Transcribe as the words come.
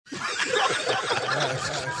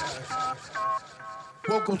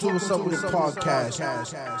Welcome to What's Up With It Podcast.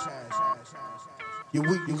 Your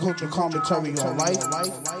weekly culture commentary on life.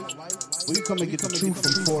 We come and get the truth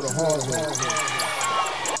before the hard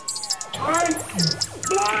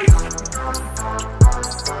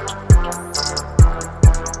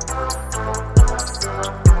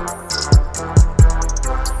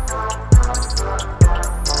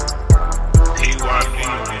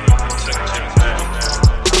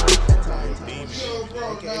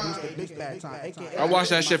I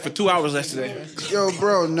watched that shit for 2 hours yesterday. Yo,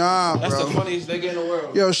 bro, nah, bro. That's the funniest nigga in the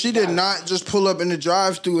world. Yo, she did not just pull up in the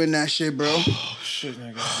drive-thru in that shit, bro. Oh, shit,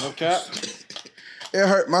 nigga. No cap. It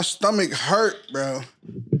hurt. My stomach hurt, bro.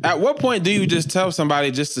 At what point do you just tell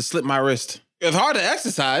somebody just to slip my wrist? It's hard to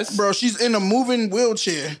exercise. Bro, she's in a moving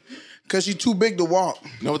wheelchair because she's too big to walk.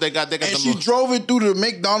 You know what they got? They got And the she little... drove it through the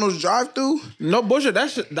McDonald's drive-thru? No bullshit.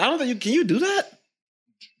 That shit, I don't think you can you do that?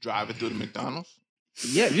 Drive it through the McDonald's?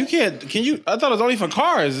 Yeah, you can't. Can you? I thought it was only for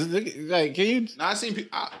cars. Like, can you? Nah, I seen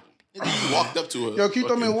people... You walked up to it. Yo, can you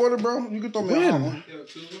throw me in water, bro? You can throw me in water.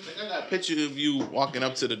 I got a picture of you walking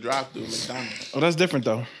up to the drive-thru McDonald's. Oh, that's different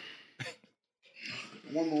though.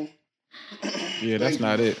 One more. Yeah, that's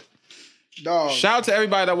not it. Dog. Shout out to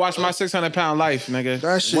everybody that watched my 600-pound life, nigga.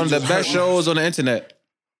 That shit one of the just best hurt. shows on the internet.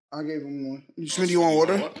 I gave him one. Smitty, you want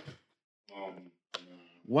water?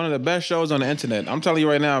 One of the best shows on the internet. I'm telling you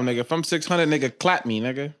right now, nigga. If I'm 600, nigga, clap me,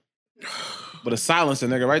 nigga. With a silencer,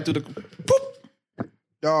 nigga, right through the... Boop.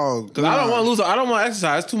 Dog. Because I don't want to lose... I don't want to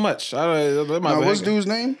exercise too much. What's dude's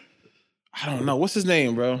name? I don't know. What's his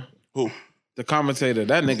name, bro? Who? The commentator.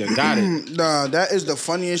 That nigga got it. Nah, that is the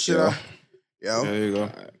funniest shit. Yo. There you go.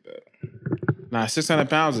 Nah, 600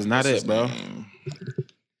 pounds is not it, bro.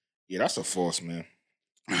 Yeah, that's a force, man.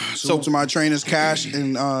 So to my trainers, Cash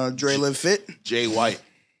and Dre Live Fit. Jay White.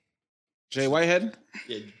 Jay Whitehead?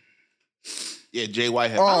 Yeah, Jay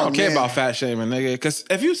Whitehead. Oh, I don't care man. about fat shaming, nigga. Because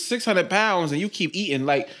if you 600 pounds and you keep eating,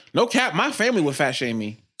 like, no cap, my family would fat shame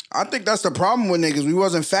me. I think that's the problem with niggas. We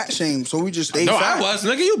wasn't fat shamed, so we just stayed No, fat. I was,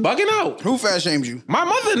 nigga. You bugging out. Who fat shamed you? My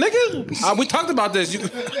mother, nigga. We talked about this.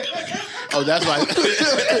 Oh, that's why.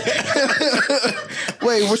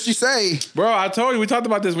 Wait, what'd she say? Bro, I told you, we talked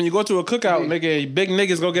about this. When you go to a cookout, nigga, big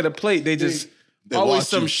niggas go get a plate. They just always watch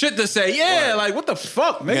some you. shit to say. Yeah, like, what the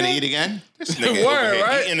fuck, nigga? Gonna eat again? This nigga Word, over here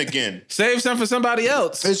right? eating again. Save some for somebody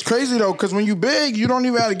else. It's crazy though, because when you big, you don't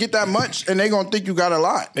even have to get that much, and they gonna think you got a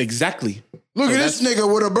lot. Exactly. Look at this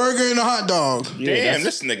nigga with a burger and a hot dog Damn,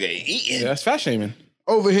 this nigga eating. Yeah, that's fat shaming.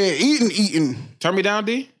 over here eating. Turn me down,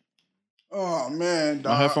 D. Oh man,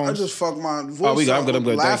 dog. headphones? I just fucked my voice. Oh, we good, I'm good, I'm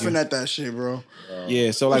good, thank Laughing you. at that shit, bro.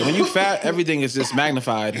 Yeah, so like when you fat, everything is just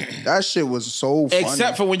magnified. That shit was so funny.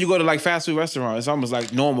 Except for when you go to like fast food restaurants, it's almost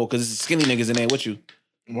like normal because it's skinny niggas in there with you.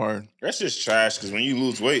 Word. That's just trash because when you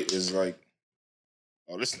lose weight, it's like,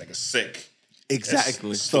 oh, this nigga sick.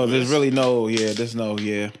 Exactly. That's So there's stupid.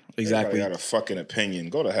 really exactly. Everybody got a fucking opinion.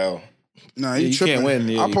 Go to hell. Nah, You you tripping. can't win.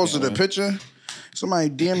 Yeah, I you posted a can't win. picture. Somebody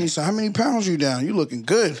DM me, said, "How many pounds you down? You looking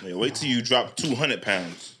good." Yeah, wait till you drop 200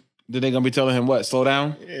 pounds. Then they gonna be telling him what? Slow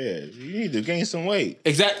down. Yeah, you need to gain some weight.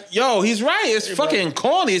 Exact. Yo, he's right. It's fucking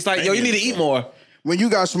corny. It's like, yo, you need to eat more. When you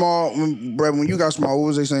got small, when you got small, what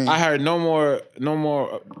was they saying? I heard no more.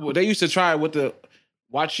 Well, they used to try with the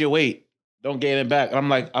watch your weight, don't gain it back. I'm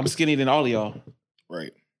like, I'm skinny than all of y'all.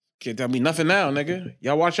 Right. Can't tell me nothing now, nigga.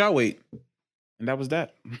 Y'all watch your weight, and that was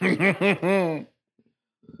that.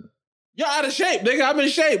 Y'all out of shape, nigga. I'm in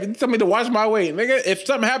shape. You tell me to watch my weight, nigga. If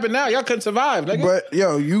something happened now, y'all couldn't survive, nigga. But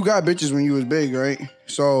yo, you got bitches when you was big, right?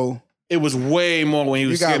 So It was way more when he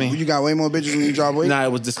was skinny. you got way more bitches when you drop weight. Nah,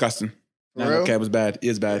 it was disgusting. Nah, real? okay, it was bad.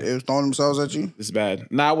 It's bad. It was throwing themselves at you. It's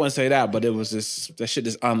bad. Nah, I wouldn't say that, but it was just that shit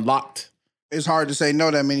just unlocked. It's hard to say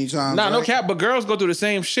no that many times. Nah, no right? cap, but girls go through the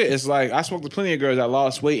same shit. It's like I spoke to plenty of girls that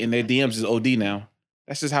lost weight and their DMs is OD now.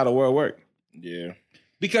 That's just how the world works. Yeah.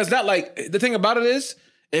 Because that, like, the thing about it is,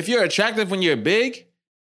 if you're attractive when you're big,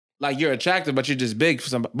 like you're attractive, but you're just big for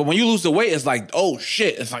somebody. But when you lose the weight, it's like, oh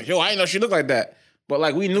shit. It's like, yo, I didn't know she looked like that. But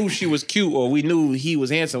like we knew she was cute or we knew he was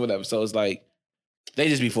handsome, whatever. So it's like, they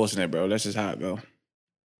just be forcing it, bro. That's just how it go.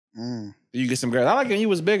 You get some girls. I like when you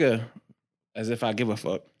was bigger. As if I give a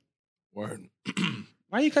fuck. Word.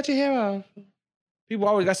 Why you cut your hair off? People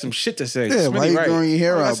always got some shit to say. Yeah, why you growing your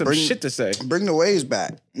hair I got out? some shit to say. Bring the waves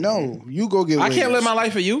back. No, you go get. I waves. can't live my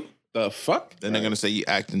life for you. The fuck? Then they're gonna say you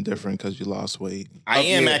acting different because you lost weight. I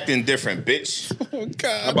am acting different, bitch.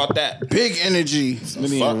 God. How about that? Big energy.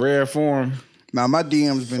 Really in rare form. Now my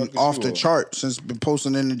DM's been Fuck is off you the on? chart since been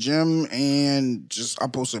posting in the gym and just I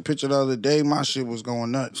posted a picture the other day. My shit was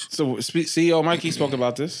going nuts. So CEO Mikey spoke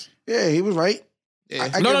about this. Yeah, he was right. Yeah.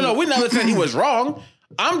 I No. give him- We never said he was wrong.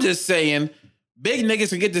 I'm just saying, big niggas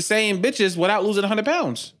can get the same bitches without losing 100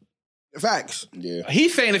 pounds. Facts. Yeah.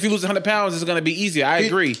 He's saying if you lose 100 pounds, it's gonna be easier. I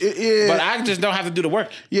agree. Yeah. But I just don't have to do the work.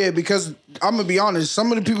 Yeah, because I'm gonna be honest.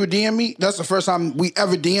 Some of the people DM me. That's the first time we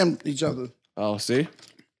ever DM'd each other. Oh, see.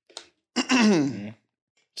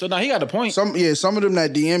 So now he got a point. Some of them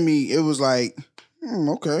that DM me, it was like,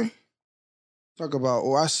 okay. Talk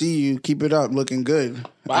about, I see you. Keep it up, looking good.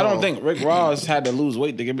 But I don't think Rick Ross had to lose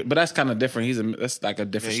weight to get. But that's kind of different. That's like a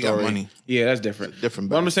different he story. got money. Yeah, that's different. Different.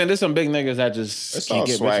 But I'm just saying, there's some big niggas that just It's can't all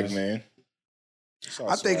get swag, bitches. man.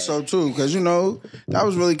 I think so too, because that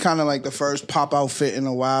was really kind of like the first pop outfit in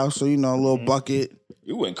a while. So a little bucket.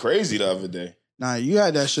 You went crazy the other day. Nah, you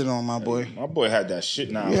had that shit on, my boy. My boy had that shit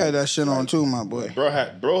now. You had that shit on too, my boy.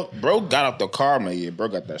 Bro got out the car, man. Yeah, bro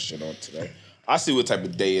got that shit on today. I see what type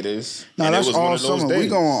of day it is. Nah, And that's it was one all of those summer. days. We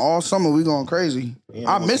going all summer. We going crazy. Yeah,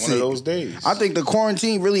 I it was miss one it. of those days. I think the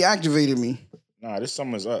quarantine really activated me. Nah, this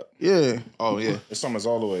summer's up. Yeah, Oh yeah. This summer's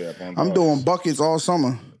all the way up. I'm doing buckets all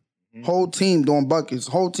summer. Whole team doing buckets.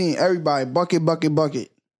 Whole team, everybody, bucket, bucket, bucket.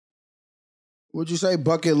 What'd you say?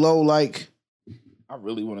 Bucket low, like, I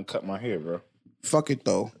really want to cut my hair, bro. fuck it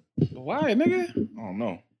though. Why, nigga? I don't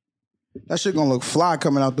know. That shit gonna look fly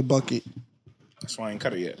coming out the bucket. That's why I ain't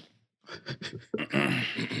cut it yet.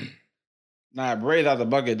 Nah, braids out the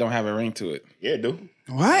bucket don't have a ring to it. Yeah, dude.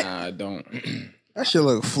 What? Nah, I don't. That shit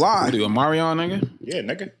look What fly. do you, a Marion, nigga? Yeah,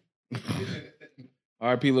 nigga.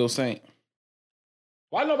 R.I.P. Lil Saint.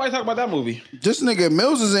 Why nobody talk about that movie? This nigga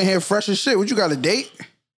Mills is in here fresh as shit. What, you got a date?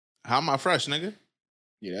 How am I fresh, nigga?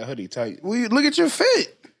 Yeah, that hoodie tight. Look at your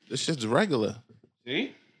fit. This shit's regular.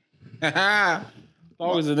 See?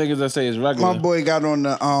 Always the niggas that say it's regular. My boy got on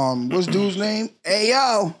the, what's dude's name? Hey,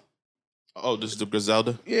 yo. Oh, this is the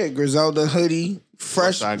Griselda. Yeah, Griselda hoodie.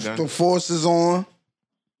 Fresh, Side gun. the forces on.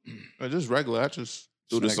 Just regular. I just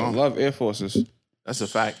do This this nigga song. love Air Forces. That's a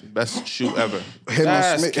fact. Best shoe ever. Him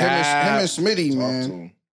That's and cap. Smitty, Talk to man.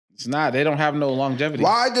 him. It's not. They don't have no longevity.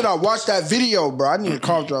 Why did I watch that video, bro? I need a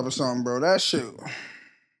cough drop or something, bro. That shit.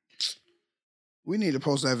 We need to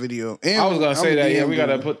post that video. And I was gonna say that. Yeah, we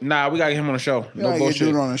gotta put. put. Nah, we gotta get him on the show. No Get bullshit.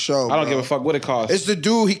 dude on the show. I don't bro. give a fuck what it costs. It's the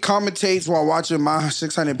dude. He commentates while watching my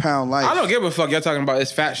 600-pound life. I don't give a fuck. Y'all talking about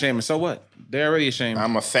it's fat shaming. So what? They're already ashamed.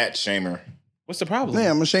 I'm a fat shamer. What's the problem? Man,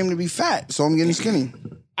 I'm ashamed to be fat, so I'm getting skinny.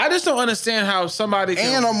 I just don't understand how somebody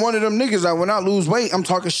can. And I'm one of them niggas that when I lose weight, I'm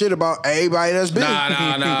talking shit about everybody that's big.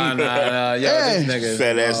 Nah. Yo, Yeah. this nigga.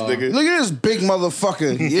 Fat ass nigga. Look at this big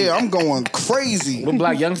motherfucker. Yeah, I'm going crazy. What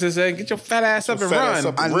black youngster said? Get your fat ass up and Fat run. ass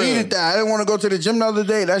up. I Run. needed that. I didn't want to go to the gym the other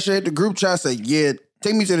day. That shit hit the group chat. I said, yeah,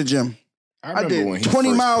 take me to the gym. I remember when did he 20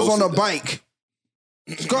 first miles on a posted that. bike.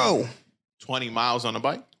 Let's go. 20 miles on a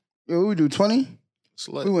bike. Yo, we do 20?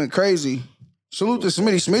 Slut. We went crazy. Salute to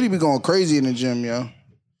Smitty. Smitty be going crazy in the gym, yo.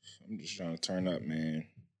 I'm just trying to turn up, man.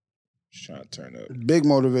 Just trying to turn up. Big Get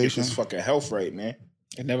motivation. this fucking health right, man.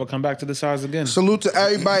 And never come back to the size again. Salute to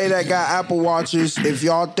everybody that got Apple Watches. If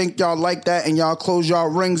y'all think y'all like that and y'all close y'all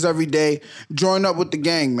rings every day, join up with the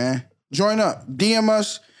gang, man. Join up. DM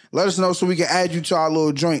us. Let us know so we can add you to our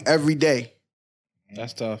little joint every day.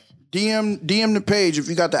 That's tough. DM the page if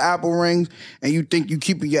you got the Apple rings and you think you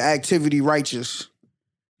keeping your activity righteous.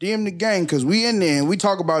 DM the gang because we in there and we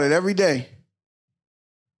talk about it every day.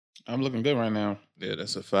 I'm looking good right now. Yeah,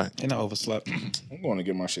 that's a fact. And I overslept. I'm going to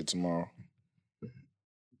get my shit tomorrow.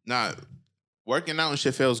 Nah, working out and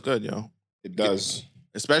shit feels good, yo. It does.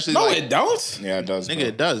 Especially No, like, it don't. Yeah, it does. nigga, bro.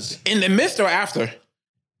 it does. In the midst or after?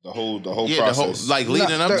 The whole Yeah, the whole process. like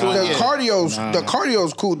leading Nah, up to the it. Yeah.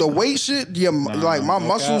 cardio's cool. The weight shit, like my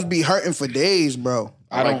muscles be hurting for days, bro.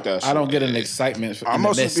 I like that I don't shit. get an excitement. For, My in the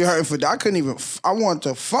muscles midst. be hurting for. I couldn't even. I wanted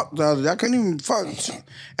to fuck the other day. I couldn't even fuck.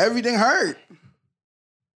 Everything hurt.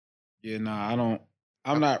 Yeah, nah, I don't.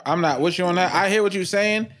 I'm not with you on that. I hear what you're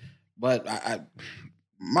saying, but I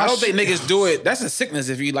don't think niggas do it. That's a sickness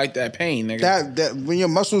if you like that pain, nigga. that when your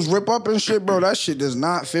muscles rip up and shit, bro. That shit does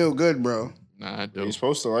not feel good, bro. Nah, I do. You're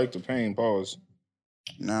supposed to like the pain. Pause.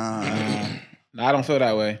 Nah, Nah, I don't feel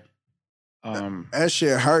that way. that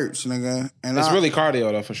shit hurts, nigga. And It's really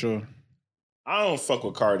cardio though, for sure. I don't fuck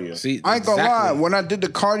with cardio. See, I ain't gonna exactly. lie. When I did the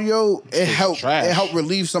cardio, it helped. trash. It helped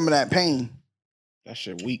relieve some of that pain. That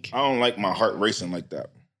shit weak. I don't like my heart racing like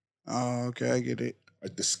that. Oh, okay, I get it.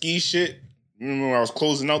 Like the ski shit. Remember when I was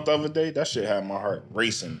closing out the other day? That shit had my heart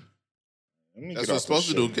racing. Let me That's get what's off this supposed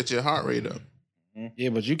to do. shit. Get your heart rate up. Yeah,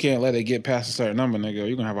 but you can't let it get past a certain number, nigga.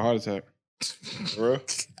 You're gonna have a heart attack. For real?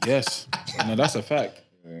 Yes, no, that's a fact.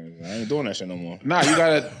 I ain't doing that shit no more. Nah, you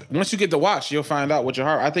gotta. Once you get the watch, you'll find out what your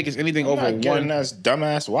heart. I think it's anything I'm over not getting one. that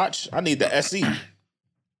dumbass watch. I need the SE.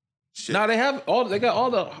 Shit. Nah, they have all. They got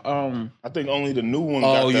all the. I think only the new one.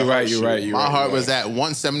 Oh, got that you're heart right. You're shit. right. You're My right. heart was at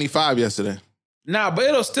 175 yesterday. Nah, but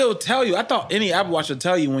it'll still tell you. I thought any Apple Watch would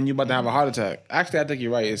tell you when you're about to have a heart attack. Actually, I think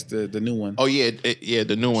you're right. It's the new one. Oh yeah,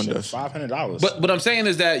 the new one does. $500. But what I'm saying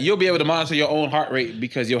is that you'll be able to monitor your own heart rate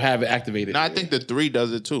because you'll have it activated. No, I think the 3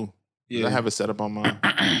 does it too. Yeah. I have it set up on mine.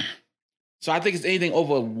 So I think it's anything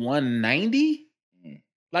over 190.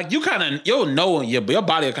 Like you'll know your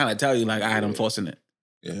body will kind of tell you like, all right, I'm forcing it.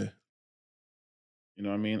 Yeah. You know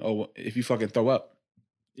what I mean? Or if you fucking throw up.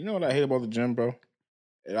 You know what I hate about the gym, bro?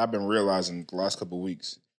 And I've been realizing the last couple of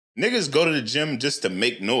weeks. Niggas go to the gym just to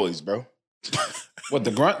make noise, bro. What,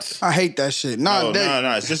 the grunts? I hate that shit. No.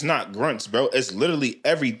 It's just not grunts, bro. It's literally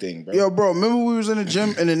everything, bro. Yo, bro, remember we was in the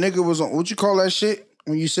gym and the nigga was on, what you call that shit?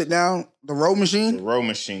 When you sit down? The row machine? The row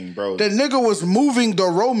machine, bro. The nigga was moving the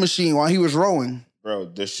row machine while he was rowing.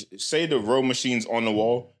 Bro, say the row machine's on the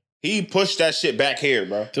wall. He pushed that shit back here,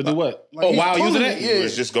 bro. To do what? Like Oh, he's wow, using pulling it? it, He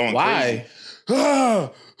was just going Why? crazy.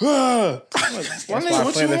 What why you Planet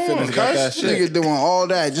want, Fitness got that cuz? shit. Nigga doing all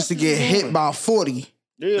that just to get hit by 40.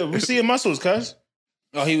 Yeah, we see your muscles, cuz.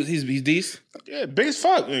 Oh, he's decent. Yeah, big as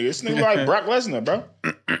fuck. Nigga. This nigga like Brock Lesnar, bro.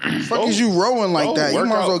 Fuck is you rowing like go that? You work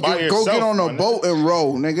might as well out by go get yourself, on my a nigga. boat and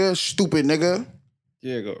row, nigga. Stupid nigga.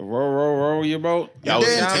 Yeah, go row your boat. Y'all was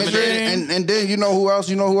And then you know who else?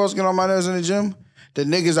 You know who else get on my nerves in the gym? The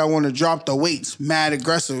niggas that want to drop the weights, mad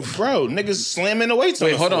aggressive. Bro, niggas slamming the weights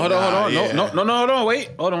Wait, on hold the on. floor. yeah. No, hold on. Wait,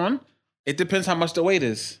 hold on. It depends how much the weight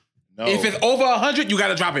is. No. If it's over 100, you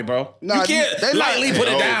gotta drop it, bro. Nah, you can't they not- lightly put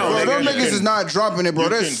it No, down. Bro, nigga, them you niggas can- is not dropping it, bro. You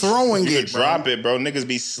They're can- throwing you it, can bro. drop it, bro. Niggas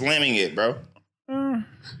be slamming it, bro.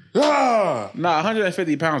 Nah,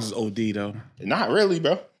 150 pounds is OD though. Not really,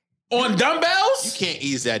 bro. On dumbbells? You can't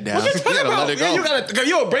ease that down. What you You talking gotta about? let it go. You gotta,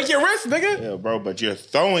 you'll break your wrist, nigga. Yeah, bro, but you're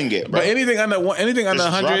throwing it, bro. But anything under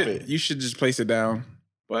drop 100, it. you should just place it down.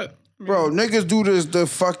 But Bro, niggas do this, the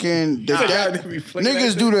fucking, the Nah, dead- they be flicking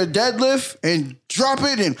niggas that do the deadlift and drop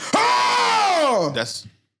it and, That's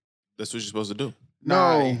what you're supposed to do.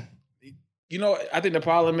 no. you know, I think the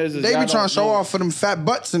problem is They be trying to show off for them fat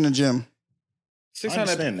butts in the gym. I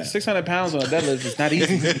understand that. 600 pounds on a deadlift is not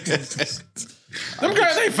easy. Them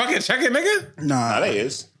girls ain't fucking checking, nigga. Nah, Nah, they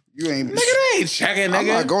is. you ain't. Nigga, they ain't checking, I'm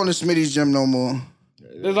not nigga. going to Smitty's gym no more.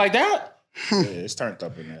 It's like that? Yeah, it's turned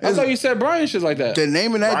up in there. I thought you said Brian shit like that. The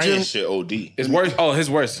name of that Brian gym, shit OD. It's worse. Oh, his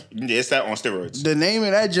worse. Yeah, it's that on steroids. the name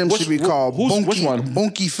of that gym should be called which Bunky, one?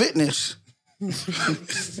 Bunky Fitness.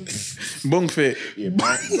 Boom fit. Yeah,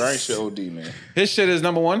 Brian shit OD, man. His shit is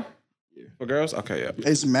number one for girls. Okay, yeah.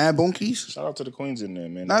 It's mad bunkies. Shout out to the queens in there,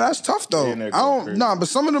 man. Nah, that's tough though. Yeah, I nigga, don't. crazy. Nah, but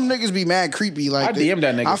some of them niggas be mad creepy. Like I DM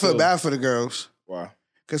that nigga, I feel too. bad for the girls Wow.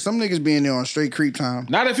 because some niggas be in there on straight creep time.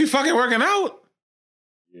 Not if you fucking working out.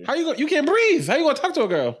 Yeah. How you go? You can't breathe. How you gonna talk to a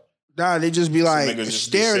girl? Nah, they just be like niggas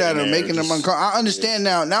just be staring at sitting them, there making them just- uncomfortable. I understand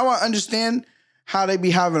now. Now I understand how they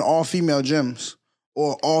be having all female gyms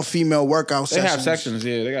or all female workap They sessions. have sections.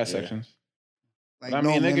 Yeah, they got sections. Like, I no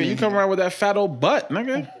mean, nigga, women. you come around with that fat old butt,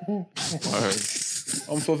 nigga.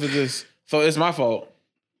 I'm supposed to just. So it's my fault.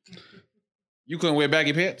 You couldn't wear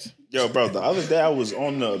baggy pants. Yo, bro, the other day I was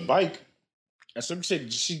on the bike and some chick,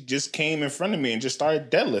 she just came in front of me and just started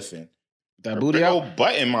deadlifting. That Her booty big out. old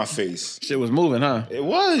butt in my face. Shit was moving, huh? It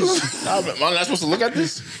was. Am I not supposed to look at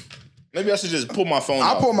this? Maybe I should just pull my phone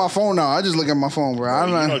I out. pull my phone out. I just look at my phone, bro. I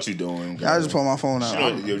You don't know know. what you're doing. I just pull my phone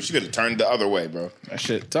out. She could have turned the other way, bro. That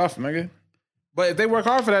shit tough, nigga. But if they work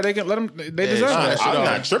hard for that, they can let them. They deserve nah, that. shit I'm off.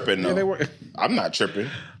 not tripping, though. Yeah, they work. I'm not tripping.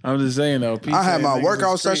 I'm just saying though. I had my niggas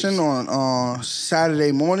workout is creeps. session on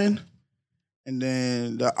Saturday morning, and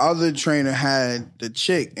then the other trainer had the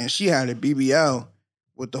chick, and she had a BBL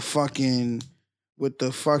with the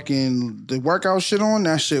workout shit on.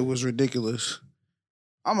 That shit was ridiculous.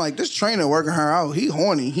 I'm like, this trainer working her out. He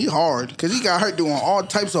horny. He hard because he got her doing all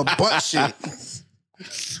types of butt shit.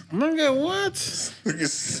 Nigga, what? Nigga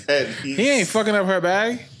said He ain't fucking up her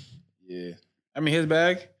bag. Yeah. I mean, his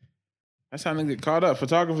bag. That's how niggas get caught up.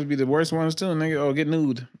 Photographers be the worst ones too, nigga. Oh, get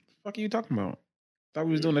nude. The fuck are you talking about? Thought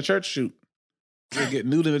we was doing a church shoot. Yeah, get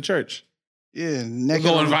nude in the church. Yeah, We're naked.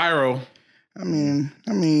 going viral. I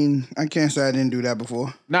mean, I can't say I didn't do that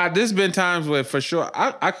before. Nah, there's been times where for sure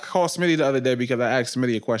I called Smitty the other day because I asked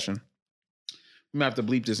Smitty a question. We might have to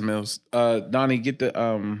bleep this, Mills. Donnie, get the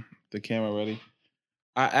camera ready.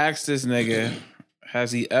 I asked this nigga,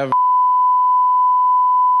 has he ever?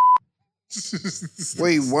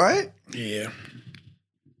 Wait, what? Yeah.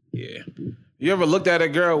 You ever looked at a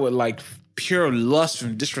girl with like pure lust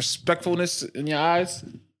and disrespectfulness in your eyes?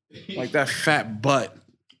 Like that fat butt.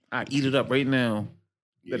 I'd eat it up right now.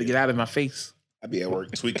 Better get out of my face. I be at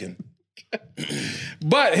work tweaking.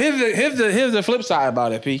 But here's the flip side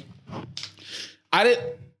about it, P.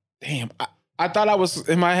 I I thought I was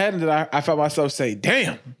in my head, and then I felt myself say,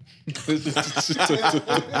 "Damn."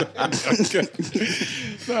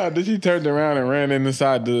 Nah, then she turned around and ran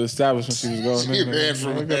inside the establishment she was going. She ran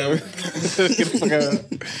from him.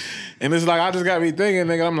 And it's like I just got me thinking,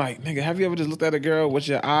 nigga. I'm like, nigga, have you ever just looked at a girl with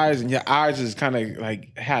your eyes and your eyes just kind of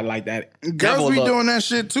like had like that? Girls be look. doing that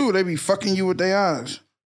shit too. They be fucking you with their eyes.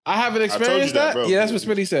 I haven't experienced that, that. bro. Yeah, that's what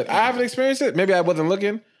Smitty said. I haven't experienced it. Maybe I wasn't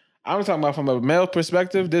looking. I'm talking about from a male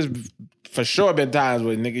perspective. There's for sure been times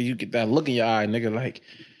where nigga you get that look in your eye, nigga, like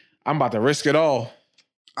I'm about to risk it all.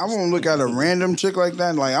 I won't look at a random chick like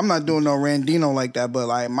that. Like I'm not doing no Randino like that. But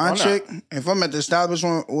like my chick, if I'm at the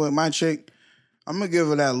establishment with my chick, I'm gonna give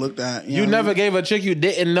her that look. That You never gave a chick you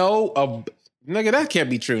didn't know nigga, that can't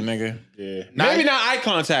be true, nigga. Yeah. Maybe not eye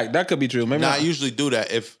contact. That could be true. Maybe Nah, I not. usually do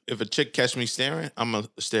that. If a chick catch me staring, I'm gonna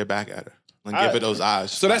stare back at her and give her those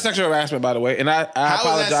eyes. So that's sexual harassment, by the way. And I How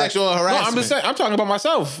apologize. is that sexual harassment? No, I'm just saying. I'm talking about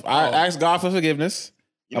myself. I asked God for forgiveness.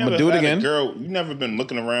 I'm gonna do it again. Girl, you never been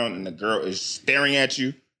looking around and the girl is staring at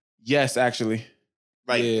you Yes, actually.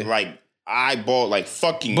 like eyeball, like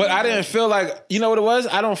fucking. But you. I didn't feel like, you know what it was?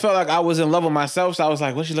 I don't feel like I was in love with myself. So I was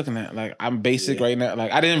like, what's she looking at? Like, I'm basic right now.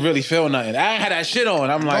 Like, I didn't really feel nothing. I had that shit on.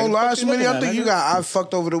 I'm like, Don't lie, what you looking Smitty. I at, think you nigga? got eye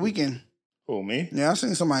fucked over the weekend. Who, me? Yeah, I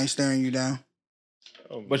seen somebody staring you down.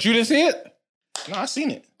 But you didn't see it? No, I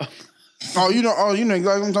seen it. You know exactly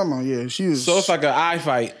what I'm talking about. Yeah, she was. So it's like an eye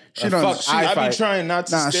fight. She A done- fuck she- eye I be fight. trying not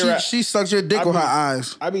to nah, stare at. she sucked your dick with her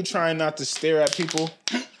eyes. I be trying not to stare at people,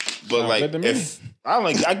 but like good to me. if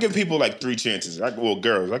I give people like 3 chances. I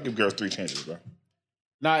give girls 3 chances, bro.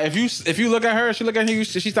 Now, if you look at her, she look at you,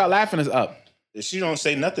 she start laughing, it's up. If she don't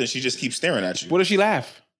say nothing, she just keeps staring at you. What if she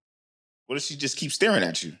laugh? What if she just keeps staring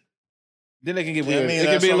at you? Then it can get Yeah, I weird. mean, It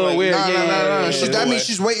can that's be a what little I'm weird. like, Nah. yeah. That means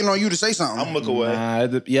she's waiting on you to say something. I'm look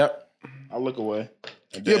away. Yep. I look away.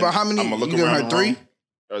 And Yeah, then but how many- I'ma look you giving her around the 3? room.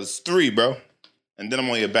 It's 3, bro. And then I'm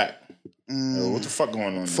on your back. Yo, what the fuck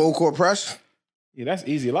going on? Full court press. Yeah, that's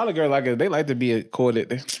easy. A lot of girls like it. They like to be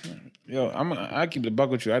courted. Yo, I keep the buck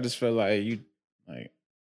with you. I just feel like you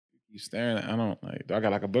staring at, I don't like, do I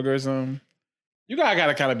got like a booger or something? You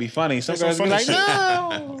gotta kind of be funny. Some That's girls some be funny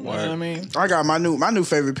like, shit. no. You know what I mean? I got my new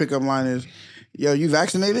favorite pickup line is, "Yo, you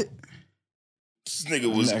vaccinated?" This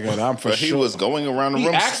nigga was. Nigga, I'm for but he sure. was going around the He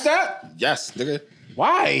room. asked that? Yes, nigga.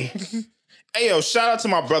 Why? Hey, yo, shout out to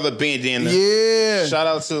my brother Bandana. Yeah, Shout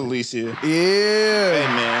out to Alicia. Hey, yeah.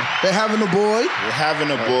 man. They having a boy. We're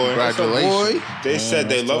having a boy. Congratulations. Boy. They said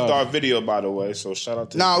they that's loved tough. our video, by the way. So shout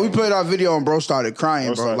out to Nah, we bro. played our video and bro started crying,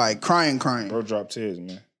 Bro bro. started- Like crying. Bro dropped tears,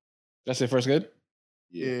 man. That's it first good?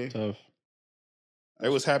 Yeah. Tough. They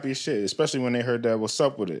was happy as shit, especially when they heard that what's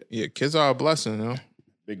up with it. Yeah, kids are a blessing, you know?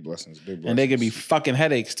 Big blessings, big blessings. And they can be fucking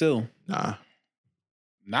headaches too. Nah.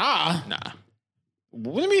 Nah.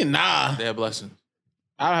 What do you mean, nah? They're a blessing.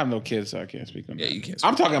 I don't have no kids, so I can't speak on that. Yeah, you can't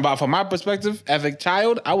I'm speak. talking about from my perspective, as a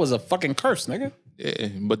child, I was a fucking curse, nigga. Yeah,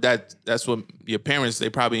 but that's what your parents, they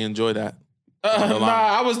probably enjoy that. Nah,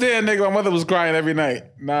 I was there, nigga. My mother was crying every night.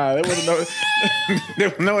 Nah, there wasn't no, there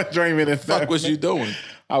was no enjoyment in Fuck that. was you doing?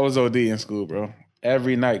 I was OD in school, bro.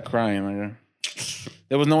 Every night crying, nigga.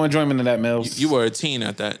 There was no enjoyment in that, Mills. You were a teen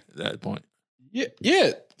at that point.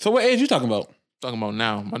 Yeah. So what age you talking about? Talking about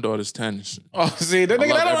now. My daughter's 10. Oh, see, that nigga,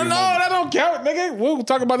 love that don't every know. moment. That don't count, nigga. We'll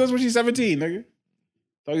talk about this when she's 17, nigga.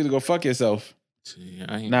 Told you to go fuck yourself. See,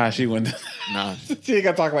 I ain't, Nah, she wouldn't. Nah, She ain't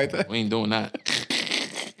gotta talk like that. we ain't doing that.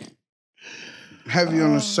 Heavy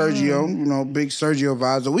on the Sergio, big Sergio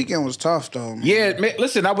vibes. The weekend was tough though. Yeah, man,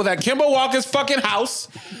 listen, I was at Kimber Walker's fucking house.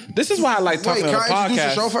 This is why I like Wait, talking can on the I introduce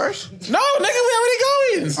podcast. the show first? No, nigga,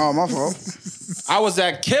 we already going. Oh, my fault. I was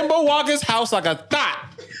at Kimber Walker's house like a thought.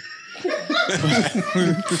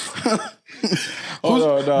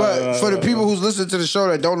 But for the people who's listening to the show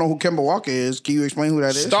that don't know who Kemba Walker is, can you explain who that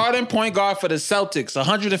is? Starting point guard for the Celtics,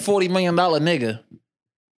 $140 million nigga.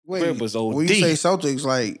 Wait, It was OD. when you say Celtics,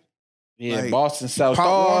 like Yeah, Like, Boston South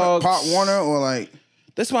Pop Dogs. Warner, or like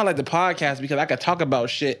That's why I like the podcast, because I could talk about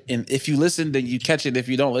shit, and if you listen, then you catch it. If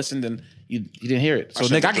you don't listen, then you didn't hear it. So,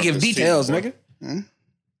 should nigga, I can drop give this details, tea, boy. nigga.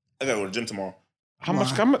 I gotta go to the gym tomorrow. How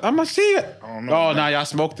much see it? I don't know. Oh, nah, y'all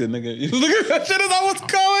smoked it, nigga. You look at that shit as I was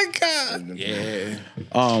going, God.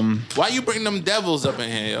 Yeah. Why you bring them devils up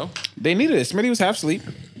in here, yo? They needed it. Smitty was half asleep.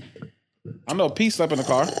 I know P slept in the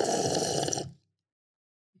car.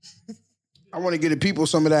 I want to get the people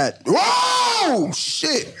some of that. Whoa,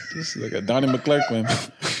 shit! This is like a Donnie McClurkin.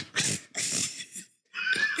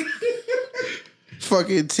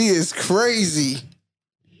 Fucking tea is crazy.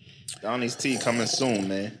 Donnie's tea coming soon,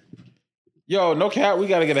 man. Yo, no cap, we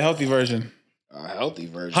gotta get a healthy version. A healthy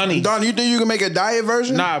version. Honey. Don, you think you can make a diet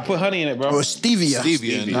version? Nah, put honey in it, bro. Or stevia?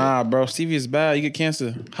 Stevia. Nah, bro, stevia is bad. You get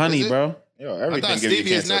cancer. Honey, bro. Yo, I everything thought gives you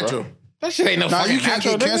stevia is cancer, natural. bro. That shit ain't no Nah, fucking you can't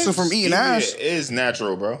natural, get cancer nigga. from eating ass. Stevia is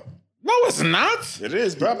natural, bro. No, it's not. It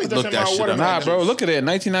is, bro. I be Look touching that my shit water. up. Nah, bro, look at it. In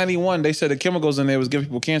 1991, they said the chemicals in there was giving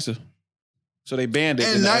people cancer. So they banned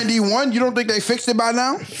it. In 91, you don't think they fixed it by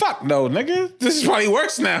now? Fuck no, nigga. This is probably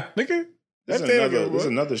worse now, nigga. There's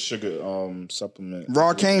another sugar supplement.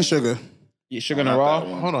 Raw cane sugar. Yeah, sugar Not and raw. that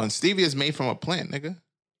one. Hold on, stevia is made from a plant, nigga.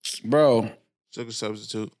 Bro, Sugar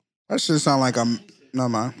substitute. That shit sound like I'm. No,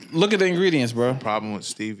 man. look at the ingredients, bro. Problem with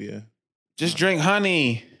stevia. Just drink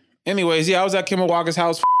honey. Anyways, yeah, I was at Kimmel Walker's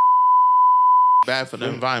house. Bad for the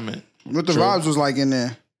environment. What the vibes was like in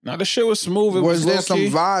there? Now, the shit was smooth. It Was there low some key.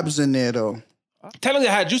 vibes in there though? Technically,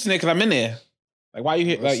 I had juice in there because I'm in there. Like, why you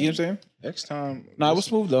here? Like, you know what I'm saying? Next time. Nah, it was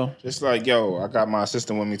smooth, though. Just like, yo, I got my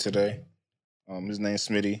assistant with me today. His name's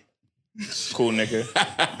Smitty. Cool nigga.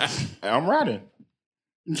 And I'm riding.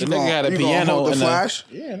 The nigga had a You gonna piano hold the in the- flash.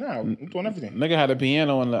 Yeah, nah, I'm doing everything. Nigga had a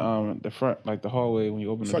piano in the front, like the hallway when you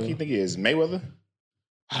open the Fuck door. you think he is? Mayweather?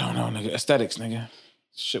 I don't know, nigga. Aesthetics, nigga.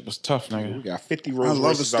 Shit was tough, We nigga. got 50 I Rolls love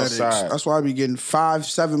Royces aesthetics. outside. That's why I be getting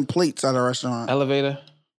 5-7 plates at a restaurant. Elevator.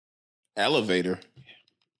 Elevator.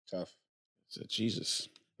 Tough. So, Jesus.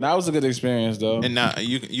 That was a good experience, though. And now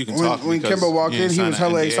you can talk When because Kimber walked you in, ain't he was signed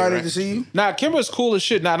hella an NDA, excited right? to see you. Nah, Kimber's cool as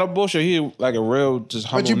shit. Nah, no bullshit. He like a real, just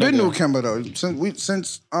humble But you been nigga. to Kimber though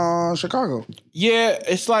since Chicago. Yeah,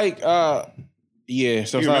 it's like, yeah.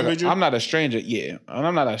 So it's You remember, like, Drew? I'm not a stranger. Yeah, and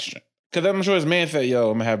I'm not a stranger. Because I'm sure his man said, yo,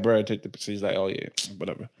 I'm going to have bread, take the, so he's like, oh yeah,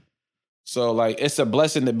 whatever. So like, it's a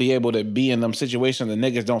blessing to be able to be in them situations. The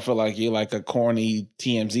niggas don't feel like you're like a corny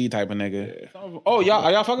TMZ type of nigga. Oh, y'all,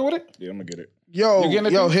 are y'all fucking with it? Yeah, I'm gonna get it. Yo, You getting it,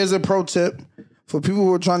 dude? here's a pro tip. For people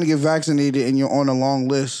who are trying to get vaccinated and you're on a long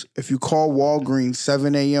list, if you call Walgreens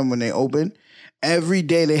 7 a.m. when they open, every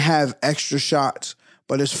day they have extra shots,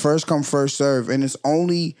 but it's first come, first serve. And it's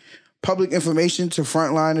only public information to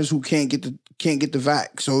frontliners who can't get the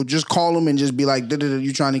vac. So just call them and just be like,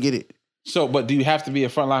 you trying to get it. So, but do you have to be a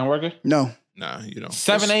frontline worker? No. Nah, you don't.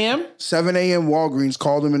 7 a.m.? 7 a.m. Walgreens,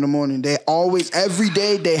 call them in the morning. They always, every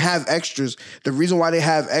day, they have extras. The reason why they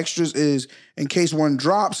have extras is in case one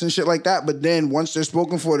drops and shit like that. But then once they're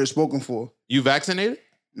spoken for, they're spoken for. You vaccinated?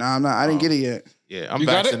 Nah, I'm not. I didn't get it yet. Yeah, I'm You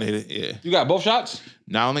got it? vaccinated. Yeah. You got both shots?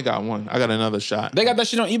 No, I only got one. I got another shot. They got that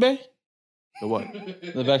shit on eBay? The what?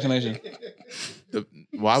 The vaccination.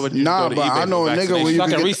 Why would you Nah, go to but eBay I know for a nigga vaccination? where you So I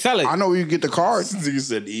can can get, resell it. I know where you get the card. You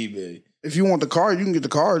said eBay. If you want the card, you can get the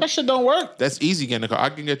card. That shit don't work. That's easy getting a car.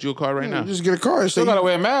 I can get you a car right now. You just get a card. Still gotta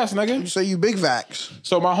wear a mask, nigga. You say you big vax.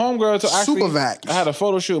 So my homegirl, actually, Super vax. I had a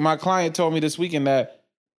photo shoot. My client told me this weekend that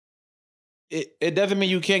it doesn't mean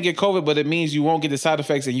you can't get COVID, but it means you won't get the side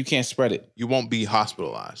effects and you can't spread it. You won't be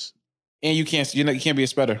hospitalized. And you can't be a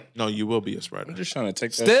spreader. No, you will be a spreader. I'm just trying to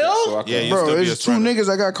take that Still? shit so I can. Yeah, you Bro, still be a there's two spreader. niggas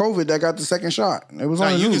that got COVID that got the second shot. It was Now,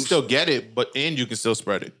 on the you can news. still get it, but and you can still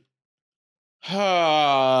spread it.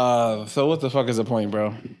 So what the fuck is the point,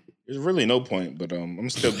 bro? There's really no point, but I'm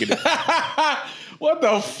still getting it. What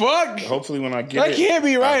the fuck? Hopefully when I get That it, can't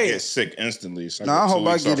be I right. get sick instantly. So Nah, I get 2 hope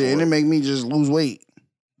I weeks get off it of and it work. make me just lose weight.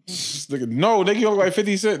 Nigga, no, nigga, you look like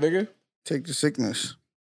 50 Cent, nigga. Take the sickness.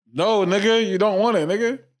 No, nigga, you don't want it,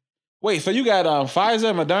 nigga. Wait, so you got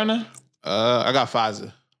Pfizer, Moderna? I got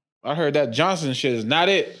Pfizer. I heard that Johnson shit is not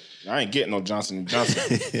it. I ain't getting no Johnson & Johnson.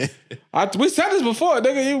 We said this before,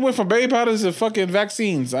 nigga. You went from baby powders to fucking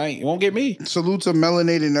vaccines. You won't get me. Salute to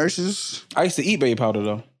melanated nurses. I used to eat baby powder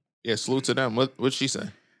though. Yeah, salute to them. What'd she say?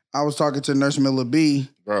 I was talking to Nurse Miller B.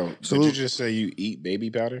 Bro, Salute. did you just say you eat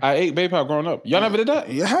baby powder? I ate baby powder growing up. Y'all never did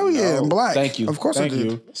that? Yeah, hell yeah, No. I'm black. Thank you. Of course Thank I did.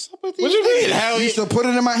 you. What's up with What you mean? Hell I yeah. used to put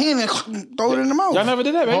it in my hand and throw it in the mouth. Y'all never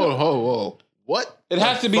did that, baby. Whoa. What? It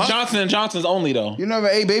has to be Fuck? Johnson & Johnson's only though. You never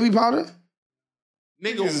ate baby powder?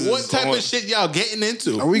 Nigga, Niggas what is type on- of shit y'all getting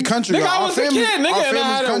into? Are we country? Nigga, Our I was a family- kid, nigga, Our and I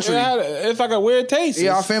had family's country. it's like a weird taste.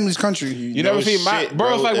 Yeah, our family's country. You never see my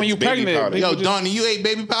bro. It's like when you pregnant. Yo, people Donnie, you ate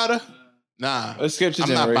baby powder? Nah. Let's skip to I'm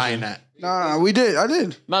not generation. buying that. Nah, we did. I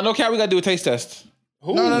did. Nah, no cap. We gotta do a taste test.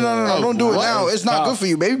 No. Don't do it what? now. It's not Stop. good for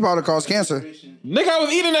you. Baby powder causes cancer. Nigga, I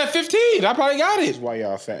was eating at 15. I probably got it. Why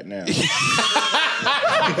y'all fat now?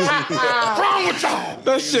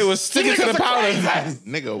 That shit was sticking to the powder.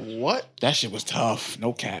 Nigga, what? That shit was tough.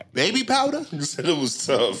 No cap. Baby powder? You said it was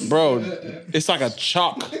tough. Bro, it's like a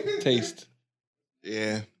chalk taste.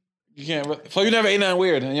 Yeah. You can't. So you never ate nothing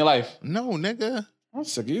weird in your life? No, nigga. I'm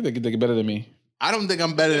sick. You think you're better than me? I don't think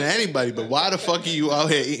I'm better than anybody, but why the fuck are you out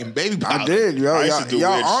here eating baby powder? I did, yo. I used Y'all, to do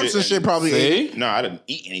y'all weird aunts shit and shit and- probably ate. See? No, I didn't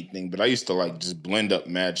eat anything, but I used to like just blend up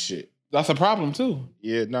mad shit. That's a problem too.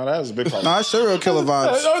 Yeah, no, that was a big problem. Nah, it's serial killer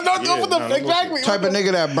vibes. No, Yeah, what the no, exactly. Type of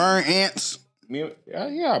nigga that burn ants. Yeah,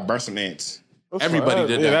 I burnt some ants. Everybody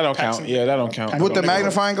did Yeah, that that. don't count. Yeah, that don't count. With the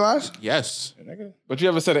magnifying glass? Yes. Nigga. But you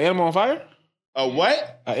ever set an animal on fire? A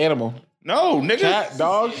what? An animal. No, nigga. Cat,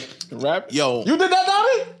 dog, rabbit. Yo. You did that,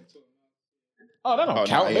 Donnie? Oh, that don't Oh,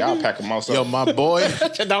 count, nah, yeah, I'll nigga. pack a mouse Yo, up. my boy.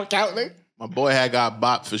 That don't count, nigga. My boy had got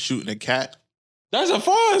bopped for shooting a cat. That's a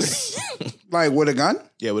farce. Like with a gun?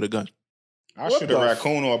 Yeah, with a gun. I'll What shoot the a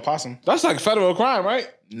raccoon or a possum. That's like federal crime, right?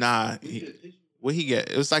 Nah. What he get?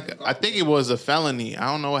 It was like, I think it was a felony.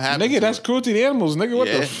 I don't know what happened. Nigga, to that's it. cruelty to animals, nigga. What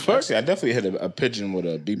Yeah. the fuck? Actually, I definitely hit a pigeon with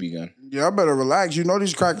a BB gun. Y'all better relax. You know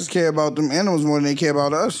these crackers care about them animals more than they care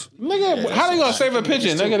about us. Nigga, how they gonna save a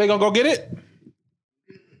pigeon? Nigga, they gonna go get it?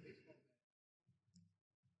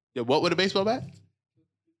 Yeah, what with a baseball bat?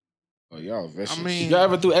 Oh, y'all vicious. I mean, Y'all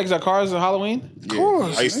ever threw eggs at cars on Halloween? Yeah.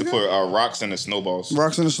 course, I used to nigga. put rocks in the snowballs.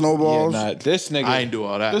 Rocks and the Yeah, snowballs. nah, this nigga. I ain't do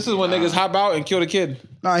all that. This is when niggas hop out and kill the kid.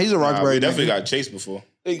 Nah, he's a Nah, Roxbury. we definitely nigga. got chased before.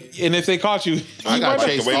 And if they caught you, I got Like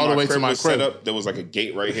chased the way all the way to crib my was set crib. up, there was like a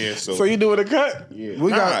gate right here. So, so you doing a cut? yeah.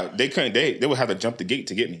 We got- They couldn't. They would have to jump the gate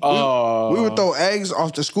to get me. Oh, We would throw eggs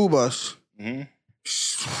off the school bus.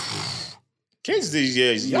 Kids these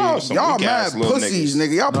years, y'all some Y'all weak ass mad little pussies, niggas.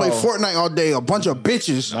 nigga. Y'all play No. Fortnite all day. A bunch of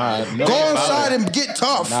bitches. Nah, Go outside and get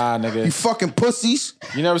tough. Nah, nigga. You fucking pussies.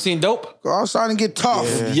 You never seen Dope? Go outside and get tough.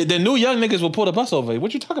 Yeah, the new young niggas will pull the bus over.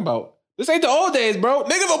 What you talking about? This ain't the old days, bro.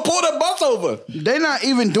 Niggas will pull the bus over. They not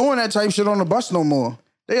even doing that type shit on the bus no more.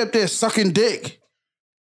 They up there sucking dick.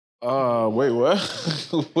 Wait,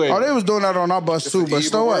 what? Wait. Oh, they was doing that on our bus too, but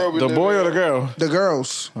still what? The boy or the girl? The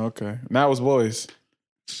girls. Okay. Now it's boys.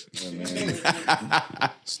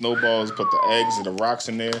 Snowballs, put the eggs and the rocks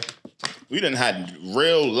in there. We done had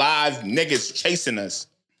real live niggas chasing us.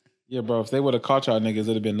 Yeah, bro. If they would have caught y'all niggas,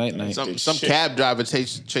 it'd have been night. Some Shit. cab driver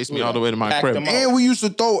chased me all the way to my Packed crib. them out. And we used to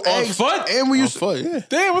throw eggs. foot? And we On used to, foot, yeah.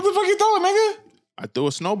 Damn, what the fuck you throwing, nigga? I threw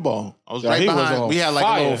a snowball. I was Yeah, right he was behind. on We had like a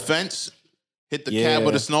fire. little fence. Hit the Yeah. cab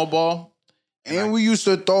with a snowball. and we used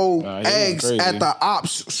to throw Nah, he went eggs crazy. at the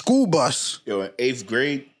ops school bus. Yo, in 8th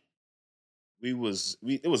grade, it was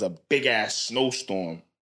a big ass snowstorm,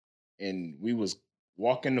 and we was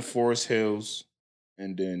walking the Forest Hills,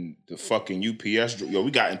 and then the fucking UPS. Yo,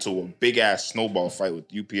 we got into a big ass snowball fight with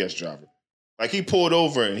the UPS driver. Like he pulled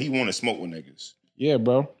over and he wanted to smoke with niggas. Yeah,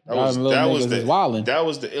 bro. That was Y'all little niggas is wildin'. that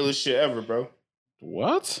was the illest shit ever, bro.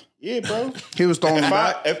 What? Yeah, bro. He was throwing them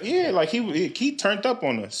back. Like he turned up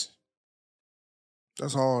on us.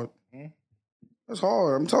 That's hard. That's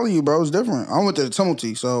hard. I'm telling you, bro. It's different. I went to the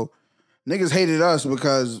Tumulty, so niggas hated us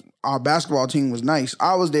because our basketball team was nice.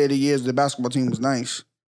 I was there the years the basketball team was nice.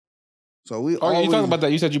 So we Oh, always... you talking about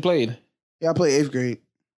that? You said you played, Yeah, I played 8th grade.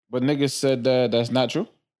 but niggas said that's not true.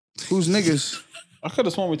 Who's niggas? I could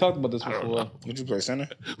have sworn we talked about this before. Would you play center?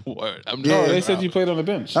 Word. I'm No, Yeah. they said you played on the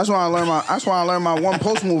bench. That's why I learned my one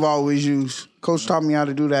post move I always use. Coach taught me how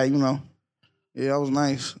to do that, you know. Yeah, that was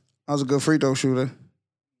nice. I was a good free throw shooter.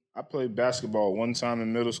 I played basketball one time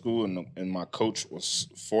in middle school, and my coach was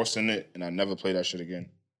forcing it, and I never played that shit again.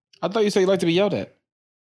 I thought you said you like to be yelled at.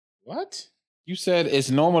 What? You said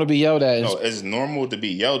it's normal to be yelled at. No, it's normal to be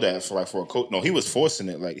yelled at for a coach. No, he was forcing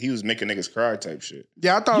it. Like he was making niggas cry type shit.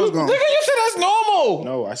 Yeah, I thought I was Nigga, going. you said that's normal.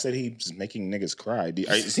 No, I said he was making niggas cry.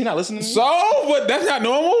 Is he not listening to me? So, what? That's not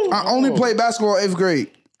normal. I only played basketball 8th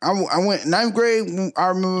grade. I went 9th grade. I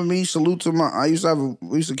remember me salute to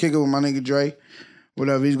we used to kick it with my nigga Dre,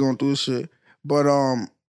 whatever he's going through his shit. But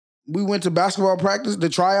we went to basketball practice, the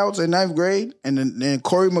tryouts in 9th grade, and then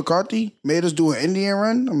Corey McCarthy made us do an Indian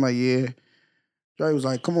run. I'm like, yeah. Dre was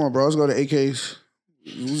like, come on, bro, let's go to AKs.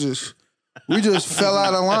 We just fell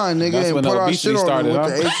out of line, nigga, That's and when put the our obesity shit on and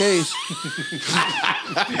started, went to AKs.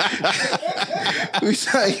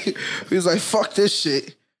 we was like, fuck this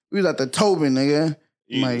shit. We was at the Tobin, nigga.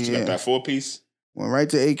 You Like, got yeah. that 4-piece? Went right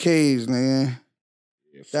to AKs, nigga.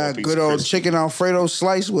 Yeah, That 4-piece good old crispy. chicken Alfredo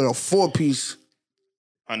slice with a 4-piece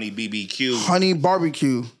Honey BBQ. honey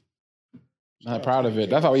barbecue. Not proud of it.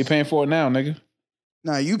 That's how you paying for it now, nigga.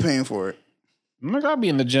 Nah, you paying for it. Nigga, I be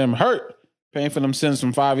in the gym hurt, paying for them sins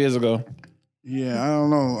from 5 years ago. Yeah, I don't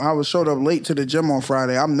know. I was showed up late to the gym on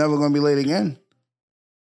Friday. I'm never gonna be late again.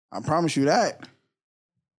 I promise you that.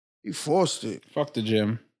 You forced it. Fuck the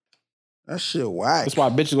gym. That shit whack. That's why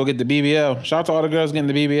bitches go get the BBL. Shout out to all the girls getting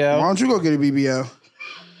the Why BBL. don't you go get a BBL?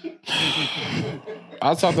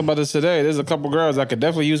 I talked about this today. There's a couple girls that could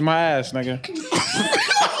definitely use my ass, nigga.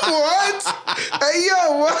 What? Hey,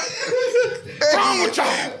 yo, what?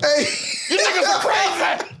 Hey, You niggas are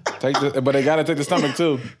crazy. But they gotta take the stomach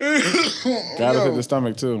too. Gotta take the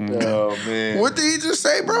stomach too. Oh, man. what did he just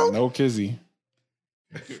say, bro? No kizzy.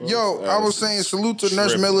 Yo, I was saying salute to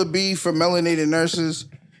Nurse tripping. Miller B for melanated nurses.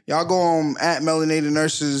 Y'all go at Melanated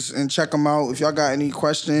Nurses and check them out if y'all got any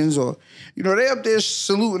questions or, they up there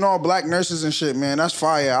saluting all black nurses and shit, man. That's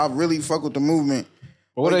fire. I really fuck with the movement.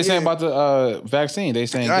 But what are they saying about the vaccine? They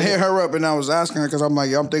saying I hit her up and I was asking her because I'm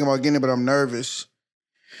like, I'm thinking about getting it, but I'm nervous.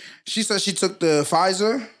 She said she took the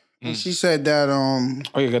Pfizer. And she said that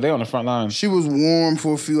oh yeah, they on the front line. she was warm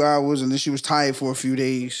for a few hours and then she was tired for a few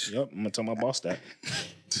days. Yep, I'm gonna tell my boss that.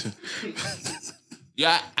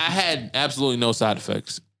 Yeah, I had absolutely no side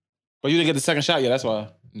effects. But you didn't get the second shot yet. That's why.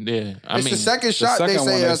 Yeah, It's the second shot. They second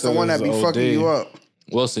say one that's they the said one that is be OD. fucking you up.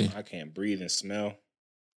 we'll see. I can't breathe and smell.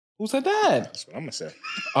 Who said that? That's what I'm gonna say.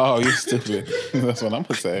 Oh, you stupid. That's what I'm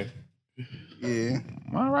gonna say. Yeah.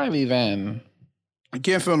 Alrighty then. You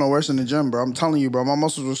can't feel no worse in the gym, bro. I'm telling you, bro. My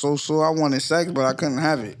muscles were so sore. I wanted sex, but I couldn't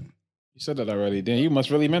have it. You said that already. Then you must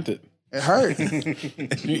really meant it. It hurt.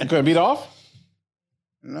 You couldn't beat off?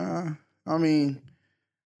 Nah. I mean,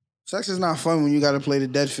 sex is not fun when you got to play the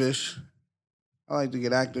dead fish. I like to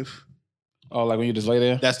get active. Oh, like when you just lay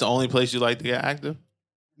there? That's the only place you like to get active?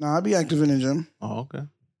 Nah, I be active in the gym. Oh, okay.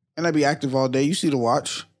 And I be active all day. You see the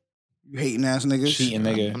watch. You hating ass niggas. Cheating,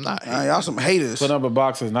 nigga. I'm not. Y'all some haters. Put up a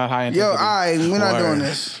box is not high intensity. Yo, all right, we're not Word. doing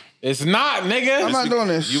this. It's not, nigga. I'm not doing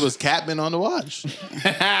this. You was capping on the watch.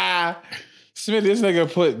 Smith, this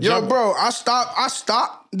nigga put Yo, bro, I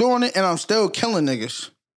stopped doing it and I'm still killing niggas.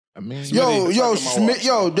 I mean, Yo, Smith,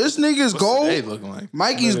 this nigga's goal. They looking like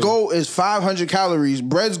Mikey's goal is 500 calories.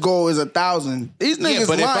 Bread's goal is 1,000. These niggas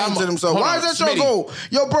but if lying I'm- to themselves. hold Why on, is that your Smitty. goal?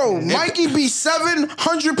 Yo, bro, Mikey be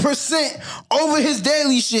 700% over his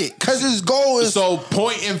daily shit because his goal is. So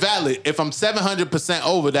point invalid. If I'm 700%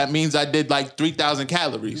 over, that means I did like 3,000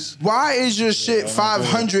 calories. Why is your shit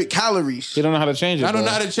 500 calories? He don't know how to change it. I don't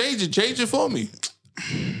bro. know how to change it. Change it for me.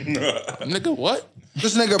 Nigga, what?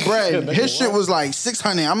 This nigga Bread, his shit was like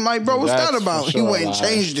 600. I'm like, bro, what's That's that about? for He sure went a and lie.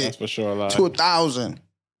 changed That's it for sure a lie. to 1,000.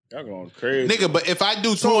 Y'all going crazy. Nigga, but if I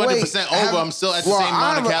do 200% So wait, over, I'm still at the same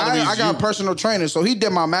amount of calories. I got a personal trainer, so he did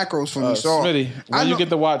my macros for me. So Smitty, I when you know- get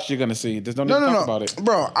the watch, you're gonna see. There's no need to talk about it.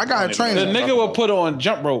 Bro, I got a The trainer. nigga will put on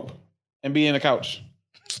jump rope and be in the couch.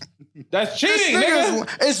 That's This cheating, nigga.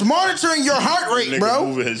 It's monitoring your heart rate, Nigga bro.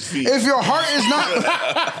 moving his feet. If your heart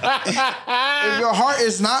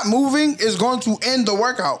is not moving, it's going to end the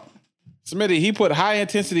workout. Smitty, he put high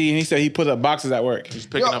intensity and he said he put up boxes at work.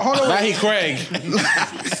 Picking Yo, up. hold on. Now he Craig.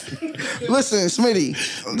 Listen, Smitty.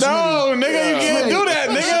 No, nigga, you can't do that,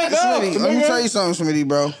 nigga. No, Smitty, let me nigga. tell you something, Smitty,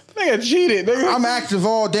 bro. Nigga cheated, nigga. I'm active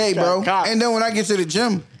all day, bro. Got caught. And then when I get to the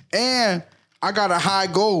gym, and I got a high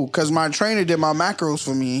goal because my trainer did my macros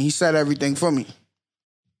for me and he set everything for me.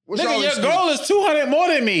 What's Nigga, y'all your excuse? goal is 200 more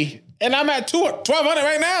than me. And I'm at 1,200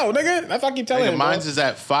 right now, nigga. That's what I keep telling Nigga, him. mine's is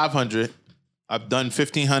at 500. I've done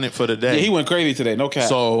 1,500 for the day. Yeah, he went crazy today, no cap.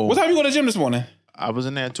 So- what time you go to the gym this morning? I was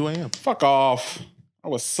in there at 2 a.m. Fuck off. I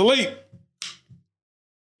was asleep.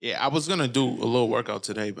 Yeah, I was gonna do a little workout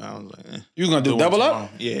today, but I was like, You gonna do one double tomorrow.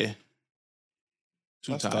 up? Yeah.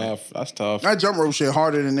 Too That's tired. tough. That's tough. That jump rope shit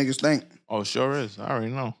harder than niggas think. Oh, sure is. I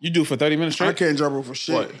already know. You do for 30 minutes I straight? can't jump rope for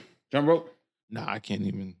shit. What? Jump rope? Nah, I can't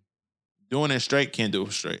even. Doing it straight, can't do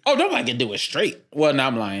it straight. Oh, nobody can do it straight. Well, no,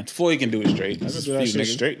 I'm lying. Floyd can do it straight. That's just Do that a few shit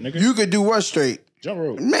niggas. straight, nigga. You could do what straight? Jump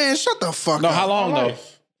rope. Man, shut the fuck No, up. how long though?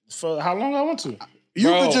 For how long I want to? You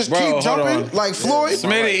Bro, could just bro, keep hold jumping on. like Floyd.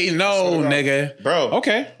 Smitty, no, nigga. Bro.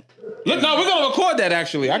 Okay. Look, no, we're gonna record that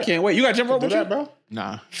actually. I can't wait. You got jump rope Do with that, you? bro.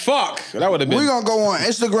 Nah. Fuck. That would have We're been. gonna go on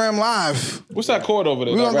Instagram Live. What's that cord over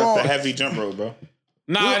there? We That gonna go rap- The heavy jump rope, bro.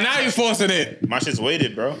 Nah, now you forcing it. My shit's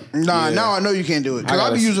weighted, bro. Nah, Yeah. now I know you can't do it. Cause I I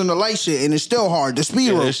gotta be see. using the light shit and it's still hard. The speed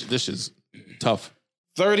Yeah, rope. this is tough.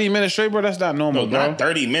 30 minutes straight, bro. That's not normal, No, bro. not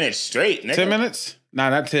 30 minutes straight, nigga. 10 minutes? Nah,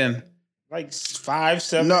 not 10. Like 5,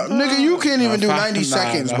 7. No, nigga, you can't even do fine. 90 Nah,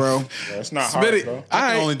 seconds, nah. bro. That's not hard, Smitty, bro.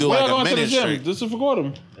 I can only do like a minute straight. Just to record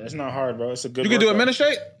them. That's not hard, bro. It's a good You can do a workout. minute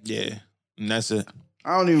straight? Yeah. And that's it.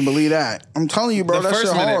 I don't even believe that. I'm telling you, bro, The that first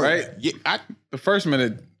shit minute, hard. right? Yeah, The first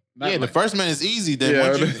minute. Not the like- first minute is easy. Then Yeah,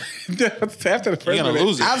 once you, after the first you're gonna minute.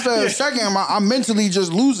 lose it. After a second, I mentally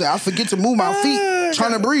just lose it. I forget to move my feet,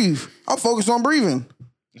 trying to breathe. I focus on breathing.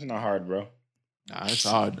 It's not hard, bro. Nah, it's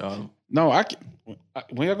hard, dog. No,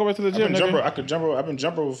 when y'all go back to the I've gym, been jump rope. nigga. I could jump rope. I've been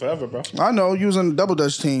jump rope forever, bro. I know, using the double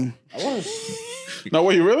dutch team. I was No,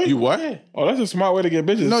 were you really? You what? Oh, that's a smart way to get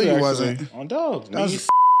bitches. No, too, you actually. wasn't. on dogs. That's-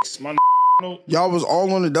 My Y'all was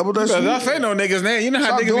all on the double dutch Cause team? I say no niggas name. You know how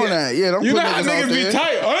Stop niggas doing be, that. Yeah, don't You put know how niggas out niggas be there.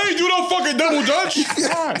 tight. I ain't do no fucking double dutch.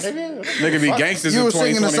 God, nigga. Nigga be gangsters You in were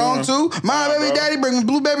singing the song 2021. too? My baby bro. daddy bring me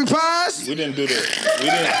blueberry pies. We didn't do the.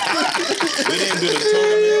 We didn't do the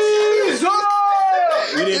tournaments.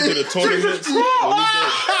 We didn't do the tournaments. But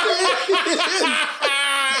we did.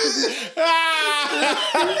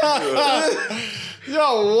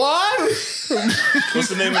 Yo, what? What's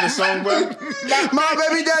the name of the song, bro? My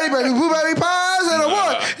baby daddy, baby, blue baby pies, and a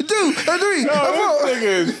 1, 2, 3,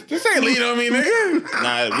 a 4. This ain't lean on me, nigga.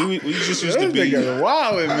 Nah, we just used to be.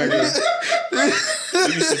 Wildin', nigga.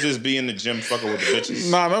 We used to just be in the gym fucking with the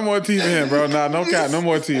bitches. Nah, no more tea for him, bro. Nah, no cap, no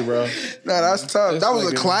more tea, bro. Nah, that's tough. That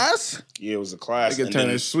was a nigga- class? Yeah, it was a class. Nigga And turn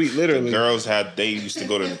then it sweet, the literally. girls they used to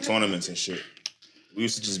go to the tournaments and shit. We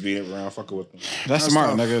used to just be around fucking with them. That's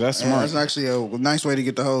smart, tough. nigga. That's Yeah, smart. that's actually a nice way to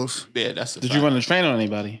get the hose. Yeah, that's. Did you run the train on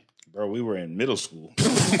anybody? Bro, we were in middle school.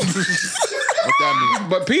 What that mean?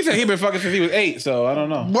 But Pete said he been fucking since he was 8, so I don't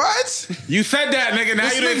know. What? You said that, nigga. Now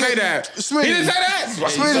This you didn't nigga- say that. Smitty. He didn't say that.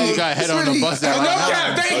 Smitty, You got head on the Smitty, bus that No right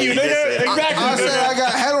cap. now. Thank you, Oh, you did nigga. say- Exactly. I said I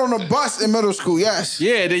got head on the bus in middle school, yes.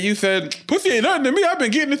 Yeah, then you said pussy ain't nothing to me. I've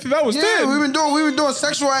been getting it since I was 10. Yeah, we've been doing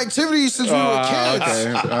sexual activities since we were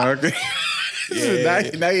kids. Okay.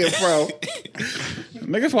 Now you a pro.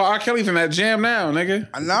 Niggas why R. Kelly's in that jam now, nigga.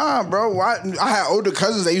 Nah, bro. Why? I had older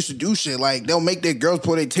cousins that used to do shit like they'll make their girls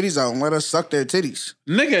pull their titties out and let us suck their titties.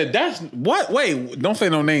 Nigga, that's what? Wait, don't say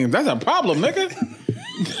no names. That's a problem, nigga.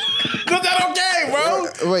 Cause that okay,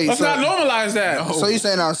 bro. Wait, let's so- not normalize that. So you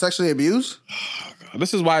saying I was sexually abused?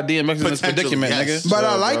 This is why DMX is in this Potentially, predicament, yes. nigga. But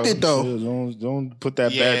I liked it though. Don't put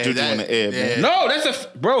that Yeah, bad juju that- on the air, yeah. man. No, that's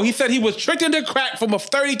bro. He said he was tricked into crack from a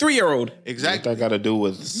 33-year-old. What Exactly. that got to do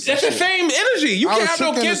with? That's the same energy. You I can't was have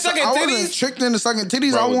no tricked kids into sucking I wasn't titties. tricked into sucking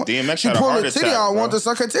titties. Bro, I want DMX she had a pulled heart a titty attack, out. I bro. want to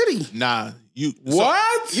suck her titty. Nah, you.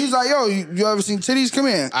 What? He's like, yo, you ever seen titties? Come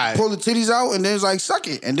here. Aight. Pull the titties out, and then he's like, suck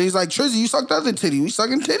it. And then he's like, Trizzy, you suck the other titty. We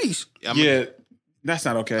sucking titties. Yeah, that's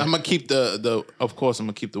not okay. I'm gonna keep the. Of course, I'm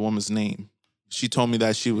gonna keep the woman's name. She told me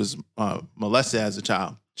that she was molested as a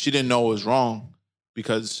child. She didn't know it was wrong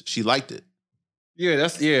because she liked it.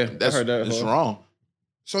 That's That's I heard that. it's wrong.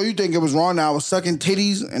 So you think it was wrong that I was sucking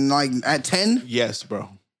titties and like at 10? Yes, bro.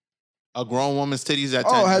 A grown woman's titties at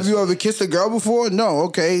 10. Oh, have you ever kissed a girl before? No.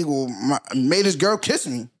 Okay. Well, made this girl kiss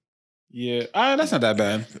me. Yeah, that's not that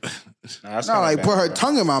bad. Nah, that's Not kinda like bad, put her bro.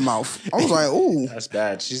 tongue in my mouth. I was like, ooh. That's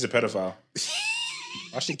bad. She's a pedophile.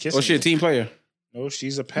 Why she kissing? Oh, she a team player. No,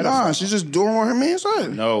 she's a pedophile. Nah, she's just doing what her man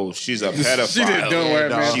said. No, she's a pedophile. She didn't do what her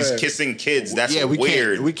man She's said. kissing kids. That's Yeah, we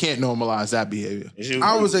weird. can't normalize that behavior.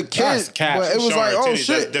 I was a kid, That's cap. but it was Showing like, her oh titties, shit.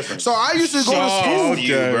 that's different. So I used to go to school.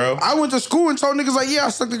 you, bro. I went to school and told niggas like, yeah, I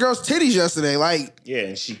sucked the girl's titties yesterday. Like, Yeah,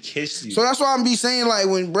 and she kissed you. so that's why I'm be saying like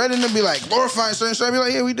when Brett and them be like glorifying certain shit, I be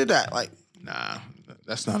like, yeah, we did that. Like, Nah,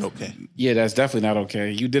 that's not okay. Yeah, that's definitely not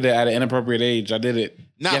okay. You did it at an inappropriate age. I did it.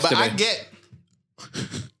 Nah, yesterday. but I get.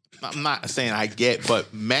 I'm not saying I get,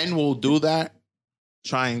 but men will do that,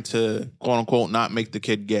 trying to quote unquote not make the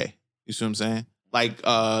kid gay. You see what I'm saying? Like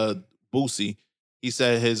Boosie, he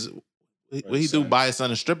said what he do? Buy his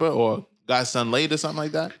son a stripper or got his son laid or something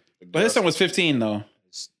like that. But his son was 15 though.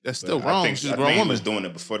 That's still I wrong. think, She's a I grown think he woman. was doing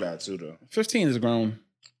it before that too, though. 15 is grown.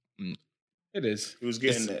 Mm. It is. He was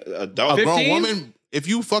getting A adult. 15? grown woman. If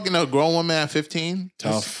you fucking a grown woman at 15,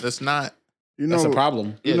 Tough. That's not. you That's know, a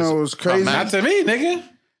problem. you know, it was crazy. man. Not to me, nigga.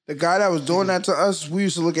 The guy that was doing that to us, we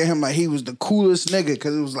used to look at him like he was the coolest nigga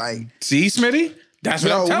because it was like, See, Smitty? That's what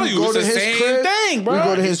yo, I'm telling we you. go It's to the his same crib, thing, bro. we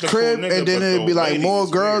go to his He's the cool crib, nigga, and then but it'd be the like ladies more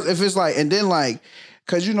is girls. weird. If it's like, and then like,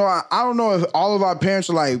 cause you know, I don't know if all of our parents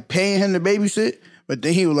are like paying him to babysit, but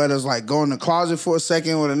then he would let us like go in the closet for a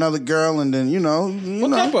second with another girl, and then you know, What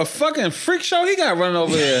type of fucking freak show he got running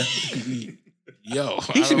over there? Yo,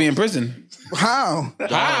 He should be in prison. how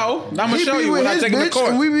How? I'm gonna he show be you with when I his take him to bitch, court.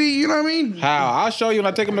 and we be, you know what I mean? How? I'll show you when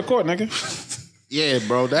I take him to court, nigga. yeah,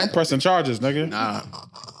 bro. That Pressing charges, nigga. Nah.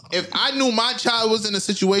 If I knew my child was in a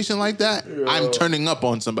situation like that, I'm turning up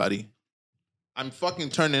on somebody. I'm fucking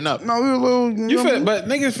turning up. No, we were a little. You know, feel, but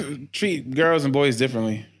niggas treat girls and boys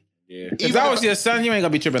differently. Yeah. If that was your son, you ain't gonna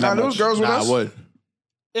be tripping Nah, that those much. girls with Nah, I us. would.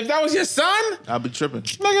 If that was your son, I'll be tripping.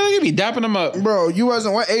 nigga, you be dapping him up. Bro, you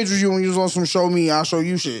wasn't. What age was you when you was on some show me, I'll show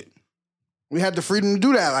you shit? We had the freedom to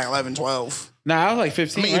do that like 11, 12. Nah, I was like I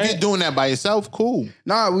 15. mean, right? if you're doing that by yourself, cool.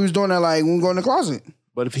 Nah, we was doing that like when we go in the closet.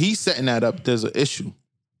 But if he's setting that up, there's an issue.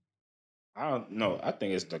 I don't know. I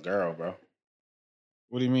think it's the girl, bro.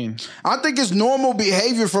 What do you mean? I think it's normal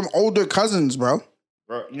behavior from older cousins, bro.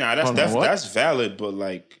 Bro, nah, that's Hold on, what? that's valid, but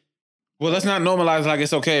like, Well, let's not normalize like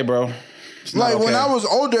it's okay, bro. It's not Like when okay. I was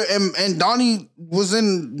older and Donnie was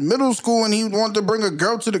in middle school and he wanted to bring a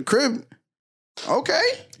girl to the crib. Okay.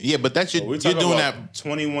 Yeah, but that's we're you're talking doing about that.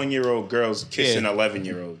 21-year-old girls kissing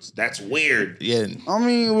 11-year-olds. That's weird. Yeah, I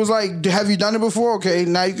mean, it was like, have you done it before? Okay,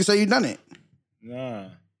 now you can say you done it. Nah.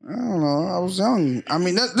 I don't know. I was young. I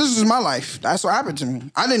mean, this is my life. That's what happened to me.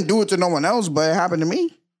 I didn't do it to no one else, but it happened to me.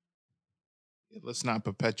 let's not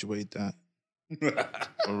perpetuate that.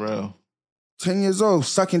 For real. 10 years old,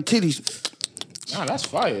 sucking titties. Nah, that's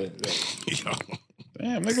fire.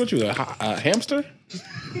 Damn, nigga, what you a hamster?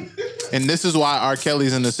 And this is why R.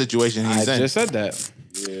 Kelly's in the situation he's I in. just said that.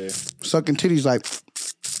 Yeah, Sucking titties like.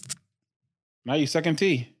 Now you sucking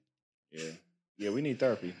tea. yeah. We need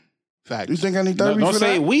therapy. Fact. You think I need No, therapy don't for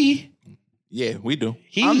say that? we. Yeah, we do.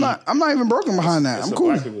 He. I'm not even broken behind that. It's I'm a cool.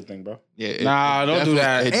 black people thing, bro. Yeah. Nah, don't do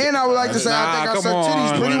that. And I would like to say I think I Nah, suck come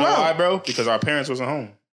titties on. pretty You know why, well. bro? Because our parents wasn't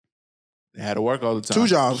home. They had to work all the time. 2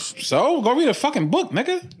 jobs. So go read a fucking book,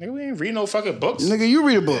 nigga. Nigga, we ain't read no fucking books. Nigga, you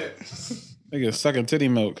read a book. Nigga sucking titty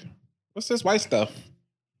milk. What's this white stuff?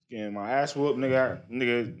 Getting my ass whooped, nigga.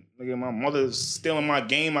 My mother's stealing my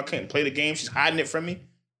game. I couldn't play the game. She's hiding it from me.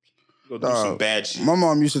 Go do some bad shit. My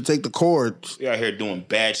mom used to take the cords. We out here doing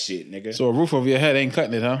bad shit, nigga. So a roof over your head ain't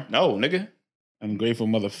cutting it, huh? No, nigga. Ungrateful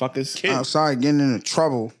motherfuckers. Kid, Outside getting into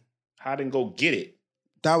trouble. hide and go get it.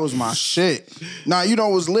 That was my shit. Nah, you know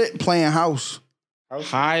what was lit? Playing house.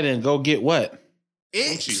 Hide and go get what?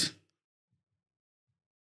 It.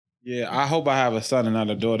 Yeah, I hope I have a son and not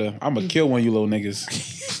a daughter. I'm gonna kill one of you little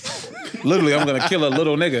niggas. Literally, I'm gonna kill a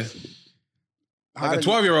little nigga. Like a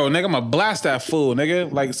 12-year-old nigga, I'm gonna blast that fool,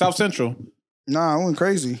 nigga. Like South Central. Nah, I went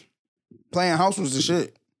crazy. Playing house was the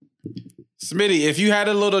shit. Smitty, if you had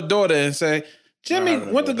a little daughter and say, Jimmy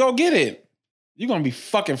went to go get it, you gonna be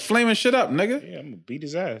fucking flaming shit up, nigga. Yeah, I'm gonna beat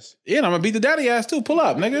his ass. Yeah, and I'm gonna beat the daddy ass too. Pull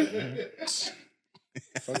up, nigga.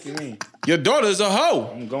 Fuck you mean? Your daughter's a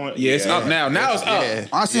hoe. I'm going. Yeah, it's up now. Now it's up. Yeah.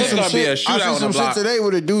 I see It's some gonna be a shit. I shootout see on some the block. shit today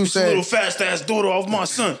where the dude Little said. fast ass daughter of my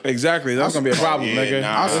son. Exactly. That's gonna be a problem, Yeah, nigga.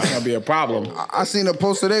 nah. That's gonna be a problem. I seen a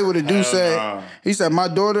post today where the dude said. nah. He said my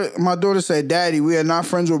daughter said, "Daddy, we are not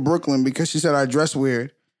friends with Brooklyn because she said I dress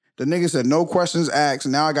weird." The nigga said, "No questions asked."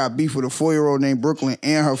 Now I got beef with a 4-year-old named Brooklyn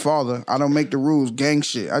and her father. I don't make the rules. Gang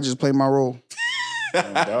shit. I just play my role.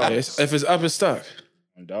 Dogs. If it's up, it's stuck.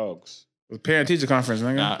 Dogs. Parent teacher conference,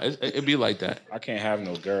 nigga. Nah, it be like that. I can't have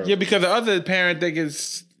no girl. Yeah, because the other parent think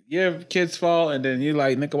it's your kid's fault, and then you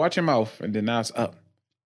like, nigga, watch your mouth, and then now it's up.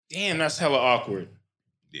 Damn, that's hella awkward.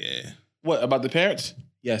 Yeah. What about the parents?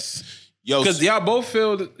 Yes, Yo, because y'all both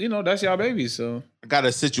feel that, that's y'all baby. So I got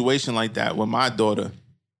a situation like that with my daughter.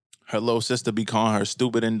 Her little sister be calling her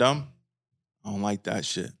stupid and dumb. I don't like that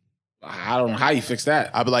shit. I don't know how you fix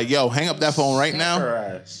that. I be like, yo, hang up that phone right Her now.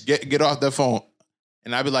 ass. Get off that phone.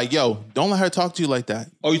 And I be like, yo, don't let her talk to you like that.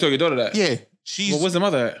 Oh, you told your daughter that? Yeah, she's. Well, where's the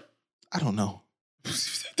mother at? I don't know.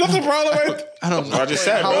 That's the problem with. I don't know. I just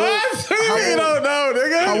said, How bro. old- You don't know,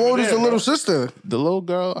 nigga. How old is the little sister? The little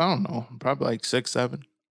girl, I don't know, probably like 6, 7.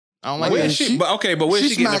 I don't like Where that. is she? But where's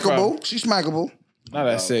She's she getting it from? smackable. She's smackable. Not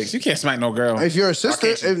at 6. You can't smack no girl. If you're a sister,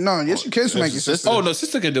 can't you? yes, you can smack your sister. Oh no,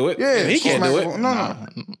 sister can do it. yeah, he she's can't do smackable. it.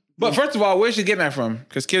 No. But first of all, where's she getting that from?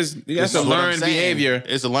 Because kids, that's This a is what I'm learned saying. behavior.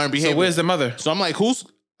 It's a learned behavior. So where's the mother? So I'm like,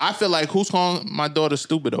 I feel like who's calling my daughter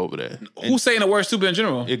stupid over there? Who's saying the word stupid in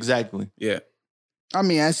general? Exactly. Yeah. I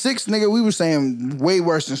mean, at 6, nigga, we were saying way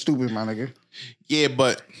worse than stupid, my nigga. Yeah,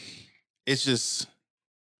 but it's just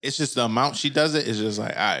the amount she does it. It's just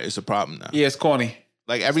like, all right, it's a problem now. Yeah, it's corny.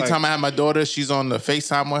 Like every time I have my daughter, she's on the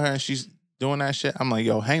FaceTime with her and she's doing that shit. I'm like,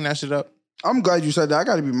 yo, hang that shit up. I'm glad you said that. I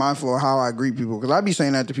got to be mindful of how I greet people because I be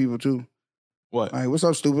saying that to people too. What? Like, what's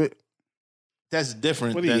up, stupid? That's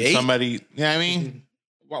different What are you, than 8? somebody. You know what I mean?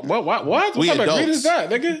 What? What We type of greet adults. is that,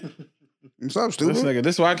 nigga? What's up, stupid?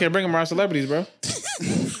 This is why I can't bring him around celebrities, bro.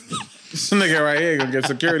 This nigga right here gonna get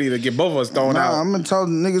security to get both of us thrown out. I'm gonna tell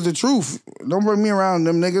the niggas the truth. Don't bring me around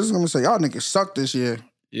them niggas. I'm gonna say y'all niggas suck this year.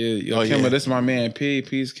 Yeah, yo, Oh, Kimber, yeah. this is my man P.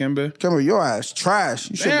 Peace, Kimber. Kimber, your ass trash.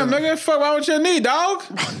 You Damn, should've- nigga, fuck wrong with your knee, dog?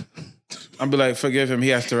 I'm be like, forgive him, he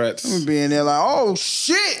has Tourette's. I'm be in there like, oh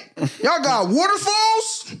shit, y'all got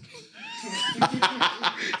waterfalls.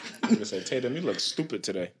 I said, Tatum, you look stupid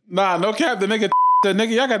today. Nah, no cap, the nigga,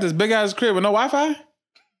 y'all got this big ass crib with no Wi-Fi?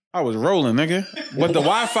 I was rolling, nigga. But the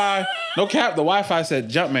Wi-Fi, no cap, the Wi-Fi said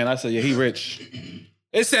Jumpman. I said, yeah, he rich.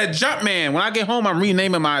 It said Jumpman. When I get home, I'm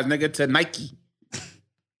renaming mine, nigga, to Nike.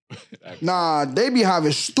 Nah, they be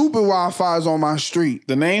having stupid Wi-Fi's on my street.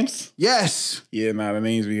 The names? Yes, Yeah, nah, the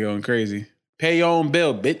names be going crazy. Pay your own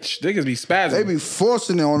bill, bitch. Niggas be spazzing. they be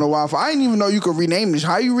forcing it on the Wi-Fi. I didn't even know you could rename this.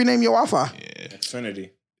 How you rename your Wi-Fi?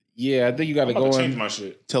 Xfinity. Yeah, I think you gotta I'm about go to change in. my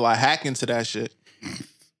shit. Till I hack into that shit.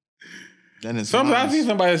 Then it's Sometimes I mine. see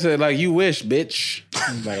somebody said, like, you wish, bitch.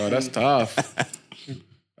 I'm like, oh, that's tough.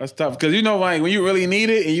 That's tough. Because you know, like, when you really need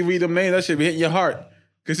it and you read them names, that shit be hitting your heart.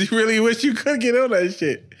 Because you really wish you could get on that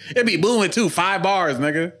shit. It be booming, too. 5 bars,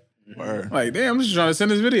 nigga. Word. Like, damn, I'm just trying to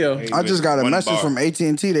send this video. I just got a One message bar. from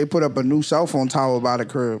AT&T. They put up a new cell phone tower by the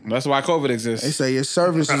crib. That's why COVID They exists. say your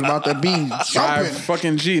service is about to be 5 jumping.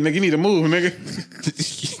 fucking G. Nigga, you need to move, nigga.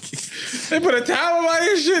 They put a tower by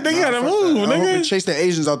your shit. Nigga, you gotta move, I hope it nigga. chase the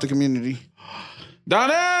Asians out the community.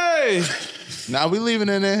 Donnie! Now we leaving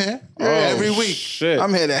it in here every week. Shit.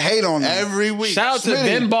 I'm here to hate on them. Every week. Shout out to Smitty.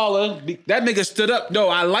 Ben Baller. That nigga stood up. No,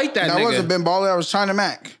 I like that That nigga. wasn't Ben Baller. That was China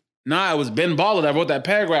Mac. Nah, it was Ben Baller that wrote that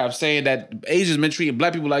paragraph saying that Asians been treating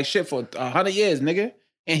black people like shit for 100 years, nigga.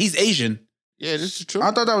 And he's Asian. Yeah, this is true.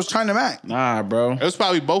 I thought that was China Mac. Nah, bro. It was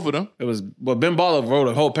probably both of them. It was, well, Ben Baller wrote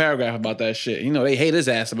a whole paragraph about that shit. You know, they hate his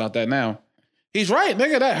ass about that now. He's right,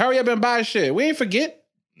 nigga. That hurry up and buy shit. We ain't forget.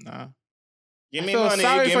 Nah. Give I me feel money.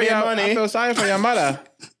 sorry Give for me your, money. I feel sorry for your mother.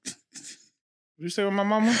 What you say with my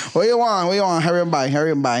mama? What you want? What you want? Hurry and buy.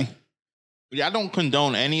 Hurry and buy. Yeah, I don't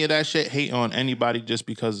condone any of that shit. Hate on anybody just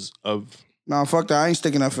because of. No, fuck that. I ain't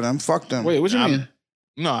sticking up for them. Fuck them. Wait, what you mean?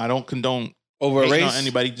 No, I don't condone Over a hating race? on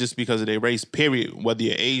anybody just because of their race. Period. Whether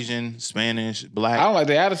you're Asian, Spanish, black. I don't like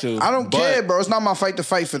the attitude. I don't But- care, bro. It's not my fight to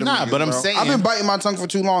fight for them. Nah, niggas, but I'm bro. saying- I've been biting my tongue for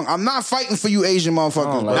too long. I'm not fighting for you Asian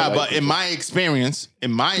motherfuckers, bro. like Nah, that. but in my experience,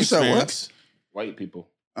 said what? White people.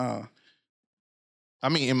 I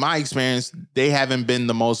mean, in my experience, they haven't been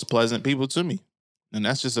the most pleasant people to me. And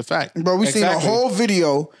that's just a fact. Bro, we seen a Exactly. whole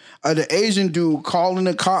video of the Asian dude calling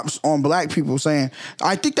the cops on black people saying,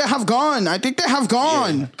 I think they have gone. I think they have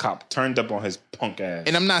gone. Cop turned up on his punk ass.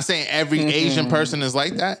 And I'm not saying every Asian person is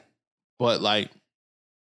like that, but like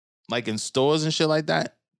in stores and shit like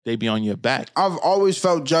that, they be on your back. I've always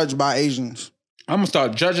felt judged by Asians. I'm gonna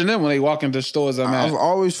start judging them when they walk into stores I'm I've at.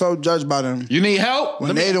 always felt judged by them. You need help?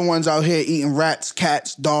 When they the ones out here eating rats,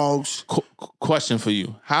 cats, dogs. Question for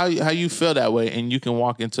you: How you feel that way? And you can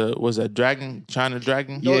walk into China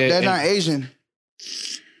Dragon? No, Yeah, they're and- not Asian.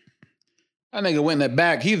 That nigga went in the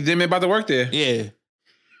back. He didn't about to work there. Yeah,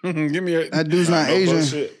 Give me a That dude's not No Asian.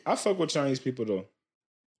 bullshit. I fuck with Chinese people though.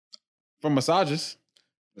 from massages,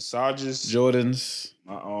 Massages. Jordans.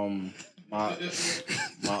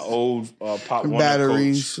 My old Pop Warner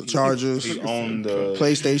Batteries, coach, chargers, He owned the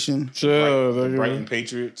PlayStation. the Brighton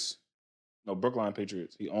Patriots. No, Brookline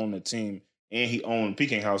Patriots. He owned the team, and he owned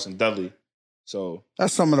Peking House in Dudley. So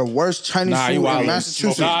That's some of the worst Chinese Nah, you food in wildin'.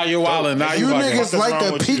 Massachusetts. Nah, you wildin'. Nah, You you niggas What's like wrong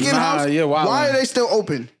the with you? Peking Nah, House? you're wildin'. Why are they still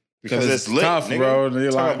open? because it's lit, tough, nigga. bro.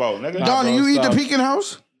 Talk Like- about nigga. Nah, Donnie, bro, you eat stop. the Peking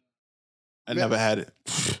House? I never had it.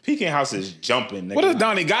 Peking House is jumping, nigga. What is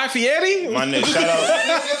Donnie? Guy Fieri? My nigga, shout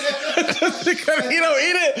out, Because he don't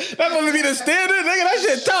eat it. That's supposed to be the standard, nigga. That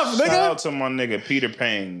shit tough, shout nigga. out to my nigga Peter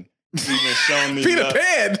Pang. He's been showing me Peter love.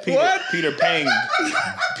 Pan. What? Peter Pang.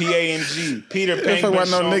 P-A-N-G. Peter Pang. If I been want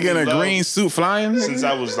no showing nigga in me a love green suit flying. since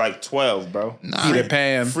I was like 12, bro. Nah, Peter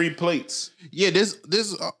Pan. Free plates. yeah, this.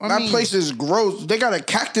 That place is gross. They got a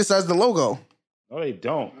cactus as the logo. No, they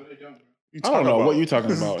don't. I don't know what you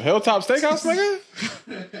talking about. Hilltop Steakhouse,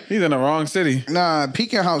 nigga? He's in the wrong city. Nah,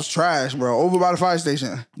 Peking House trash, bro. Over by the fire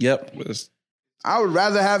station. Yep. I would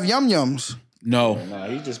rather have Yum Yums. No. Nah,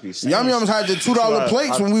 he just be saying Yum Yums had the $2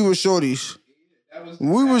 plates when we were shorties.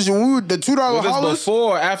 When we were the $2 Was this hollers.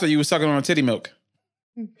 before or after you was sucking on titty milk?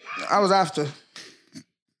 I was after.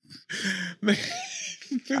 I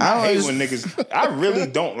I hate was, when niggas. I really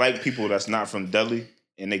don't like people that's not from Dudley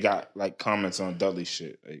and they got like comments on Dudley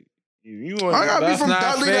shit. Like, you I gotta be That's from not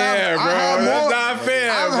Dudley. fair, I bro. have That's more, not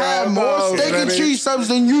fair, I've bro. had more No, steak and baby. cheese subs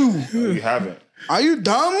than you. you haven't. Are you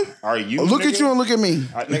dumb? Are you? Look nigga? at you and look at me.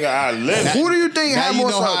 Nigga, I live. Who do you think Now had you more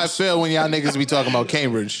know how I subs? feel when y'all niggas be talking about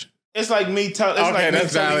Cambridge. It's like me. It's Okay, like me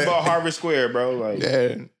that's telling you valid. about Harvard Square, bro. Like,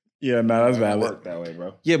 Yeah, Yeah, no, that's it valid. work that way,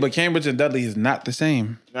 bro. Yeah, but Cambridge and Dudley is not the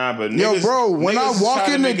same. Nah, but Yo, niggas, bro, when I niggas walk try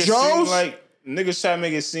to into make it seem Joe's- like niggas try to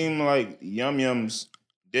make it seem like Yum Yums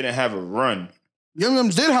didn't have a run. Yum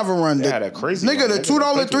Yums did have a run. They had a crazy Nigga, run. the Nigga,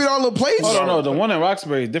 $2, the $3 plates. Oh, no, the one in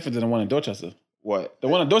Roxbury is different than the one in Dorchester. What? The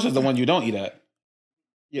one in Dorchester is the one you don't eat at.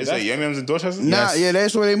 Yeah, say Yum Yums in Dorchester? Nah, Yes. yeah,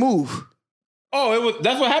 that's where they move. Oh,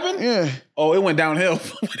 that's what happened? Yeah. Oh, it went downhill.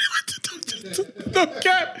 No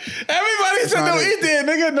cap. Everybody said not don't it. eat there,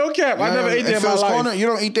 nigga. No cap. I never ate there in my Phil's life. Corner, you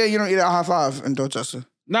don't eat there. You don't eat at High Five in Dorchester.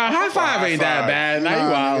 Nah, high five ain't that High bad. Nah, you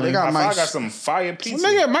Nah, wild. they got I Mike's. got some fire pizza.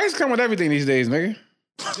 Nigga, Mike's come with everything these days, nigga.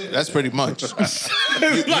 that's pretty much. You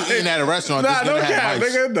Like- eating at a restaurant? Nah, that's no gonna have cap,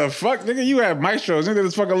 mice. nigga. The fuck, nigga. You have maestros. Nigga,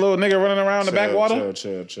 this fucking little nigga running around the backwater.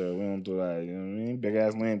 Chill. We don't do that. You know what I mean? Big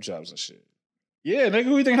ass lamb chops and shit. Yeah, nigga.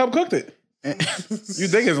 Who you think helped cooked it? You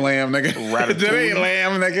think it's lamb, nigga? Ratatouille. That ain't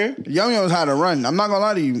lamb, nigga. Yum Yums had a run. I'm not gonna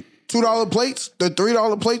lie to you. $2 plates, the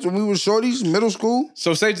 $3 plates when we were shorties, middle school.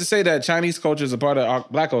 So safe to say that Chinese culture is a part of our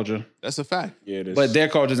black culture, That's a fact. Yeah, it is. but their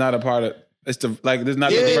culture is not a part of. It's the like. There's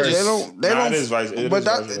not Yeah, the they first. don't. They Nah, don't. it is vice- it but is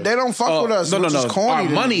that, vice versa. they don't fuck with us. No. which is corny Our to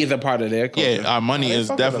me. money is a part of their culture. Yeah, our money is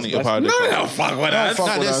fuck with us, definitely a but- part of No, it. they don't fuck with us. fuck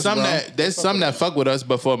Nah, with there's us, some bro. there's some that fuck with us,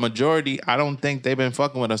 but for a majority, I don't think they've been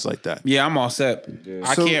fucking with us like that. Yeah, I'm all set.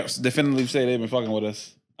 I So- can't definitively say they've been fucking with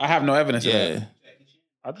us. I have no evidence of Yeah, that.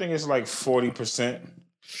 I think it's like 40%.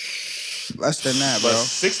 Less than that, But bro.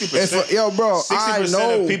 60%. Yo, bro, 60% I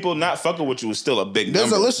know of people not fucking with you is still a big there's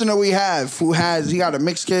number. a listener we have who he got a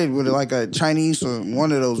mixed kid with like a Chinese or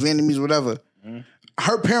one of those Vietnamese, whatever.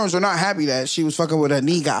 Her parents are not happy that she was fucking with a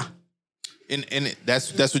nigga. And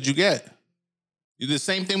that's what you get. You do the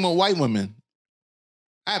same thing with white women.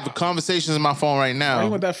 I have conversations in my phone right now. Why you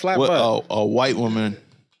with that flat with butt? a white woman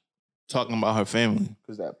talking about her family.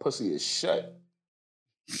 Because that pussy is shut.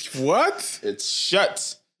 What? It's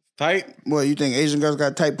shut. Tight? What, you think Asian girls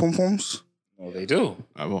got tight pom poms? No, they do.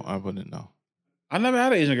 I wouldn't know. I never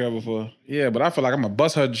had an Asian girl before. Yeah, but I feel like I'm gonna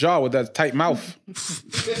bust her jaw with that tight mouth.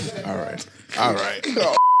 All right. All right.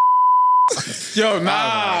 Yo,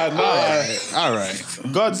 nah. All right.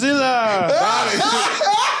 Godzilla.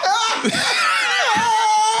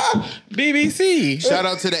 BBC. Shout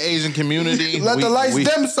out to the Asian community. Let the lights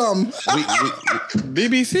dim some.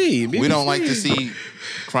 BBC. We don't like to see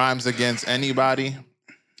crimes against anybody.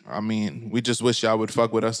 I mean, we just wish y'all would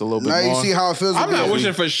fuck with us a little bit Now you more. see how it feels. I'm to not be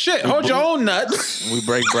wishing for shit. Hold your own nuts. We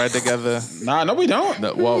break bread together. Nah, no, we don't.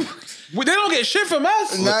 Well, They don't get shit from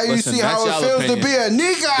us. Now you Listen, see how it that's feels y'all to be a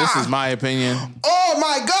nigga. this is my opinion. Oh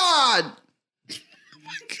my God.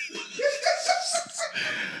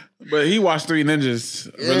 But he watched Three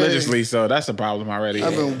Ninjas religiously, so that's a problem already.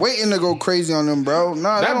 I've been waiting to go crazy on them, bro.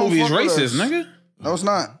 Nah, That they don't movie is fuck with racist, us. nigga. No, it's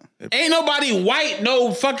not. Ain't nobody white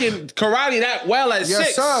know fucking karate that well at Yes,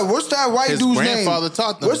 6. sir. What's that white His dude's name? grandfather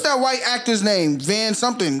taught them. What's that white actor's name? Van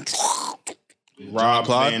something. Rob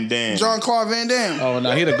Claude? Van Dam. Jean-Claude Van Damme. Oh,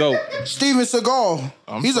 no, he the GOAT. Steven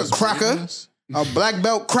Seagal. He's a cracker. A black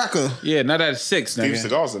belt cracker. Yeah, not at 6, Steve nigga.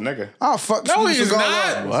 Seagal's a nigga. I'll fuck No, Steven he's Seagal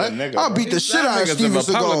not. up. What? He's a nigga, I'll bro. beat the shit out of That nigga's a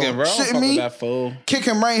Steven Republican, Seagal. bro. Don't Shitting fuck with me? that fool. Kick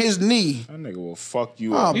him right in his knee. That nigga will fuck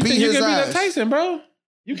you I'll up. You beat think you his can beat ass. up Tyson, bro?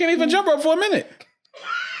 You can't even jump rope for a minute.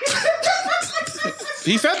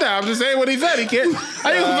 He said that. I'm just saying what he said. He can't.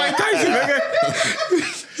 I didn't fight Tyson,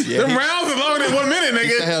 nigga. Them rounds are longer than 1 minute, He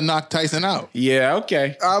said nigga. he'll knock Tyson out. Yeah,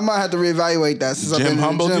 okay. I might have to reevaluate that since I've Jim been in the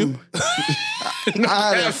humbled gym. you?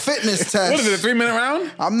 I had a fitness test. What is it, a 3-minute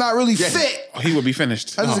round? I'm not really fit. Oh, he would be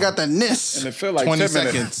finished. I just got the NIS. And it feel like 20 10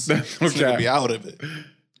 minutes. seconds. He's gonna be out of it.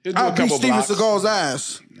 He'll do I'll a beat couple Steven blocks. Seagal's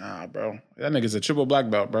ass. Nah, bro. That nigga's a triple black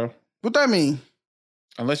belt, bro. What that mean?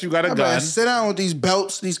 Unless you got a I gun. better sit down with these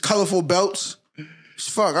belts, these colorful belts.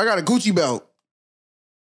 Fuck, I got a Gucci belt.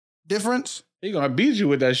 Difference? He gonna beat you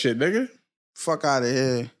with that shit, nigga. Fuck out of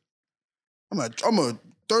here. I'm a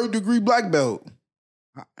 3rd-degree black belt.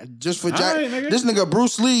 Just for Jack. right, nigga. This nigga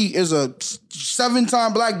Bruce Lee is a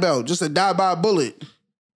 7-time black belt. Just to die by a bullet.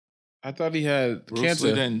 I thought he had Bruce cancer.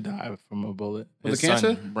 Lee didn't die from a bullet. Was His it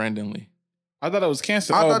cancer? son, Brandon Lee. I thought it was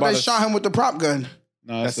cancer. I Oh, thought by they the- shot him with the prop gun.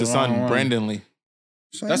 No, That's the his wrong son, one. Brandon Lee.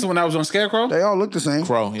 That's the one that was on Scarecrow? They all look the same.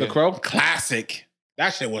 Crow. The Yeah. Crow? Classic. That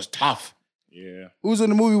shit was tough. Yeah. Who's in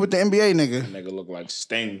the movie with the NBA nigga? That nigga look like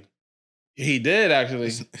Sting. He did, actually.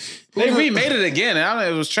 They remade it again. And I don't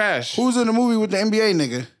know, it was trash. Who's in the movie with the NBA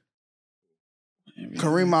nigga?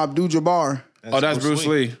 Kareem Abdul-Jabbar. That's Bruce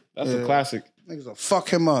Lee. That's a Yeah. classic. Niggas will fuck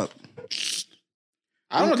him up.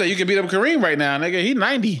 I don't think you can beat up Kareem right now, nigga. He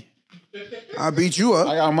 90. I beat you I up.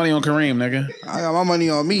 got money on Kareem, nigga. I got my money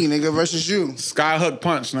on me, nigga, versus you. Skyhook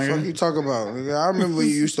punch, What nigga. you talk about? Nigga? I remember when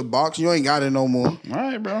you used to box. You ain't got it no more. All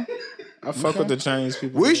right, bro. I fuck with the Chinese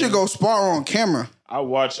people. We should go spar on camera. I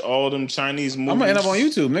watch all them Chinese movies. I'm gonna end up on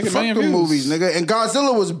YouTube, nigga. Fuck Million the views. movies, nigga. And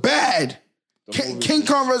Godzilla was bad. movies. King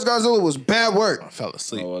Kong vs. Godzilla was bad work. I fell No,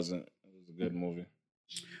 asleep. it wasn't. It was a good movie.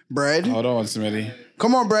 Brad. Hold on, Smitty.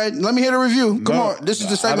 Come on, Brad. Let me hear the review. Come No, on. This is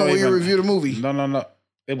the I segment don't where you even- review the movie. No.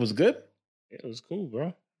 It was good? Yeah, it was cool,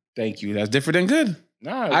 bro. Thank you. That's different than good.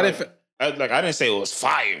 Nah, I like, didn't. I didn't say it was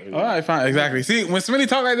fire. All right, fine. Exactly. See, when Smitty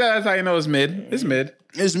talk like that, that's how you know it's mid. It's mid.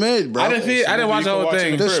 It's mid, bro. I didn't see it. I didn't watch the whole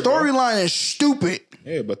thing. The crib, bro. storyline is stupid.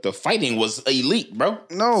 Yeah, but the fighting was elite, bro.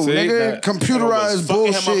 No, See, nigga. that- Computerized fucking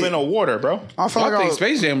him bullshit. up in the water, bro. I feel I like think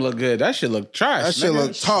Space Jam looked good. That shit looked trash. that shit nigga.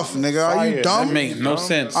 look tough, nigga. Are you Fire. dumb? That make no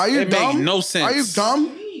sense. Are you it dumb? make no sense. Are you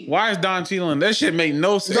dumb? Why is Don Cheadle? That shit make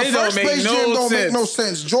no sense. The It don't first make Space no Jam don't sense. make no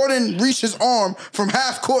sense. Jordan reached his arm from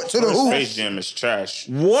half court to the hoop. Space Jam is trash.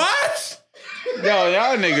 What? Yo,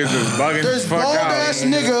 y'all niggas is bugging the This fuck bald out. ass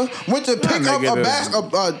nigga went to pick up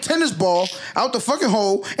nigga a tennis ball out the fucking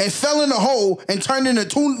hole and fell in the hole and turned into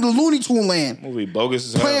the Looney Tune land. Movie bogus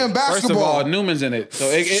as hell. Playing First of all, basketball. Newman's in it, so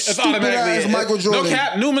it's Stupid automatically ass Michael Jordan. No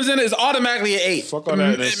cap, Newman's in it. It's automatically an 8. Fuck all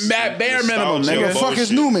that. Bare minimum, nostalgia nigga. The fuck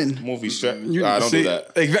is bullshit. Newman? Movie strap. I don't See, do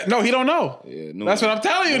that. No, he don't know. Yeah, Newman. That's what I'm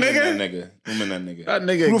telling you, Newman nigga. That nigga. Newman that nigga. That Who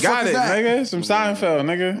nigga the fuck got is it, that? nigga. Some Seinfeld,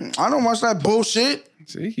 nigga. I don't watch that bullshit.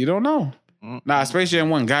 See, you don't know. Nah, Space Jam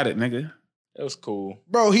 1 got it, nigga. It was cool.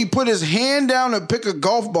 Bro, he put his hand down to pick a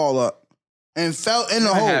golf ball up and fell in the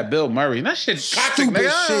I hole. had Bill Murray. That shit's toxic, Stupid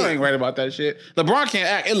nigga. shit. I ain't right about that shit. LeBron can't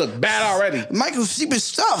act. It looked bad already. Michael stupid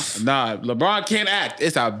stuff. Nah, LeBron can't act.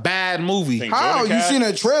 It's a bad movie. Think How? Jordan You Cat? seen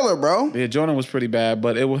a trailer, bro? Yeah, Jordan was pretty bad,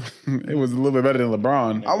 but it was a little bit better than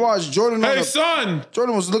LeBron. I watched Jordan. Hey, son!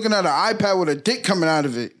 Jordan was looking at an iPad with a dick coming out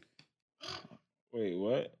of it. Wait,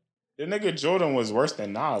 what? The nigga Jordan was worse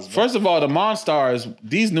than Nas, bro. First of all, the Monstars,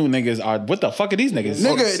 these new niggas are, what the fuck are these niggas?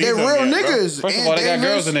 Nigga, see they're them real yet, bro. niggas. First of all, they got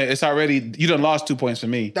girls in it. It's already, you done lost 2 points for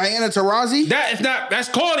me. Diana Taurasi. That is not, that's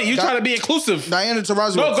corny. You trying to be inclusive. Diana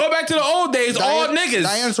Taurasi. No, go back to the old days, all niggas.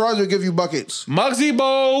 Diana Taurasi will give you buckets. Muggsy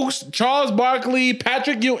Bogues, Charles Barkley,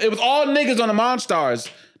 Patrick Ewing. It was all niggas on the Monstars.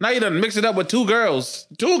 Now you done mix it up with 2 girls.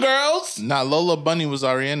 2 girls? Nah, Lola Bunny was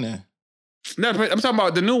already in there. No, I'm talking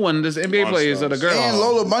about the new one, this NBA players of the girl. And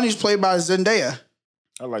Lola Bunny's played by Zendaya.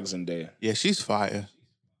 I like Zendaya. Yeah, she's fire.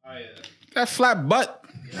 That flat butt.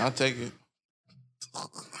 I'll take it.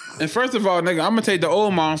 And first of all, nigga, I'm gonna take the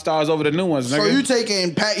old Monstars over the new ones, nigga. So you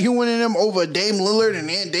taking Pat Ewing and them over Dame Lillard and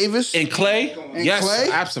Ann Davis? and Clay? Yes, Clay?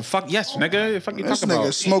 absolutely. Yes, nigga. Fuck you This talking nigga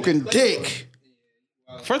about? smoking dick.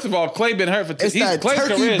 First of all, Clay been hurt for It's that Clay's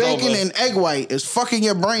turkey, career is bacon, over. and egg white is fucking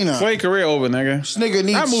your brain up. Clay career over, nigga. This nigga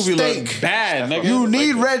needs That movie steak. looked bad, nigga. You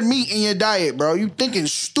need red meat in your diet, bro. You thinking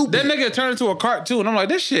stupid. That nigga turned into a cartoon. I'm like,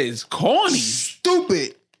 this shit is corny.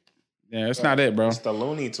 Stupid. Yeah, it's not it, bro. It's the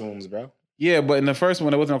Looney Tunes, bro. Yeah, but in the first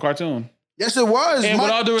one, it wasn't a cartoon. Yes, it was. And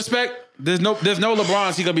with all due respect, there's no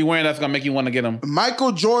LeBrons he gonna be wearing that's gonna make you want to get him.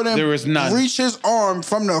 Michael Jordan There is none. reached his arm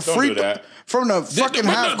from the Don't free do that. from the fucking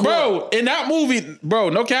half court. Bro, in that movie, bro,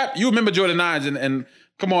 no cap, you remember Jordan 9s and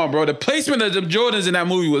come on, bro. The placement of them Jordans in that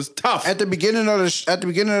movie was tough. At the beginning of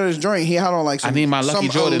this joint, he had on like some, I need my Lucky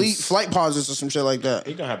some Jordans. elite flight pauses or some shit like that.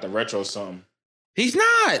 He gonna have to retro something. He's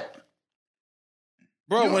not.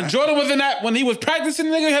 Bro, when Jordan was in that, when he was practicing,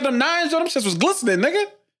 nigga, he had them 9s on, them shits was glistening, nigga.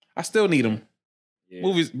 I still need them. Yeah.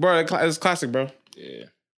 Movies, bro, it's classic, bro. Yeah.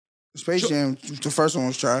 Space Jam, the first one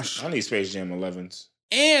was trash. I need Space Jam 11s.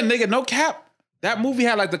 And nigga, no cap, that movie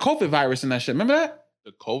had like the COVID virus in that shit. Remember that?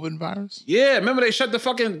 The COVID virus? Yeah, remember they shut the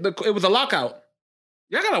fucking, it was a lockout.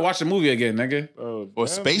 Y'all gotta watch the movie again, nigga. Bro, For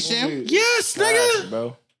that Space Jam? movie is Yes, trash, nigga.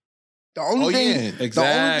 bro. The only thing, yeah, the only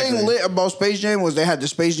exactly. thing lit about Space Jam was they had the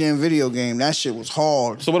Space Jam video game. That shit was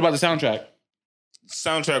hard. So what about the soundtrack?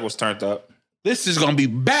 Soundtrack was turned up. This is gonna be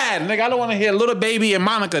bad, nigga. I don't want to hear Little Baby and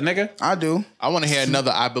Monica, nigga. I do. I want to hear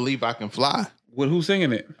another I Believe I Can Fly. With who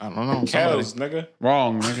singing it? I don't know. Somebody. Kells, nigga.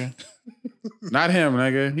 Wrong, nigga. Not him,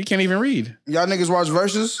 nigga. He can't even read. Y'all niggas watch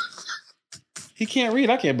Versus? He can't read.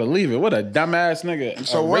 I can't believe it. What a dumbass nigga.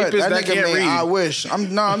 So a what? rapist That nigga can't made read. I Wish.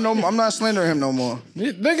 I'm not slandering him no more.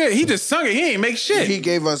 Nigga, he just sung it. He ain't make shit. He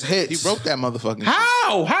gave us hits. He wrote that motherfucking shit.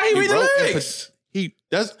 How? How he read the wrote and lyrics? He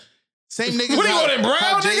does. Same nigga. What, he wrote in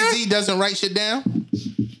Brown, Jay-Z doesn't write shit down.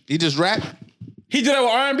 He just rap. He did that with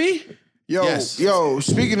R&B? Yes. Yo,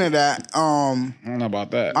 speaking of that, I don't know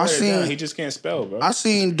about that. I Write it down. seen He just can't spell, bro. I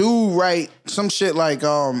seen dude write some shit like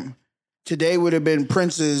today would have been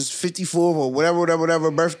Prince's 54th or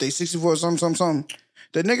whatever birthday, 64 something.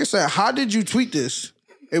 The nigga said, "How did you tweet this?"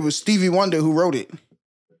 It was Stevie Wonder who wrote it.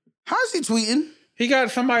 How's he tweeting? He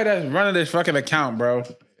got somebody that's running this fucking account, bro.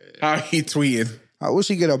 How he tweeting. I wish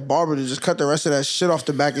he get a barber to just cut the rest of that shit off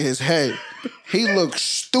the back of his head. He looks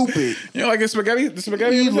stupid. You know, like his spaghetti? The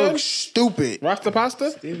spaghetti He in his head? looks stupid. Rasta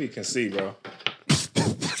pasta? Stevie can see, bro.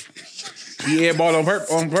 He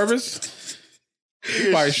airballed on purpose?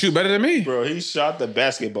 He probably shoot better than me. Bro, he shot the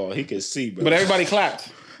basketball. He could see, bro. But everybody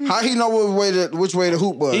clapped. How he know which way the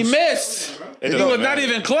hoop was? He missed. It He don't was not matter.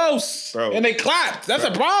 even close. Bro. And they clapped. That's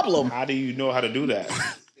a problem. How do you know how to do that?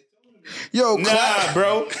 Yo, Nah,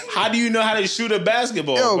 bro. How do you know how to shoot a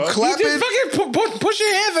basketball, Yo, bro? You clapping. just fucking push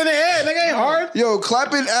your hands in the air. Nigga, ain't hard. Yo,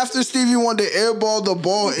 clapping after Stevie Wonder airballed the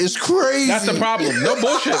ball is crazy. That's the problem. No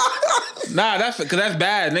bullshit. Nah, that's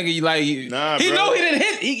bad, nigga. You like Nah, he bro. know he didn't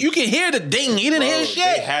hit. You can hear the ding. He didn't Bro, hear they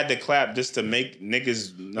shit. had to clap just to make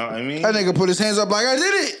niggas, know what I mean? That nigga put his hands up like I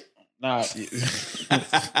did it. Nah,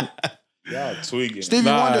 Y'all tweaking. Stevie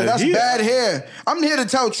Nah, Wonder, that's he- bad hair. I'm here to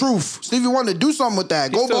tell truth. Stevie Wonder, do something with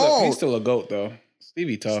that. Go he's bald. still a goat though.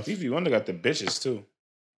 Stevie tough. Stevie Wonder got the bitches, too.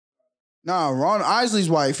 Nah, Ron Isley's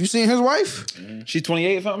wife. You seen his wife? She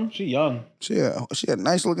 28 or something. She young. She a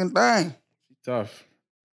nice looking thing. She tough.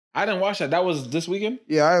 I didn't watch that. That was this weekend.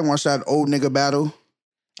 Yeah, I didn't watch that old nigga battle.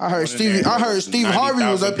 I heard Steve Harvey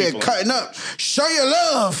was up there 90,000 cutting up. Show your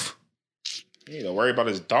love. You need to worry about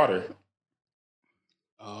his daughter.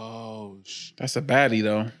 Oh, That's a baddie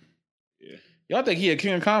though. Yeah. Y'all think he a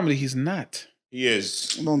king of comedy? He's not. He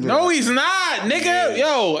is. Don't do No, that. he's not, nigga.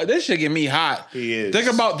 Yo, this shit get me hot. He is. Think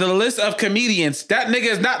about the list of comedians. That nigga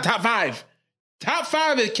is not top 5. Top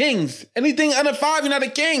 5 is kings. Anything under 5, you're not a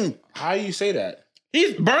king. How you say that?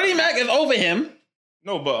 Bernie Mac is over him.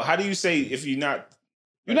 No, but how do you say if you're not?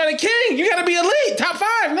 You're not a king. You gotta be elite. Top 5,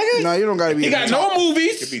 nigga. No, you don't gotta be. He in got the top. no It could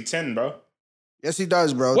movies. be 10, bro. Yes, he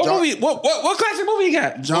does, bro. What movie? What classic movie he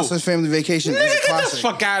got? Johnson's Family Vacation Nigga, is a get the classic.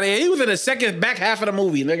 fuck out of here. He was in the second back half of the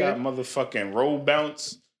movie, He got nigga. motherfucking road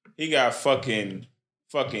bounce. He got fucking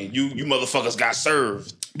you motherfuckers got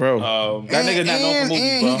served. Bro, that nigga not known for movies,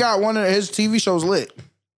 and bro. he got one of his TV shows lit.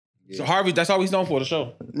 So Harvey, that's all he's known for, the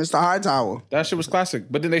show. Mr. Hightower. That shit was classic.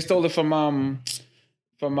 But then they stole it from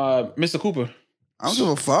Mr. Cooper. I don't give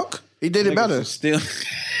a fuck. He did it better. Still.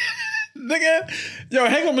 Nigga. Yo,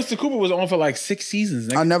 hang on, Mr. Cooper was on for like 6 seasons,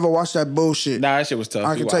 nigga. I never watched that bullshit. Nah, that shit was tough.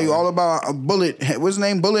 I can tell you all about a Bullet. What's his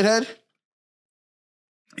name? Bullet Head?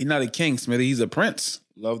 He's not a king, Smitty. He's a prince.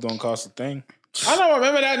 Love don't cost a thing. I don't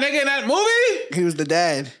remember that nigga in that movie. He was the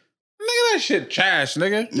dad. Nigga, that shit trash,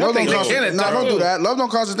 nigga. Love don't Nick cost. Cannon Nah, tough, don't do too. that. Love don't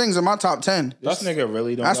cost a thing's in my top 10. This nigga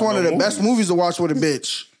really don't. That's got one of no the best movies to watch with a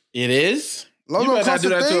bitch. It is? Love You don't better not cost do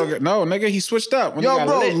a that thing. to a... No, nigga, he switched up. When he Yo, got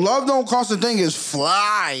bro, lit. Love Don't Cost a Thing is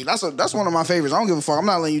fly. That's one of my favorites. I don't give a fuck. I'm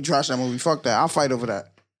not letting you trash that movie. Fuck that. I'll fight over that.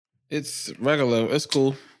 It's regular. It's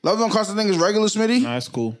cool. Love Don't Cost a Thing is regular, Smitty. Nah, it's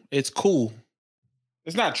cool. It's cool.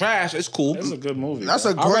 It's not trash. It's cool. It's a good movie. That's a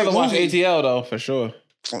I'd rather great watch movie. ATL, though, for sure.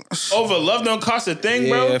 over Love don't cost a thing,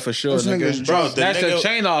 bro. Yeah, for sure, This nigga's nigga. drunk. The That's the nigga-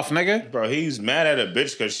 chain off, nigga. Bro, he's mad at a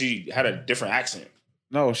bitch because she had a different accent.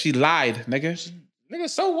 No, she lied, nigga. Nigga,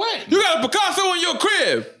 so what? You got a Picasso in your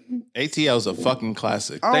crib. ATL's a fucking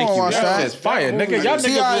classic. I Thank don't you. watch That that. shit's fire, nigga. Y'all T.I.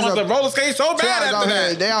 niggas is want a- the roller skate so bad T.I.'s after out here,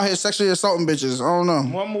 that. they out here sexually assaulting bitches. I don't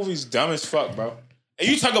know. One movie's dumb as fuck, bro. And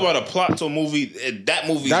you talk about a plot to a movie, that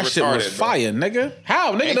movie's That retarded, shit was bro. fire, nigga.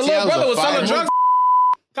 How, nigga? The ATL's little brother a was fire selling movie. drugs.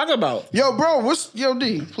 Talk about Yo, bro, yo,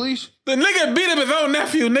 D, please. the nigga beat up his own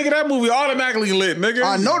nephew, nigga. That movie automatically lit, nigga.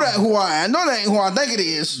 I know that I know that ain't who I think it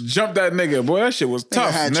is. Jump that nigga, boy. That shit was Nigga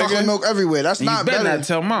tough, had nigga. chocolate milk everywhere. That's And you not better better. not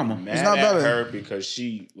tell mama. Mad not at better. her because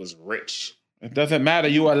she was rich. It doesn't matter.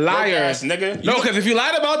 You a liar, Broke-ass nigga. No, because if you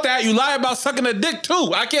lied about that, you lie about sucking a dick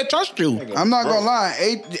too. I can't trust you. I'm not gonna lie.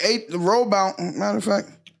 Eight roll bounce. Matter of fact.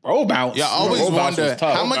 Roll bounce. Yeah, I always Roll bounce wonder was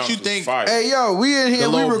tough. how much Bounce you was think. fire. Hey, yo, we in here. The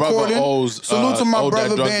We little brother recording. owes, Salute to my owed that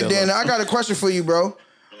brother drug Bandana. dealer. I got a question for you, bro.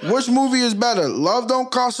 Which movie is better, Love Don't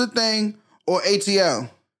Cost a Thing or ATL?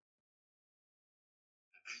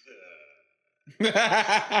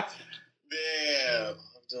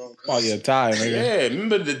 Oh, you're tired, nigga. Yeah,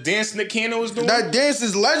 remember the dance Nick Cannon was doing? That dance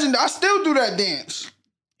is legend. I still do that dance.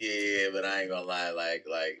 Yeah, but I ain't gonna lie, like,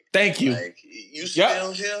 Thank you. like you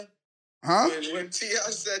still here? Huh? When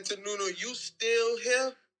T.I. said to Nuno, you still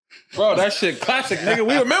here? Bro, that shit classic, nigga.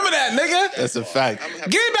 We remember that, nigga. That's a fact. I'm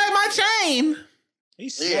happy. Give back my chain. He Yeah,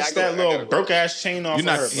 snatched I that gotta little go. broke ass chain off You're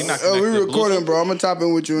not- of her. you're bro. not- We Connected recording, Bluetooth. bro. I'm gonna tap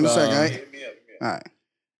in with you in a second. Right? Hit me up. All right.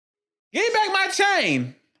 Give back my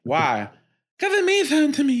chain. Why? Because it means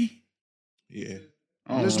something to me. Yeah.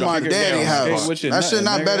 Oh, This is no. my Figure daddy it out. house. With your That shit nothing,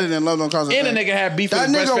 not nigga. better than Love Don't Cost a And Thing. the nigga had beef That with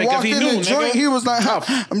his best nigga friend because walked he in knew, the joint. nigga. He was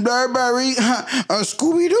like, I'm Burberry,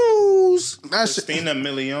 Scooby Doo's. That shit. Christina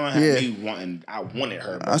Milian had Yeah. me wanting. I wanted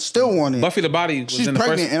her. Bro. I still want it. Buffy the Body was She's in the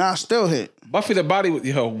pregnant, first. and I still hit. Buffy the Body was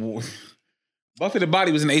Buffy the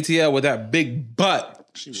Body was in ATL with that big butt.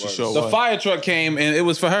 She She was. sure The was. fire truck came and it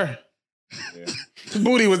was for her. The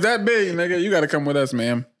booty was that big, nigga. You gotta come with us,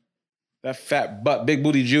 man. That fat butt, big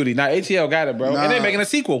booty Judy. Now ATL got it, bro. Nah. And they making a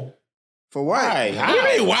sequel. For what? Why? What do you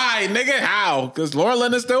mean why, nigga? How? Because Laura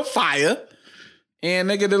Leonard's still fire. And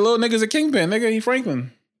nigga, the little nigga's a kingpin, nigga. He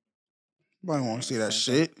Franklin. Nobody want to see that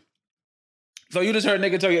shit. So you just heard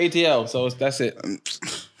nigga tell you ATL. So that's it.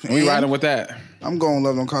 We And riding with that. I'm going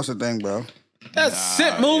Love Don't Cost a Thing, bro. That's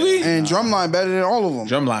Simp movie. And Drumline better than all of them.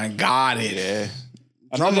 Drumline got it. Yeah.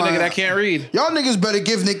 Another Drumline- nigga that can't read. Y'all niggas better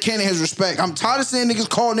give Nick Cannon his respect. I'm tired of seeing niggas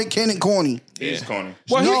call Nick Cannon corny. He's corny.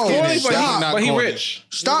 Well, No, he's corny, stop. but he Corny. rich.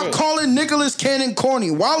 Stop calling Nicholas Cannon corny.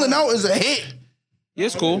 Wildin' Out is a hit. Yeah,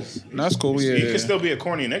 it's cool. That's cool. He Yeah. can still be a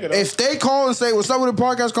corny nigga though. If they call and say, what's up with the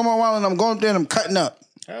podcast, come on Wildin', I'm going up there and I'm cutting up.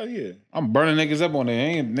 Hell yeah. I'm burning niggas up on it.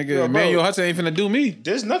 Ain't nigga Yo, bro. Emmanuel Hudson ain't finna do me.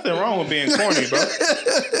 There's nothing wrong with being corny, bro.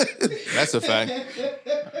 That's a fact.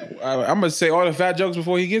 I'm gonna say all the fat jokes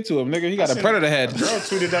before he get to him, nigga. He got a predator head. Girl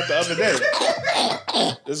tweeted that the other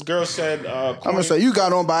day. This girl said, I'm corny. gonna say, you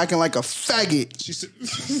got on by acting like a faggot. She said,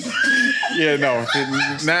 Yeah, no.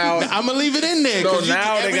 Now, I'm gonna leave it in there. so 'cause you-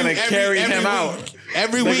 now they're gonna carry him out. week-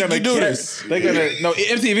 Every They're week gonna you do ca- this. They're gonna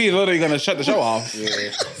MTV is literally gonna shut the show off.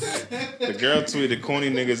 the girl tweeted, corny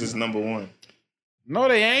niggas is number one. No,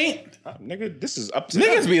 they ain't. Nigga, this is up to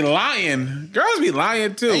Niggas them. be lying. Girls be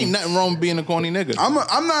lying too. Ain't nothing wrong with being a corny nigga. I'm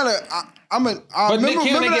not a. I'm a. But Nick remember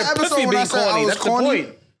Cannon the get episode pussy when I being said I corny. was That's corny? the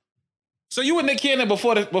point. So you with Nick Cannon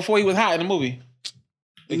before he was hot in the movie?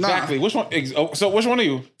 Exactly. Which one? So which one are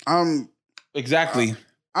you? Exactly.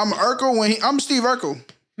 I'm Urkel when I'm Steve Urkel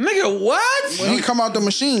Nigga, what? when he come out the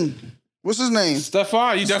machine. What's his name?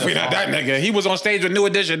 Stefan, you definitely not that nigga. He was on stage with New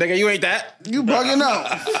Edition, nigga. You ain't that. You bugging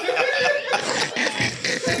out.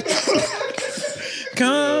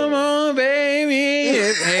 Come on, baby.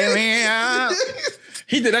 Hit me up.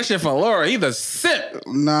 He did that shit for Laura. He's a simp.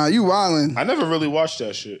 Nah, you wildin'. I never really watched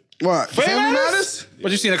that shit. What? Family Matters?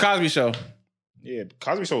 But you seen the Cosby Show? Yeah,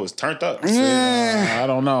 Cosby Show was turned up. Yeah. I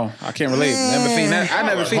don't know. I can't relate. Never seen that. I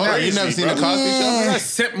never seen Hold on, that. you never seen the bro. Cosby Show? That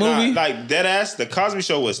simp movie. Like dead ass, the Cosby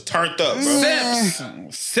Show was turned up, bro.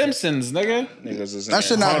 Simps. Simpsons, nigga. Niggas is That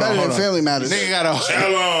shit not better than Family Matters. Nigga got a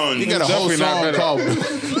Challenge. he got a whole Definitely not song better.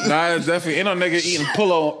 called. Nah, it's definitely ain't no nigga eating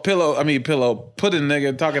pillow pudding,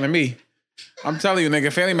 nigga, talking to me. I'm telling you,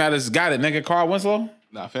 nigga, Family Matters got it, nigga. Carl Winslow.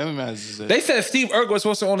 Nah, Family Matters is it. They said Steve Urkel was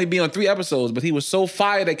supposed to only be on 3 episodes, but he was so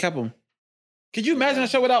fired they kept him. Could you imagine a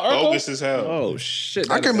show without Urkel? Bogus as hell. Oh shit!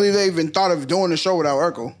 I can't believe they even thought of doing the show without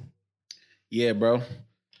Urkel. Yeah, bro.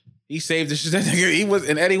 He saved the shit. That nigga, he was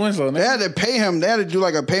in Eddie Winslow. They Nigga. had to pay him. They had to do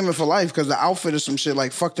like a payment for life because the outfit or some shit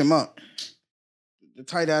like fucked him up. The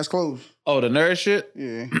tight ass clothes. Oh, the nerd shit.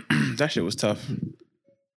 Yeah. That shit was tough.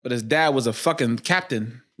 But his dad was a fucking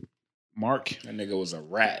captain. Mark. That nigga was a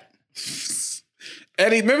rat.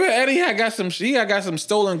 Eddie, remember Eddie had got some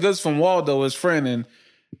stolen goods from Waldo, his friend, and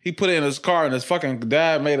he put it in his car, and his fucking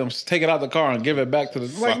dad made him take it out the car and give it back to the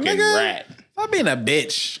Fucking nigga, rat. Stop being a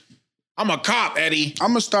bitch. I'm a cop, Eddie.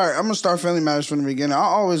 I'm gonna start Family Matters from the beginning. I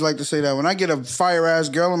always like to say that when I get a fire ass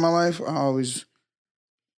girl in my life, I always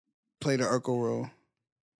play the Urkel role.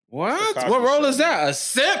 What? Cosby What role Show. is that? A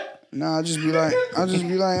sip? Nah, I just be like,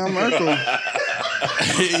 I'm Urkel.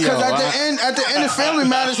 Because at the end of Family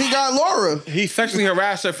Matters, he got Laura. He sexually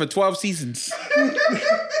harassed her for 12 seasons.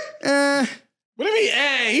 Eh, What do you mean?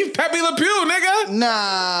 Hey, he's Pepe Le Pew, nigga.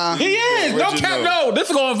 nah. He is. No original. cap. No, this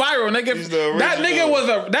is going viral, nigga. He's the That original.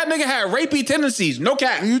 nigga that nigga had rapey tendencies. No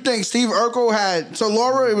cap. You think Steve Urkel had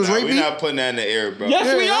Laura? It was Nah, rapey. we not putting that in the air, bro. Yes,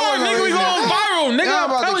 Yeah, we y'all are, gonna nigga. We rape going me. viral, nigga. Y'all I'm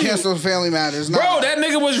about to telling you. cancel Family Matters, nah. Bro, that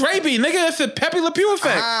nigga was rapey. Nigga, it's a Pepe Le Pew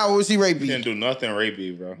effect. How was he rapey? Didn't do nothing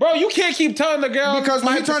rapey, bro. Bro, you can't keep telling the girl. Because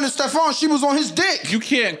when he turned to Stefan, she was on his dick. You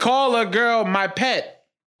can't call a girl my pet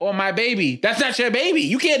or my baby. That's not your baby.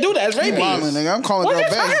 You can't do that. It's You rapey. wildin', nigga. I'm calling What girl you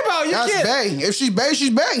Bay. talking about? You That's can't- Bay. If she's Bay, she's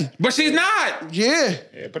Bay. But she's not. Yeah.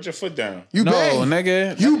 Yeah, put your foot down. You No, Bay.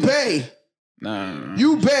 nigga. You Bay. Nah.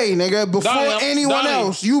 You Bay, nigga. Before Donnie, anyone Donnie,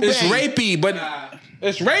 else, you Bay. It's rapey, but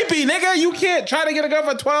it's rapey, nigga. You can't try to get a girl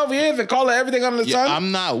for 12 years and call her everything under the Yeah, sun.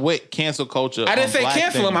 I'm not with cancel culture. I didn't on say black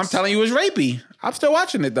cancel him. I'm things. telling you it's rapey. I'm still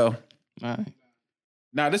watching it, though. All right.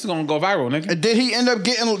 Now, this is going to go viral, nigga. Did he end up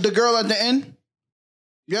getting the girl at the end?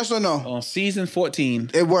 Yes or no? On season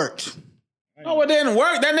 14. It worked. No, it didn't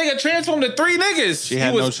work. That nigga transformed to 3 niggas. She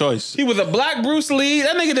had no choice. He was a black Bruce Lee.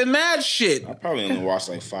 That nigga did mad shit. I probably only watched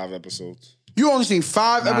like 5 episodes. You only seen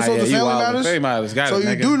 5 episodes of Family Matters? Family Matters. Got So it, you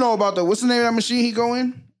nigga. do know about what's the name of that machine he go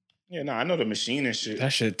in? Yeah, I know the machine and shit.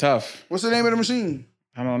 That shit tough. What's the name of the machine?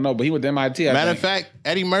 I don't know, but he went to MIT. I Matter of think. fact,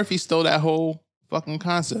 Eddie Murphy stole that whole fucking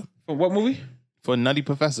concept For what movie? for Nutty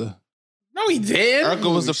Professor. No, he did.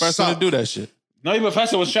 Urkel was the first one to do that shit. No, he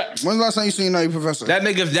professor was shot. When's the last time you seen Nutty Professor? That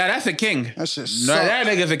nigga's that's a king. That shit No, suck. that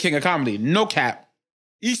nigga's a king of comedy. No cap.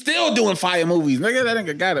 He's still doing fire movies. Nigga, that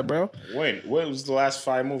nigga got it, bro. Wait, what was the last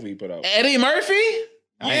 5 movie he put out? Eddie Murphy?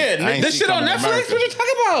 I ain't This see shit on Coming to Netflix? America. What you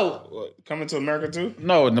talking about? What, Coming to America too?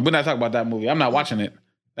 No, we're not talking about that movie. I'm not watching it.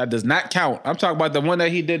 That does not count. I'm talking about the one that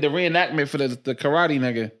he did the reenactment for the karate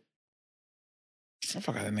nigga. I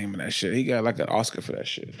forgot the name of that shit. He got like an Oscar for that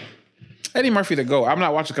shit. Eddie Murphy the GOAT. I'm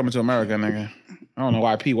not watching Coming to America, nigga. I don't know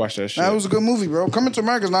why P watched that shit. That was a good movie, bro. Coming to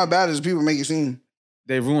America's not bad as people make it seem.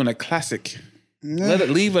 They ruined a classic. Yeah.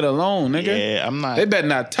 Leave it alone, nigga. Yeah, I'm not. They better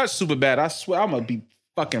not touch Superbad. I swear I'm gonna be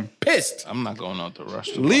fucking pissed. I'm not going out to rush.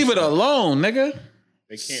 To Leave watch it alone, nigga.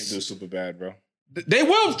 They can't do super bad, bro. They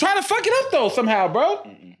will try to fuck it up though somehow, bro.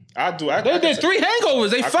 I do. I They did 3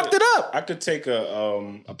 hangovers. They fucked it up. I could take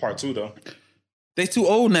a part 2 though. They too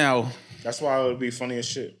old now. That's why it would be funny as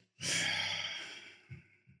shit.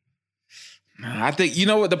 I think you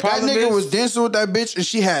know what the That problem nigga is. was dancing with that bitch and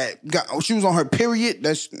she was on her period.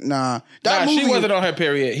 That's nah. That Nah, movie. she wasn't on her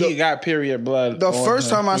period. He got period blood. The on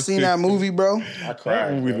first her. time I seen that movie, bro. I That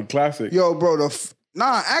cried. movie's Bro. a classic. Yo, bro.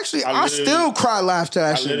 Actually, I literally- still cry laugh to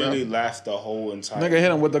that I shit, literally bro. laughed the whole entire. Nigga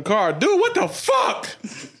hit him with the car. Dude, what the fuck?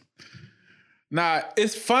 Nah,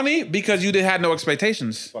 it's funny because you did have no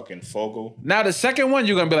expectations. Fucking Fogel. Now the second one,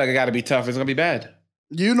 you're gonna be like, I gotta be tough. It's gonna be bad.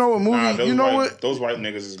 You know what movie? Nah, you know what? Those white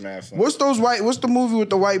niggas is mad funny. What's the movie with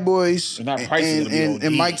the white boys They're not pricey, it'll be and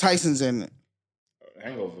OD. Mike Tyson's in it?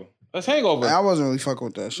 Hangover? Let's Hangover. I wasn't really fucking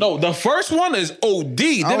with that shit. No, the first one is OD.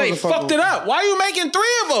 Then they wasn't fucking fucked it with up. Why are you making 3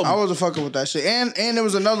 of them? I wasn't fucking with that shit. And there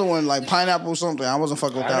was another one like Pineapple something. I wasn't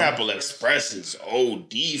fucking with that. Pineapple Express is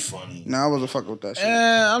OD funny. No, I wasn't fucking with that shit.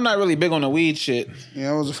 I'm not really big on the weed shit.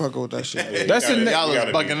 Yeah, I wasn't fucking with that shit. That's You the gotta- Y'all you is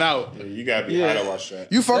gotta bugging be- out. Yeah, you gotta be high to watch that.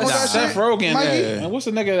 You fuck with that Seth shit? Rogen. Mikey? And what's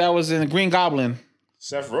the nigga that was in Green Goblin?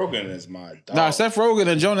 Seth Rogen is my dog. Nah, Seth Rogen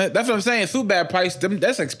and Jonah. That's what I'm saying. Subad price.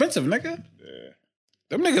 That's expensive, nigga.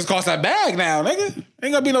 Them niggas cost a bag now, nigga.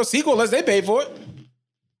 Ain't gonna be no sequel unless they pay for it.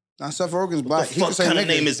 Nah, Seth Rogen's black. The He can fuck say kind of nigga.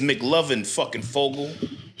 name is McLovin fucking Fogel?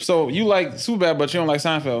 So you like Subad, but you don't like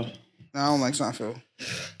Seinfeld. Nah, I don't like Seinfeld.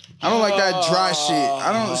 I don't like that dry shit.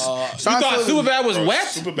 I don't. You thought Superbad was wet?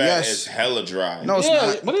 Superbad Yes. is hella dry. No, it's Yeah.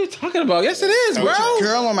 not. What are you talking about? Yes, it is, Tell bro. you.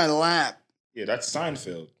 Girl on my lap. Yeah, that's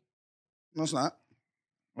Seinfeld. No, it's not.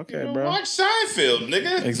 Okay, You bro. watch Seinfeld,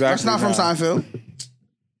 nigga. Exactly. That's not from nah. Seinfeld.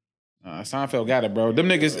 Seinfeld got it, bro. Them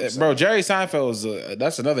niggas, bro. Jerry Seinfeld is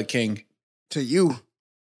that's another king. To you,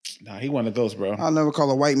 Nah, he one of those, bro. I'll never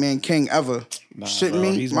call a white man king ever. Nah, Shitting bro.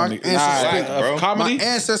 me? He's My one of the- ancestors nah, pick- bro. My comedy.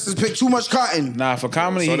 ancestors picked too much cotton. Nah, for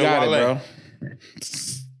comedy, So he did got it, Wale. bro.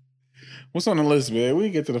 What's on the list, man? We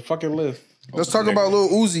get to the fucking list. Let's talk about Lil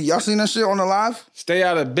Uzi. Y'all seen that shit on the live? Stay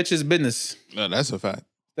out of bitches' business. No, that's a fact.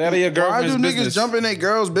 Stay out of your Why girlfriend's do niggas business. jump in their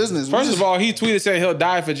girl's business? First of all, he tweeted saying he'll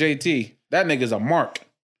die for JT. That nigga's a mark.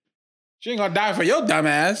 She ain't gonna die for your dumb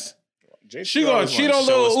ass. JT She gonna always cheat wanna on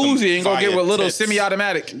show Lil us them Uzi and go get fire with little tits.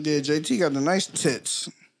 semi-automatic. yeah, JT got the nice tits.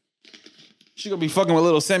 She gonna be fucking with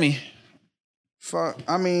little semi. Fuck.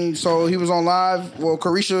 I mean, so he was on live. Well,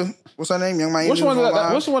 Carisha, what's her name? Young Miami. Which one? was on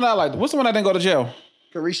live. Which one I like? What's the one that didn't go to jail?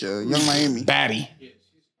 Carisha, Young Miami. Baddie.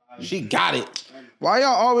 She got it. Why y'all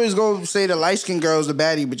always go say the light skinned girl's the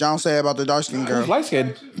baddie, but y'all don't say about the dark skinned girl? Light skin.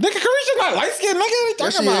 Nigga, Carisha not light skin. Nigga, what you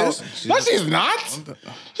Yes, talking she about? is. No, she's not.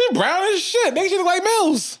 She's brown as shit. Nigga, she look like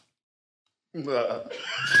Mills.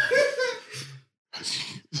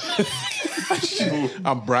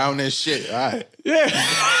 I'm brown as shit. All right. Yeah.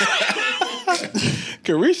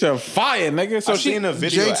 Carisha fire, nigga. So I she seen a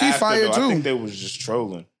video JT after, fired though. too. I think they was just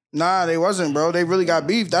trolling. Nah, they wasn't, bro. They really got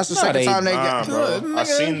beef. That's the second they- time they Nah, got. bro. I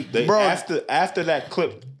seen Bro. after that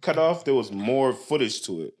clip cut off, there was more footage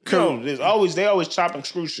to it. You know, they always chop and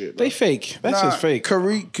screw shit. Bro. they fake. That's just fake.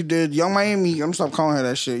 Did Young Miami? I'm stop calling her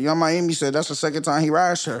that shit. Young Miami said that's the second time he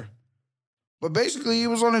rashed her. But basically, he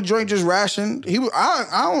was on the joint just rashing. He was.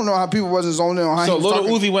 I don't know how people wasn't zoned in on how So he was Lil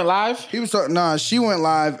talking. Uzi went live. He was talking. Nah, she went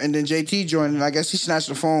live, and then JT joined, and I guess he snatched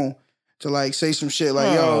the phone to like say some shit.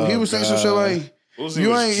 Like, yo, he was saying some shit like, Uzi you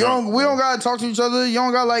was ain't, drunk, we don't bro. gotta talk to each other. You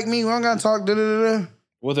don't gotta like me. We don't gotta talk. Da da da da.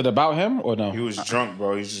 Was it about him or no? He was drunk,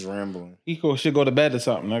 bro. He's just rambling. He should go to bed or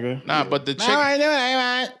something, nigga. Nah, but the chick,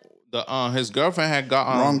 his girlfriend had got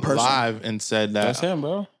Wrong on person. live and said that That's him,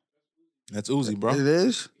 bro. That's Uzi, bro. It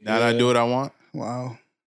is. Now that I do what I want. Wow.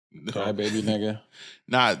 Cry baby, nigga.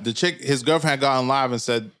 Nah, the chick, his girlfriend had got on live and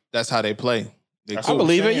said that's how they play. They That's I what I'm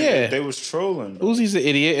believe it, saying. yeah. They was trolling. Bro. Uzi's an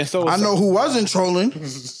idiot, and so I know who wasn't trolling.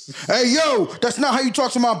 Hey, yo, that's not how you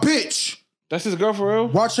talk to my bitch. That's his girl for real.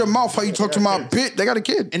 Watch your mouth how you talk to my bitch. They got a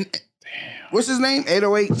kid. And What's his name?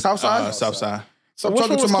 808 Southside? Southside. So I'm which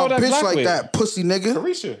talking one to was my Kodak bitch Black like with? that, pussy nigga.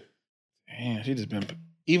 Carisha. Damn, she just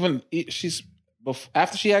been she's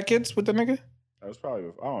after she had kids with the nigga. That was probably.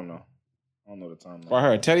 I don't know. I don't know the timeline. Brought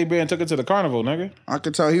her a teddy bear and took her to the carnival, nigga. I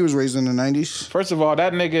could tell he was raised in the 90s. First of all,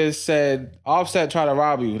 that nigga said Offset tried to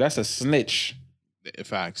rob you. That's a snitch.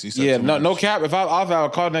 Facts. He said Yeah, too no, much. no cap. If I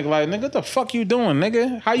would call nigga like, nigga, what the fuck you doing,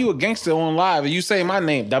 nigga? How you a gangster on live and you say my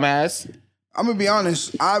name, dumbass? I'm gonna be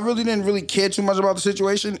honest. I really didn't really care too much about the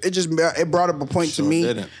situation. It brought up a point to me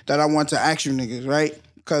didn't. that I want to ask you niggas, right?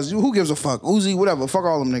 Because who gives a fuck? Uzi, whatever. Fuck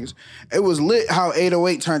all them niggas. It was lit how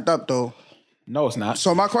 808 turned up, though. No, it's not.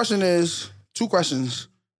 So my question is, 2 questions.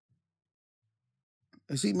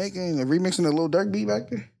 Is he remixing a Lil Durk beat back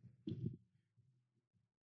there?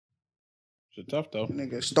 Shit tough though.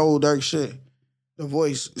 Nigga stole Durk shit. The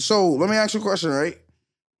voice. So let me ask you a question, right?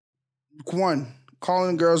 1,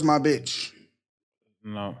 calling girls my bitch.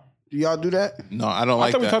 No. Do y'all do that? No, I don't I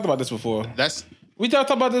like thought we that. talked about this before. That's We talked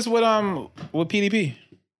about this with PDP.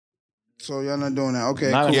 So y'all not doing that.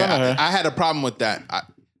 Okay. Not in cool. front of her. I had a problem with that.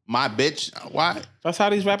 My bitch, why? That's how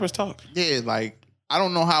these rappers talk. Yeah, like I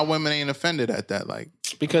don't know how women ain't offended at that. Like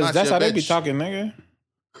Because Not that's your how they be bitch. talking, nigga.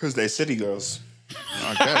 Because they city girls.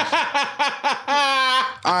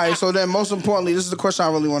 All right, so then most importantly, this is the question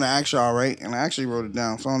I really want to ask y'all, right? And I actually wrote it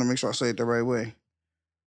down, so I want to make sure I say it the right way.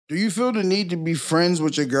 Do you feel the need to be friends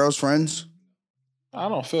with your girl's friends? I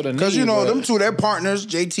don't feel the need. Because, you know, but- them two, they're partners,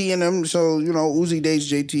 JT and them. So, you know, Uzi dates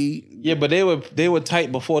JT. Yeah, but they were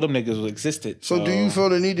tight before them niggas existed. So do you feel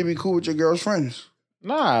the need to be cool with your girl's friends?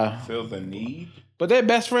 Nah. Feel the need. But they're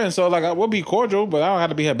best friends, so like we'll be cordial, but I don't have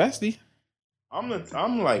to be her bestie.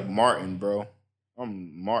 I'm like Martin, bro.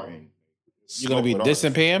 I'm Martin. You gonna be Smoke with dissing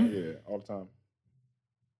artists. Pam? Yeah, all the time.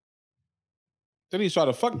 Then he tried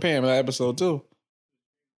to fuck Pam in that episode too.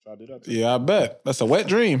 Try to do that. Yeah, I bet. That's a wet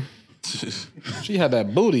dream. She had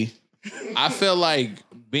that booty. I feel like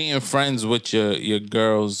being friends with your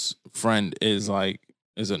girl's friend is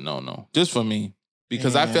a no. Just for me.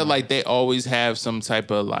 Because I feel like they always have some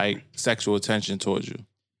type of like sexual attention towards you.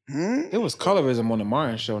 It was colorism on the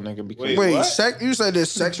Martin show, nigga. Because Wait, what? you said there's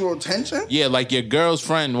sexual tension? Yeah, like your girl's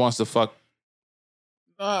friend wants to fuck.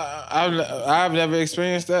 I've never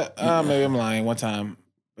experienced that. Maybe I'm lying one time,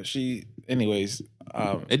 but anyways.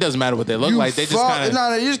 It doesn't matter what they look You like. They just kind of.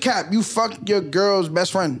 No, you just cap. You fuck your girl's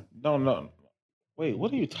best friend. No. Wait,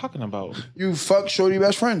 what are you talking about? You fuck shorty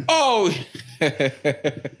best friend. Oh,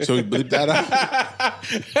 So we bleep that out.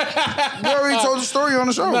 You already told the story on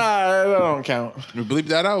the show. nah, that don't count. We bleep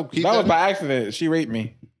that out. Keep That was that by accident. She raped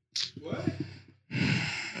me.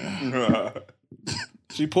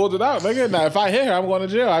 She pulled it out, nigga. Now, if I hit her, I'm going to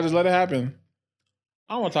jail. I just let it happen.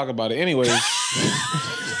 I don't want to talk about it. Anyways,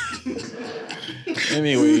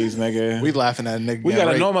 nigga. We laughing at a nigga. We getting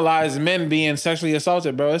gotta raped. normalize men being sexually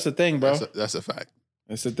assaulted, bro. It's a thing, bro. That's a fact.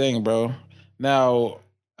 It's a thing, bro. Now,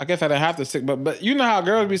 I guess I didn't have to stick, but you know how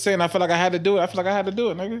girls be saying, I feel like I had to do it. I feel like I had to do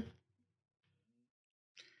it, nigga.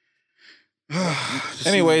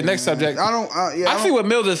 Anyway, next subject. I see what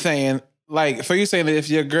Mildred's saying. Like, so you saying that if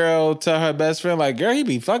your girl tell her best friend, like, girl, he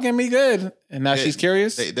be fucking me good, and now she's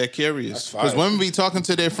curious? They're curious. That's Because fire. women be talking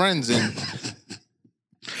to their friends, and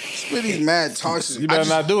Really mad toxic. You better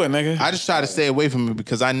not do it, nigga. I just try to stay away from it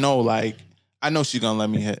because I know she's gonna let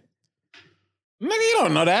me hit. Nigga, you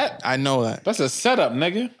don't know that. I know that. That's a setup,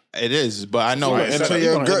 nigga. It is, but I know Right, it. and- Till You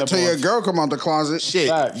your gonna girl, end up till your on- girl come out the closet. Shit,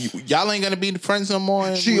 Facts. y'all ain't gonna be friends no more.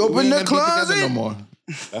 and She we opened ain't the gonna be together closet? no more.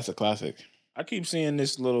 That's a classic. I keep seeing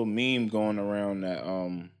this little meme going around that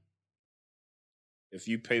if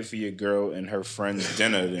you pay for your girl and her friend's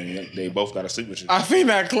dinner, then they both gotta sleep with you. I seen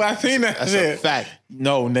that. I seen that That's shit. a fact.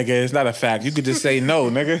 No, nigga, it's not a fact. You could just say no,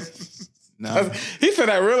 nigga. No. He said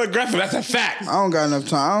that real aggressive. That's a fact. I don't got enough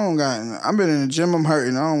time. I've been in the gym. I'm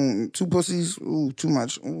hurting. Two pussies. Ooh, too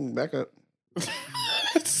much. Ooh, back up.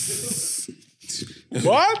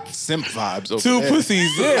 What? Simp vibes. Over Two there.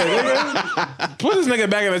 pussies, yeah, nigga. Put this nigga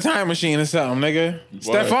back in the time machine or something, nigga.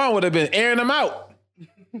 Stephon would have been airing them out.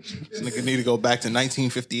 This nigga need to go back to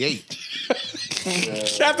 1958.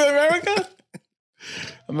 Captain America?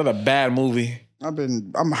 Another bad movie. I'm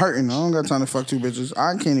hurting. I don't got time to fuck two bitches.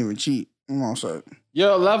 I can't even cheat. I'm all set.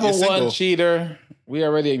 Yo, level You're one single. cheater. We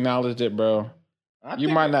already acknowledged it, bro. You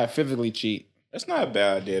might not physically cheat. It's not a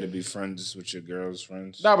bad idea to be friends with your girl's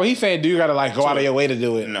friends. No, but he's saying, do you gotta like go out of your way to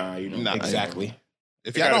do it? Nah, you don't. Nah. Exactly.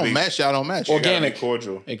 If You y'all gotta don't be- match, y'all don't match. You gotta be Organic.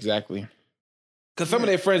 cordial. Exactly. Because some of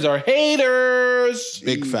their friends are haters.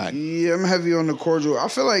 Big fact. Yeah, I'm heavy on the cordial. I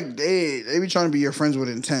feel like they be trying to be your friends with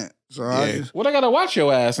intent. So Yeah. What I gotta watch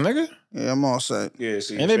your ass, nigga? I'm all set. Yeah,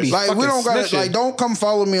 see, And they be Like we fucking don't gotta snitching. don't come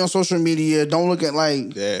follow me on social media. Don't look at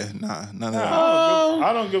like Yeah, nah, none of that.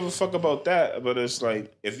 I don't give a fuck about that, but it's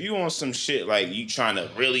like if you on some shit like you trying to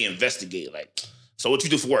really investigate, like, so what you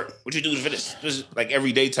do for work? What you do for this? This like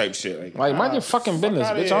everyday type shit. Like, mind your fucking business,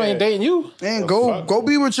 outta bitch. I here. ain't dating you. man, The go fuck? go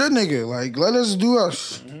be with your nigga. Like let us do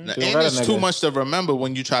us. And Feel it's better, too nigga. much to remember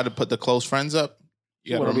when you try to put the close friends up.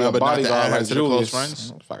 You gotta wanna be a remember not to bodyguard add her like to the close Julius.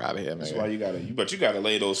 friends. Fuck out of here, That's nigga. why you gotta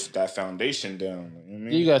lay that foundation down. You know what I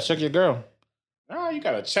mean? You gotta check your girl. Nah, you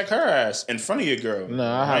gotta check her ass in front of your girl.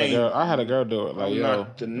 Nah, I had a girl do it. Like, I'm yo,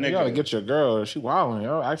 not the you gotta nigga. get your girl. She wilding,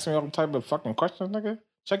 yo. Asking me all type of fucking questions, nigga.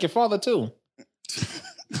 Check your father too.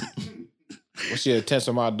 What's your attention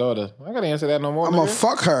to my daughter? I gotta answer that no more. I'm nigga. gonna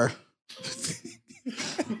fuck her.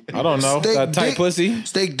 I don't know. Steak That tight dick. pussy.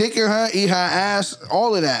 Steak dick in her, eat her ass,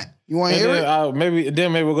 all of that. You want to And hear then, it?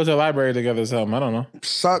 maybe we'll go to the library together or something. I don't know.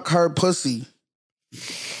 Suck her pussy.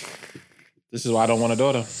 This is why I don't want a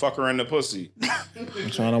daughter. Fuck her in the pussy.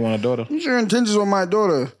 That's why I don't want a daughter. What's your intentions with my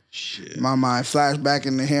daughter? Shit. My mind flashed back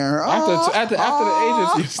into hearing her. After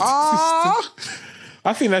the agency. I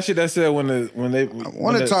I seen that shit that said when they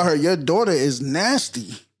want to tell her your daughter is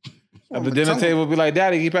nasty. at the dinner table be like,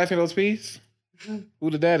 Daddy, can you pass me those peas? Who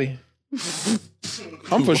the daddy?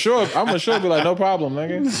 I'm for sure be like, no problem,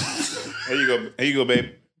 nigga. Here you go. Here you go, babe.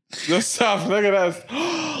 What's up? Look at us.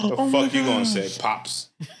 The fuck you gonna say? Pops.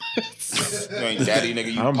 You ain't daddy,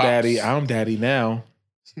 nigga. You I'm pops. daddy. I'm daddy now.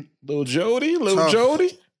 Little Jody. Tough.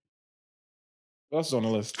 Jody. What's on the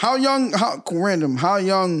list? How young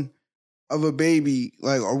of a baby,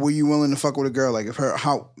 like, or were you willing to fuck with a girl? Like,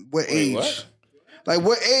 what age? what? Like,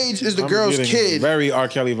 what age is the I'm girl's getting kid? Very R.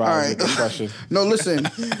 Kelly vibes All right. with this question. No, listen.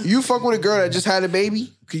 You fuck with a girl that just had a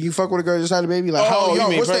baby? Can you fuck with a girl that just had a baby? Like, Oh, how you young?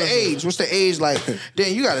 mean What's the pregnancy. age? What's the age? Like,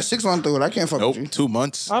 damn, you got a 6 month old. I can't fuck Nope, with you. 2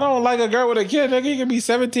 months. I don't like a girl with a kid. Nigga, you can be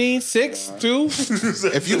 17, 6, 2.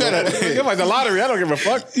 If you got It's like the lottery. I don't give a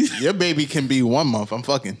fuck. your baby can be 1 month. I'm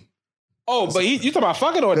fucking. Oh, but you talking about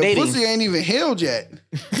fucking or The dating? pussy ain't even healed yet.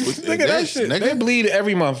 Look at that shit. They bleed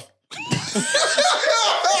every month.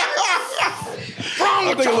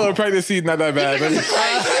 I think a little pregnancy is not that bad. Nigga.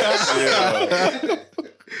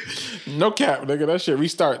 No cap, nigga. That shit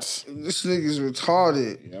restarts. This nigga's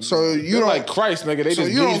retarded. So you You're don't like Christ, nigga. They So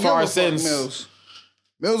just you don't bleed give for our a fuck, sins. Mills.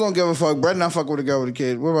 Mills don't give a fuck. Brett not fuck with a girl with a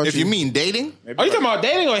kid. What about If you mean dating, Are you talking about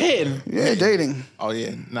dating or hitting? Yeah, dating. oh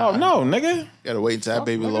yeah, nah. Oh no, nigga. Gotta wait until that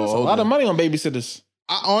baby a Nigga, little that's a older. lot of money on babysitters.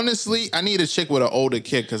 I need a chick with an older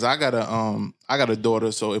kid because I got a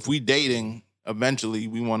daughter. So if we dating, eventually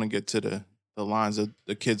we want to get to the lines of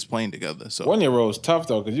the kids playing together. So 1-year-old's tough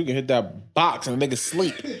though, because you can hit that box and a nigga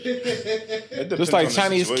sleep. It depends Just like on the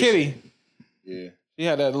Chinese situation. kitty. Yeah. She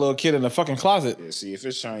had that little kid in the fucking closet. Yeah. See, if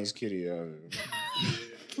it's Chinese kitty, I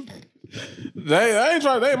ain't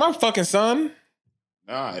trying. They ain't my fucking son.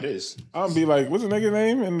 nah, it is. I'll be like, what's the nigga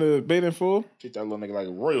name in the baiting fool? Treat that little nigga like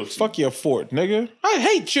a royalty. Fuck your fort, nigga. I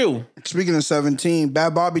hate you. Speaking of 17,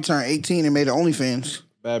 Bad Bobby turned 18 and made an OnlyFans.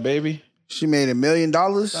 Bad baby. She made $1 million. That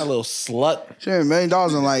little slut. She made $1 million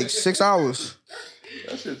in like 6 hours.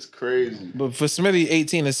 That shit's crazy. But for Smitty,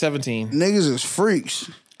 18 to 17. Niggas is freaks.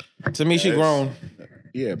 To me, she grown.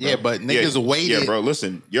 Yeah, bro. Yeah, but niggas waited. Yeah, bro.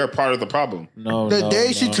 Listen, you're a part of the problem. No, The no,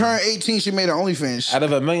 day she no. turned 18, she made an OnlyFans. Out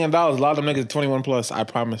of $1 million, a lot of them niggas 21 plus. I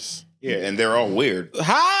promise. Yeah, and they're all weird.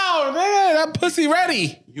 How, nigga? That pussy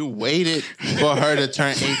ready. You waited for her to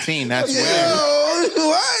turn 18. That's weird. Yo,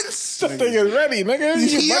 what? That thing is ready, nigga.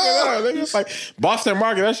 You Yo. fucking up, nigga. It's like Boston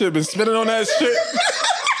Market. That shit been spinning on that shit.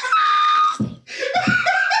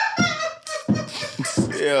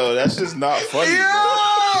 Yo, that's just not funny, bro.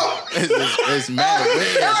 It's mad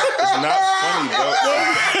weird. It's not funny,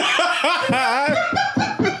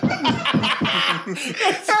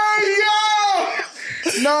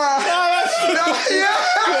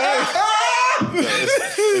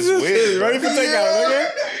 It's weird. Ready for takeout, nigga.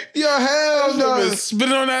 Yo, hell no. Been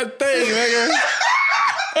spinning on that thing, nigga.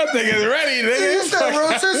 That thing is ready, nigga. It's that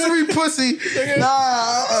rotisserie pussy.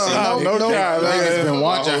 Nah, no cap, Niggas nigga. been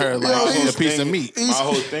watching her like Yo, she's a he's- piece of meat. My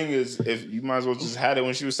whole thing is, if you might as well just had it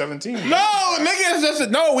when she was 17. No, nigga, it's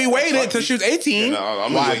just no. We waited till she was 18.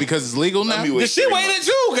 Why? Because it's legal now? She waited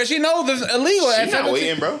too, because she knows it's illegal. at She's not 17.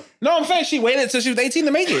 waiting, bro. No, I'm saying she waited till she was 18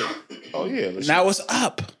 to make it. Oh yeah. Now it's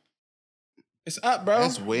up. It's up, bro.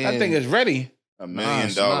 That's weird. That thing is ready. $1 Nah, million.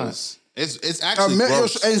 it's not. It's A actually million,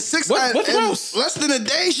 gross. and six. What's in gross? less than a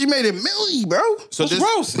day, she made $1 million, bro. So What's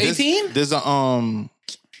gross? 18? There's a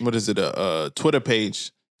what is it? A Twitter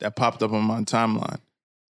page that popped up on my timeline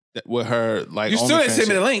that with her like. You still didn't OnlyFans send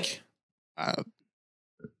me the shit. link. I-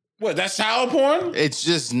 What? That's child porn? It's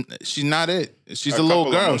just she's not it. She's a couple little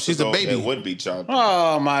of girl. months She's a ago, It baby. would be child.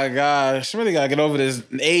 Oh my gosh. Really gotta get over this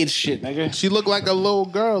age shit, nigga. She looked like a little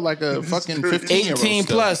girl, like a fucking 15-year-old. 18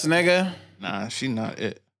 plus, nigga. Nah, she not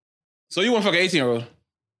it. So you want to fuck an 18-year-old?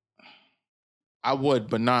 I would,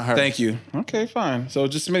 but not her. Thank you. Okay, fine. So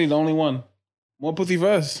just Smitty, the only one. More pussy for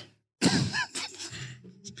us.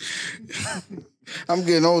 I'm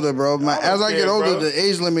getting older, bro. As I get care, older, bro. the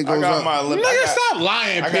age limit I goes got up. my limit. Nigga, stop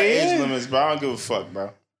lying, I got age P. limits, bro. I don't give a fuck,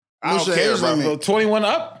 bro. I What's don't your care, age bro. limit? So 21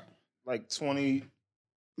 up? Like 20.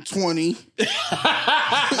 20. He Nah,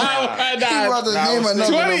 about to Nah, I name was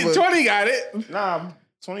another 20, number. 20 got it. Nah,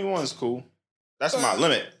 21 is cool. That's my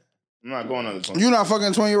limit. I'm not going under 20. You not fucking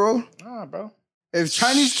a 20-year-old? Nah, bro. If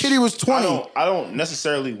Chinese kitty was 20, I don't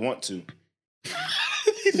necessarily want to.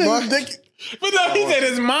 He said What? dick. But no, he said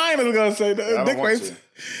his mind was gonna say I that. don't Dick want race. to.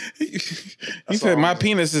 He said all my I'm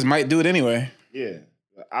penises might do it anyway. Yeah.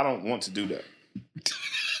 I don't want to do that.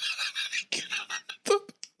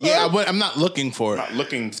 Yeah, I'm not looking for I'm it. not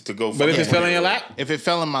looking to go. But if it fell in your lap, If it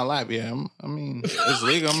fell in my lap, yeah, I mean, it's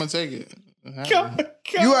legal. I'm gonna take it.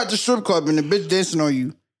 you at the strip club and the bitch dancing on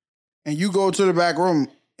you, and you go to the back room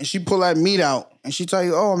and she pull that meat out and she tell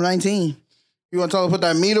you, "Oh, I'm 19." You gonna tell her to put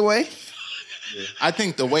that meat away? I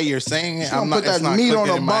think the way you're saying it, She gonna I'm not. put it's that not meat on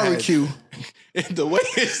clicking a in my head. barbecue. The way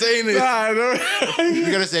you're saying it,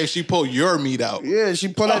 you're gonna say she pulled your meat out. Yeah, she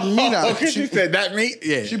pull that meat out. She said that meat?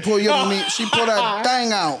 Yeah. She pull your meat. She pull that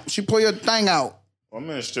thing out. She pull your thing out. I'm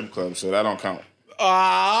in a strip club, so that don't count.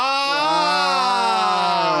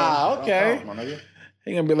 Okay. My nigga.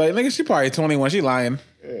 He gonna be like, nigga, she probably 21. She lying.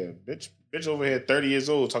 Yeah, bitch over here 30 years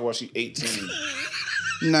old. Talk about she 18.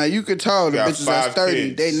 Nah, you could tell the Got bitches that's 5 30.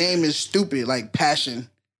 kids. Their name is stupid, like Passion,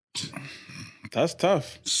 That's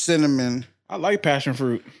tough. Cinnamon. I like passion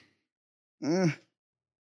fruit. I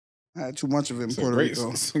had too much of it in Puerto Great,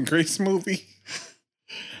 Rico. some great smoothie.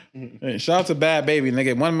 Hey, shout out to Bad Baby,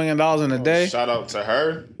 nigga. $1 million in a day. Shout out to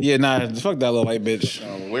her. Yeah, nah, fuck that little white bitch.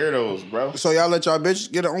 Weirdos, bro. So y'all let y'all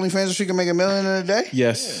bitch get an OnlyFans so she can make $1 million in a day?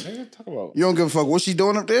 Yes. Nigga, talk about. You don't give a fuck what she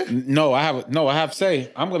doing up there? No, I have to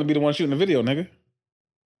say, I'm gonna be the one shooting the video, nigga.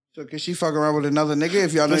 So can she fuck around with another nigga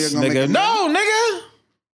if y'all know you're This gonna make nigga. $1 million? No, nigga.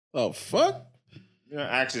 Oh fuck. You done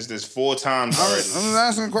asked us this 4 times I'm already. just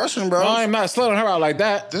asking a question, bro. No, I'm not slutting her out like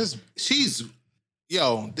that. This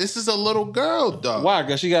is a little girl, dog. Why?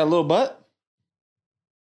 Cause she got a little butt.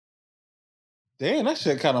 Damn, that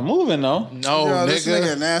shit kind of moving though. No, Yo, this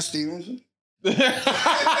nigga nigga. nasty.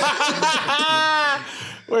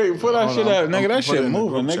 Wait, put that shit up, nigga. That Put it shit in the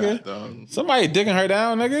moving, group nigga. chat, dog. Somebody digging her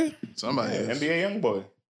down, nigga. Somebody. is. NBA young boy.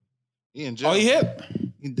 He in jail. Oh, he hit.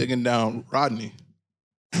 He digging down Rodney.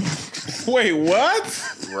 Wait,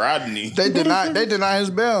 what? Rodney. They deny his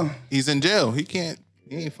bail. He's in jail. He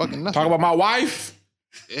ain't fucking nothing. Talk about my wife.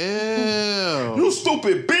 Ew. You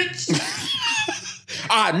stupid bitch.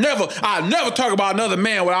 I never talk about another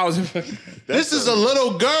man when I was. This is a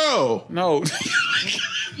little girl. No.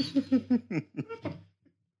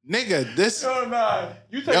 Nigga, this. No, nah.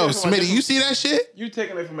 You taking Yo, it from a Smitty, different- you see that shit? You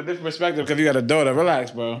taking it from a different perspective because you got a daughter.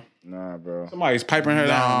 Relax, bro. Nah, bro. Somebody's piping her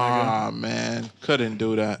down, Nah, man. Couldn't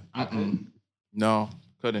do that. No,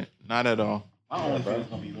 couldn't. Not at all.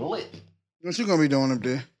 What you gonna be doing up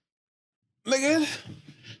there? nigga.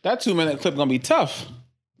 That 2-minute clip gonna be tough.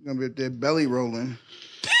 You gonna be up there belly rolling.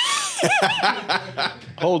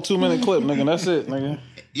 Whole 2-minute clip, nigga. That's it, nigga.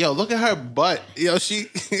 Yo, look at her butt. Yo, she.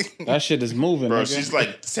 That shit is moving, Bro, nigga. she's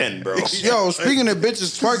like 10, bro. Yo, speaking of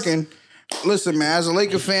bitches twerking, listen, man. As a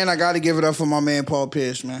Laker fan, I got to give it up for my man Paul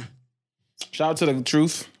Pierce, man. Shout out to the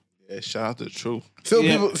truth. Yeah, shout out to the truth. Feel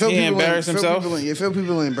He people embarrassed in. himself? Fill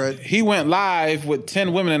people in, bro. He went live with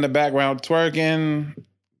 10 women in the background twerking,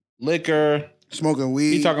 liquor. Smoking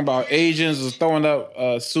weed. He talking about Asians was throwing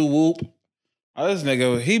up Sue Whoop. Oh, this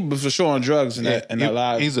nigga, he was for sure on drugs in that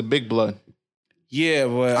live. He's a big blood. Yeah,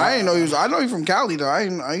 but I didn't know he was. I know he's from Cali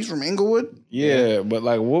though. He's from Inglewood. yeah, but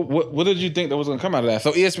like, what did you think that was gonna come out of that?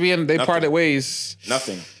 So ESPN they parted ways.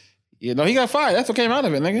 Nothing. You know, he got fired. That's what came out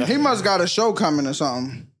of it, nigga. He must got a show coming or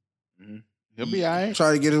something. He'll be all right.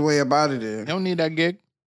 Try to get his way up out of He there. don't need that gig.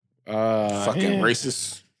 Fucking yeah.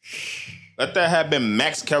 racist. Let that have been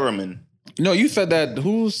Max Kellerman. No, you said that.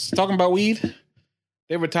 Who's talking about weed?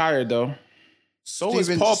 They retired though. So is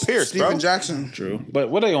Paul Pierce, Steven bro. Jackson. True, but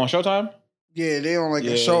what they on Showtime? Yeah, they on like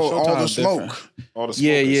Yeah, a show. All the Showtime's smoke. different. All the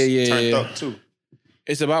Yeah, smokers yeah, turned yeah. up too.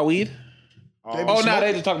 It's about weed. They be Oh, no, smoking-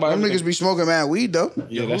 they just talk about them everything. niggas be smoking mad weed though.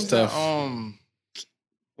 Yeah, that's Who's that? tough.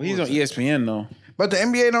 Well, he's on ESPN though. But the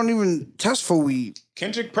NBA don't even test for weed.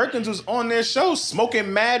 Kendrick Perkins was on their show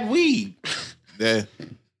smoking mad weed. Yeah.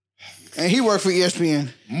 And he worked for ESPN.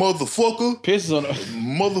 Motherfucker. Pierce is on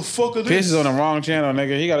Motherfucker. Pierce is on the wrong channel,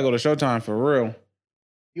 nigga. He got to go to Showtime for real.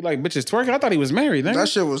 He like bitches twerking. I thought he was married, nigga. That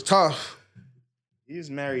shit was tough. He's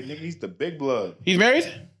married, nigga. He's the big blood. He's married?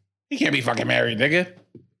 He can't be fucking married, nigga.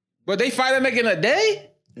 But they fight that nigga in a day?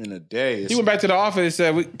 In a day. He went back to the office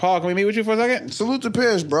and said, Paul, can we meet with you for a second? Salute to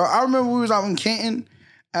Pierce, bro. I remember we was out in Canton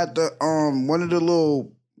at the one of the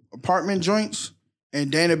little apartment joints, and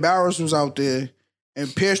Dana Barris was out there,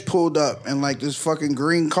 and Pierce pulled up in like this fucking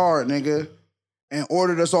green car, nigga, and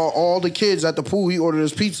ordered us all the kids at the pool. He ordered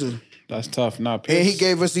us pizza, That's tough. Nah, Pierce. and he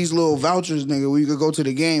gave us these little vouchers, nigga, where you could go to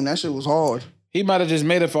the game. That shit was hard. He might have just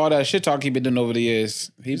made it for all that shit talk he been doing over the years.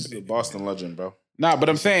 He's a Boston legend, bro. Nah, but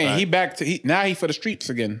I'm saying now he for the streets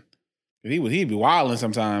again. He be wilding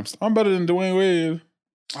sometimes. I'm better than Dwayne Wade.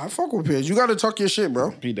 I fuck with Pierce. You gotta talk your shit,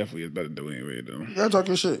 bro. He definitely is better than Dwayne Wade though. You gotta talk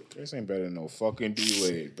your shit. This ain't better than no fucking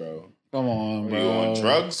D-Wade, bro. Come on, Are you on bro.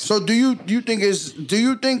 drugs? So do you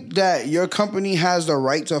think that your company has the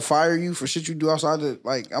right to fire you for shit you do outside the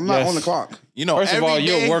I'm not Yes. on the clock. You know, First of all, every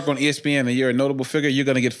day- you'll work on ESPN and you're a notable figure. You're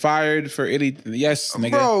gonna get fired for any. Yes,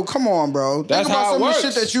 nigga. Bro, come on, bro. That's Think about how it some of the works.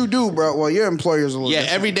 shit that you do, bro. Well, your employer's a little Yeah,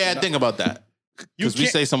 different. every day I think about that. Because we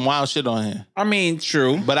can't- say some wild shit on here. I mean,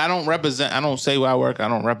 true. But I don't say where I work. I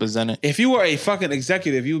don't represent it. If you were a fucking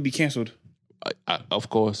executive, you would be canceled. Of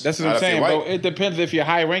course. That's what Not I'm if they saying, bro. white. It depends if you're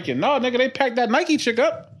high ranking. No, nigga, they packed that Nike chick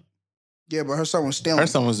up. Yeah, but her son was stealing. Her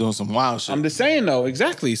son was doing some wild shit. I'm just saying though,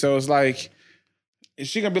 exactly. So it's like, is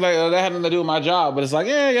she gonna be like, oh, that had nothing to do with my job? But it's like,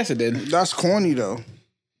 yeah, yes, it did. That's corny though.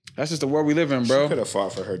 That's just the world we live in, She bro. could have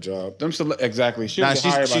fought for her job. Exactly. She Nah, was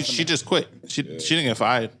hired by she just quit. She didn't get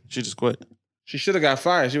fired. She just quit. She should have got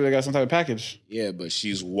fired. She would have got some type of package. Yeah, but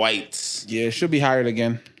she's white. Yeah, she'll be hired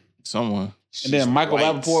again. Someone. And then Michael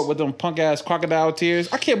Rappaport with them punk ass crocodile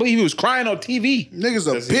tears. I can't believe he was crying on TV. Niggas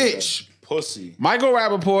a bitch. Pussy. Michael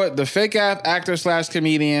Rappaport, the fake ass actor /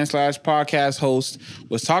 comedian / podcast host,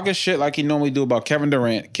 was talking shit like he normally do about Kevin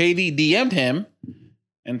Durant. KD DM'd him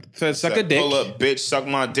and said, "Suck a dick." Pull up, bitch. Suck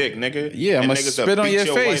my dick, nigga. Yeah, And I'ma niggas spit will on beat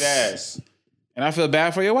your face. White ass. And I feel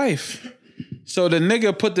bad for your wife. So the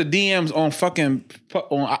nigga put the DMs on fucking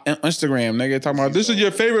on Instagram. Nigga talking about this is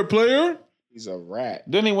your favorite player. He's a rat.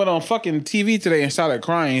 Then he went on fucking TV today and started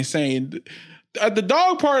crying, saying, "At the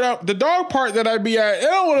dog park that I be at, I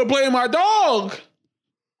don't want to play my dog."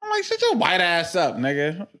 I'm like, shut your white ass up,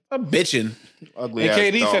 nigga. I'm bitching. Ugly And ass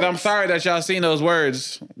KD said, dogs. "I'm sorry that y'all seen those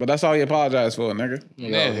words, but that's all he apologized for, nigga."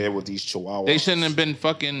 You out here with these chihuahuas. They shouldn't have been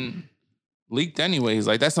fucking leaked anyways.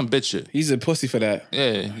 Like, that's some bitch shit. He's a pussy for that.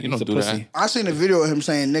 Yeah, you He's don't a do pussy. that. I seen a video of him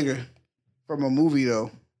saying nigga from a movie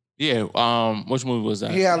though. Yeah, which movie was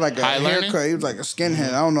that? He had like a High Learning? haircut. He was like a skinhead.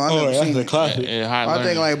 I don't know. I never seen it. classic. Yeah, High I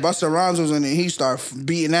think Learning. like Busta Rhymes was in it. He started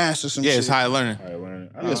beating ass or some Yeah, shit. it's High Learning.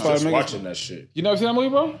 I was Spider just Man. watching that shit. You never seen that movie,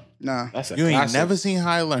 bro? Nah, That's a You ain't classic. never seen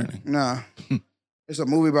High Learning. nah. It's a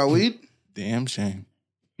movie about weed. Damn shame.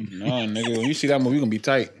 No, nigga. When you see that movie, you gonna be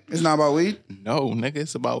tight. It's not about weed. No, nigga,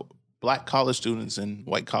 it's about black college students and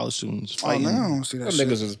white college students Oh fighting. no, I don't see that Them shit.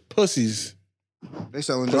 niggas is pussies. They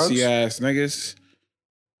selling drugs. Pussy ass niggas.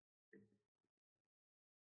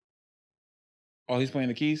 Oh, he's playing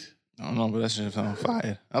the keys? I don't know, but that shit on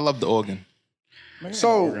fire. I love the organ.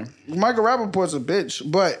 So Michael Rappaport's a bitch,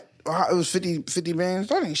 but it was 50 bands.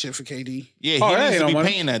 That ain't shit for KD. Yeah, he Oh, that needs ain't to no be money.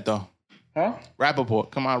 paying that though. Huh?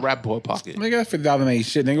 Rappaport, come on, Rappaport pocket. Nigga, that's $50 ain't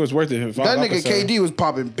shit. Nigga, it was worth it. That nigga KD was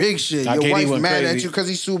popping big shit. Nah, Your KD wife went mad crazy. at you because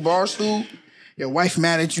he sued Barstool. Your wife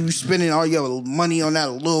mad at you spending all your money on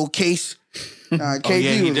that little case. Nah, KD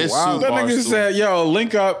yeah, he did was sue wild. That nigga Barstool. said, yo,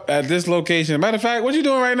 link up at this location. Matter of fact, what you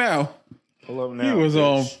doing right now? Pull up now. He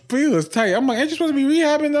was he was tight. I'm like, ain't you supposed to be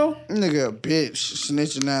rehabbing though? Nigga, a bitch,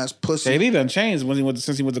 snitching ass pussy. KD done changed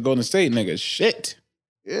since he went to Golden State, nigga. Shit.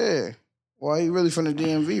 Yeah. Well, he really from the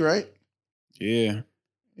DMV, right? Yeah.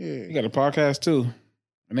 Yeah. He got a podcast too.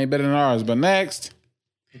 It ain't better than ours. But next,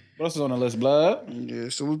 what else is on the list, blood? Yeah.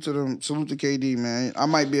 Salute to them. Salute to KD, man. I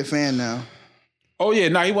might be a fan now. Oh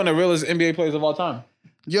yeah, he one of the realest NBA players of all time.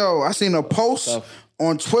 Yo, I seen a post Tough.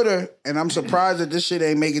 on Twitter, and I'm surprised that this shit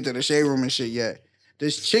ain't make it to the shade room and shit yet.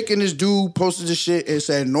 This chick and this dude posted this shit. It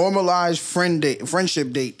said normalized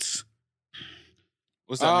friendship dates.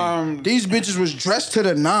 What's that mean? These bitches was dressed to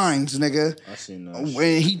the nines, nigga. I seen that.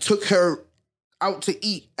 When he took her out to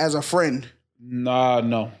eat as a friend. Nah,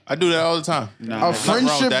 no. I do that all the time. A nothing wrong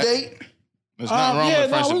friendship with that. date? There's nothing wrong yeah, with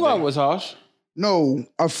friendship. we go date. with Hosh. No,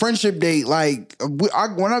 a friendship date. Like, when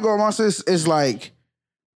I go with my sis, it's like,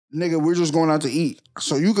 nigga, we're just going out to eat.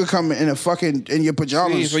 So you could come in in your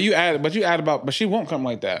pajamas. But she won't come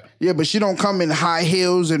like that. Yeah, but she don't come in high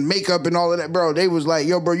heels and makeup and all of that, bro. They was like,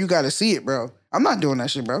 yo, bro, you got to see it, bro. I'm not doing that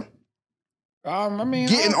shit, bro. I mean,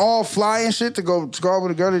 Getting all fly and shit to go out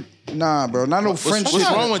with a girl. Nah, bro. Not no friendship. What's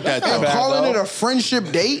wrong with that That's though? not bad. Calling it though. a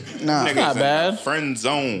friendship date? Nah. Niggas not in bad. the Friend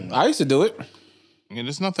zone. I used to do it. Yeah,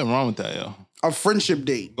 there's nothing wrong with that, yo. A friendship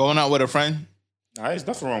date. Going out with a friend. Nah, there's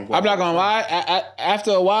nothing wrong with I'm not gonna lie.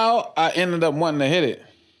 After a while, I ended up wanting to hit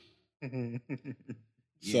it.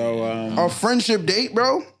 So A friendship date,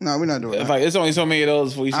 bro? Nah, we're not doing it's that. like it's only so many of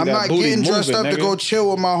those before you see I'm that not booty getting dressed moving, up to nigga. go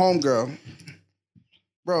chill with my homegirl.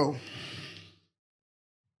 Bro,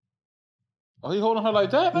 Oh, he holding her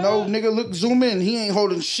like that? Man? no, nigga, look, zoom in. He ain't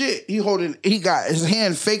holding shit. He got his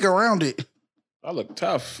hand fake around it. I look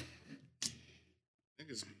tough.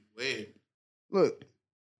 Niggas weird. Look,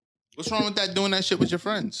 What's wrong with that? Doing that shit with your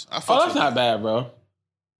friends? I fuck Oh, that's with not bad, bro.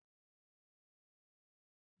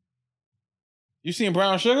 You seen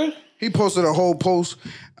Brown Sugar? he posted a whole post.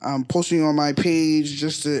 I'm posting on my page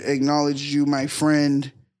just to acknowledge you, my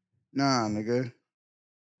friend. Nah, nigga.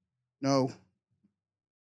 No.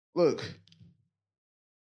 Look,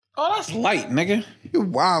 Oh, that's light, nigga. you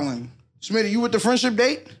wildin'. Smitty, you with the friendship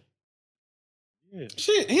date?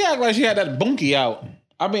 He act like she had that bunkie out.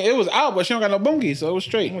 I mean, it was out, but she don't got no bunkie, so it was I'm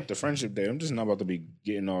straight. with the friendship day. I'm just not about to be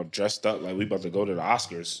getting all dressed up like we about to go to the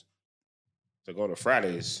Oscars. To go to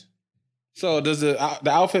Fridays. So does the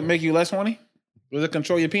outfit make you less horny? Does it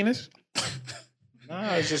control your penis?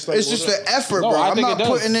 Nah, it's just like It's just the effort, No, bro. I I'm think not it does.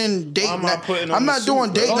 putting in date Why am I night. putting on I'm the not suit,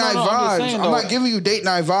 doing bro? date No, night I'm just vibes. saying, I'm though. not giving you date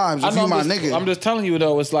night vibes if you my nigga. I'm just telling you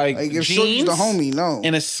though, it's like Like, if Shorty's jeans the homie, no.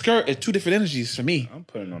 and a skirt is two different energies for me. I'm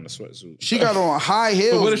putting on the sweatsuit. She got on high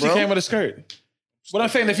heels, But what if bro. she came with a skirt? What I'm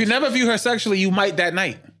saying, if you never view her sexually, you might that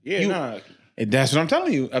night. Yeah, nah. And that's what I'm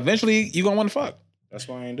telling you. Eventually, you gonna want to fuck. That's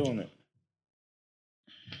why I ain't doing it.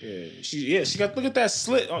 Yeah, she got look at that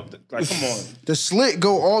slit. Like, come on. The slit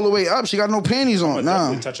go all the way up. She got no panties on. Nah.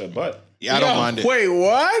 Definitely touch her butt. Yeah, I don't mind it. Wait,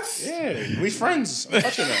 what? Yeah, we friends. I'm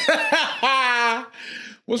touching that.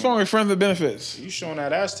 What's wrong with friends with benefits? You showing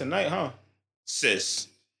that ass tonight, huh? Sis.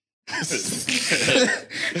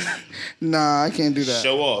 Nah, I can't do that.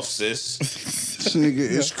 Show off, sis. This nigga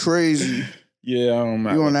is crazy. Yeah, I don't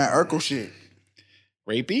You on that Urkel shit.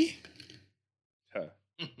 rapey? Huh.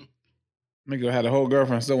 Nigga had a whole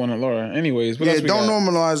girlfriend, still wanted Laura. Anyways, what Yeah, else we don't got?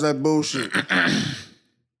 normalize that bullshit.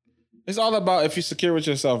 It's all about if you're secure with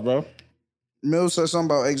yourself, bro. Mills said something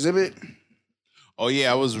about Exhibit. Oh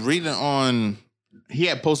yeah, I was reading on. He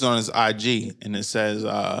had posted on his IG, and it says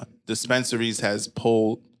dispensaries have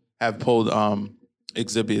pulled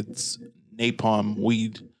Exhibit's Napalm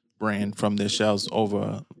weed brand from their shelves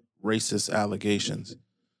over racist allegations.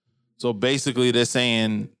 So basically, they're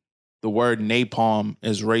saying the word napalm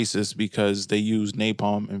is racist because they used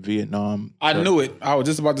napalm in Vietnam. I knew it. I was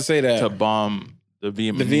just about to say that. to bomb the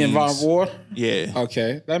Vietnamese. The Vietnam War? Yeah.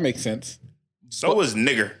 Okay, that makes sense. So is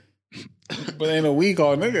nigger. But ain't no weed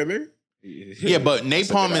called nigga. Yeah, but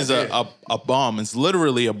napalm is a bomb. It's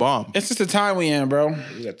literally a bomb. It's just the time we in, bro.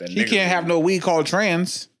 You got that He nigger. can't have no weed called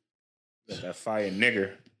trans. Got that fire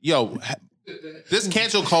nigger. Yo, this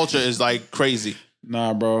cancel culture is like crazy.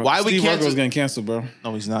 Nah, bro. Why we Steve cancel- Urkel's getting canceled, bro.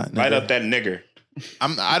 No, he's not. Light nigga. up that nigger.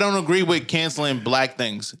 I don't agree with canceling black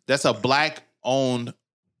things. That's a black owned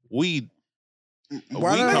weed.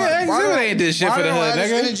 Why We don't- come- Nigga, why Exhibit don't- ain't this shit why for the don't I hood, have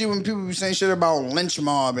this nigga. energy when people be saying shit about lynch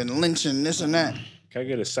mob and lynching this and that. Can I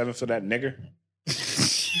get a 7 for that nigger?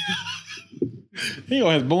 He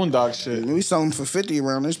on his boondock shit. We sell them for 50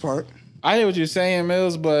 around this part. I hear what you're saying,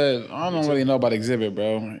 Mills, but I don't really know about Exhibit,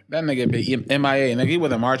 bro. That nigga be MIA, nigga. He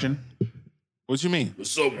wasn't marching. What you mean?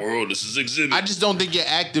 What's up, world? This is Exhibit. I just don't think you're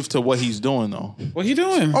active to what he's doing though. What he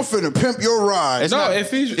doing? I'm finna pimp your ride. It's No, not, if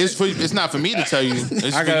he's- it's not for me to tell you.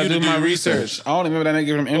 It's I for gotta you to do my research. I only remember that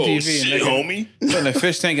nigga from MTV. Oh, shit, and nigga homie. putting a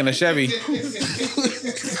fish tank in a Chevy.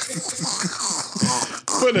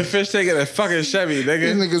 Putting a fish tank in a fucking Chevy, These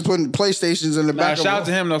nigga. niggas putting PlayStations in the Nah, back shout out of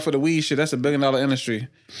to him though for the weed shit. That's $1 billion industry.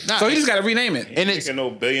 Nah, So he just gotta rename it. and it's Making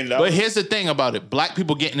no $1 billion. but here's the thing about it. Black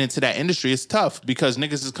people getting into that industry is tough because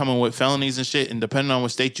niggas is coming with felonies and shit, and depending on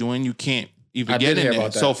what state you in, you can't even I get did in hear there.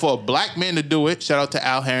 about that. So for a black man to do it, shout out to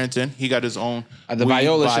Al Harrington. He got his own The weed,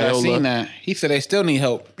 Viola shit, I seen that. He said they still need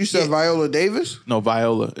help. You said Viola Davis? No,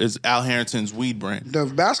 Viola is Al Harrington's weed brand. The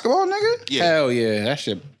basketball nigga? Yeah. Hell yeah, that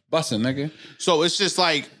shit busting, nigga. So it's just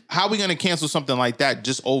like, how we gonna cancel something like that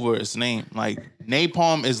just over its name? Like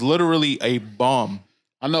napalm is literally a bomb.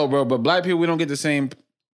 I know, bro, but black people we don't get the same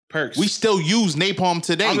perks. We still use napalm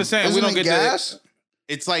today. I'm just saying we Isn't don't it get gas?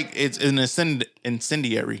 It's like it's an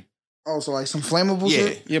incendiary. Oh, so like some flammable Yeah.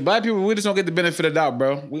 shit? Yeah, black people we just don't get the benefit of the doubt,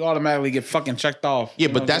 bro. We automatically get fucking checked off. Yeah,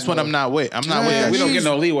 We but don't that's get what no- I'm not with. I'm not with Man, that. We don't shit. get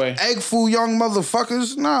no leeway. Egg fool young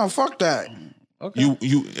motherfuckers? Nah, fuck that. Okay.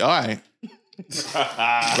 You all right.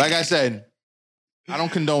 Like I said, I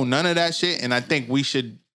don't condone none of that shit, and I think we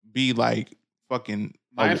should be like fucking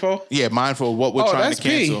Mindful? Yeah, mindful of what we're Oh, trying that's to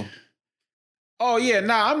cancel. P. Oh yeah,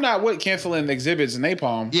 nah, I'm not with canceling exhibits and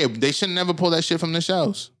napalm. Yeah, they should never pull that shit from the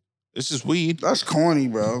shelves. This is weed. That's corny,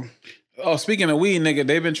 bro. Oh, speaking of weed, nigga,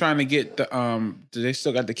 they've been trying to get the they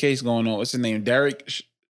still got the case going on. What's his name? Derek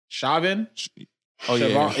Chauvin? Oh yeah,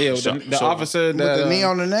 Chavon- yeah, the officer With that the knee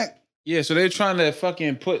on the neck? yeah, so they're trying to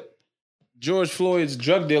fucking put George Floyd's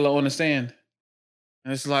drug dealer on the stand.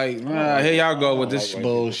 And it's like, nah, here y'all go with this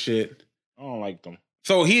bullshit. I don't like them.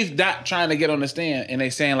 So he's not trying to get on the stand, and they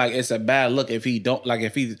saying like it's a bad look if he don't like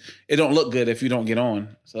if he it don't look good if you don't get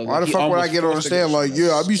on. So Why the he fuck would I almost get on the forced to stand like,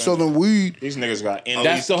 yeah, I be selling weed? These niggas got That's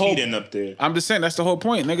Andy's the whole- Keaton up there. I'm just saying that's the whole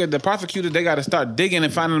point, nigga. The prosecutors they got to start digging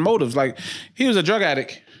and finding the motives. Like he was a drug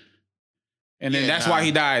addict, and then Yeah, that's nah. why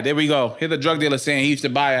he died. There we go. Here's the drug dealer saying he used to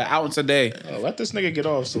buy an ounce a day. Oh, let this nigga get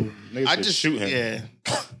off so niggas I can just shoot him. Yeah,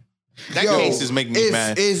 that case is making me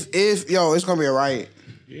mad. If yo, it's gonna be a riot.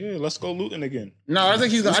 Yeah, let's go looting again. No, I think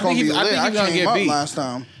he's gonna. It's I gonna think be he's, I lit. think I he's gonna came get up beat. last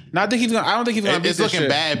time. No, I think he's gonna. I don't think he's gonna beat It's this looking shit.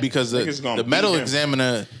 bad because Niggas gonna the medical beat him.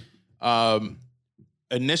 examiner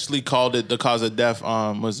initially called it the cause of death.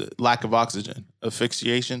 Was it lack of oxygen,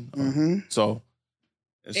 asphyxiation? Mm-hmm. So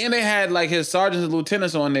And they had like his sergeants and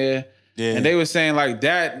lieutenants on there Yeah. And they were saying like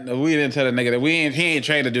that. We didn't tell the nigga that he ain't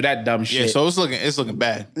trained to do that dumb shit. Yeah, so it's looking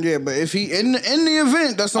bad. Yeah, but if he in the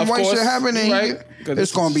event that some Of white course, shit happen, and right. 'Cause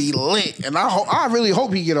it's gonna be lit. And I really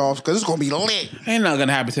hope he get off because it's gonna be lit. Ain't nothing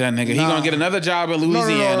gonna happen to that nigga. He Nah. gonna get another job in No,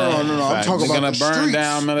 Louisiana. no. I'm Facts. talking They're about gonna the burn streets.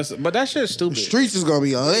 down Minnesota. But that shit's stupid. Streets is gonna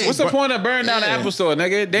be lit. What's the point of burning down the Apple store,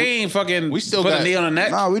 nigga? They ain't fucking We still put got- a knee on the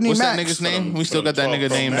neck. Nah, we need What's Max. that nigga's name? We For still them got that 12 nigga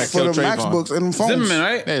Pro name that Max. for killed the Max Trayvon. books and phones. Zimmerman,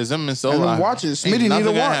 right? Yeah, Zimmerman still And them alive. watches. Ain't Smitty need nothing a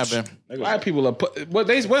gonna watch. happen. White people are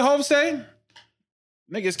what Hope say?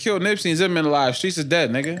 Niggas killed Nipsey and Zimmerman alive. Streets is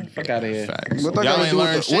dead, nigga. Fuck out of here. Facts. What that Y'all gotta ain't do with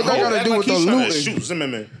learned the- shit. what that Hov gotta act do like with he's the trying to looting? shoot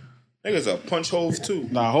Zimmerman. Niggas a punch Hove too.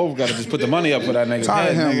 Nah, Hove gotta just put the money up for that nigga's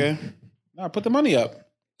Tired head, of nigga. Nah, put the money up.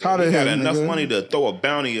 Tired He of got him, enough nigga. money to throw a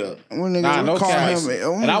bounty up. When niggas, Nah, we no call cap. him,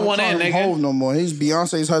 And I want call in, him nigga. Hov no more. He's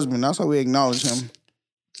Beyonce's husband. That's how we acknowledge him.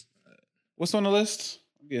 What's on the list?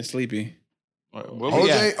 I'm getting sleepy. Where we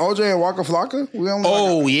at? OJ and Waka Flocka. We almost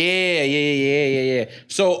Oh yeah.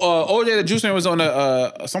 So OJ the Juice Man was on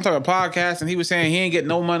some type of podcast, and he was saying he ain't get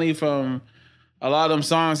no money from a lot of them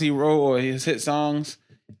songs he wrote or his hit songs.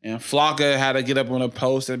 And Flocka had to get up on a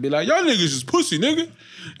post and be like, "Y'all niggas is pussy, nigga.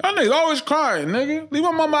 Y'all niggas always crying, nigga. Leave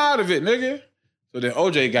my mama out of it, nigga." So then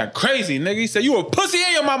OJ got crazy, nigga. He said, "You a pussy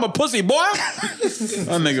and your mama pussy, boy."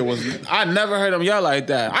 That nigga was. I never heard him yell like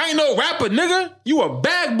that. I ain't no rapper, nigga. You a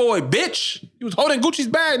bag boy, bitch. You was holding Gucci's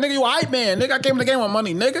bag, nigga. You a hype man, nigga. I came in the game with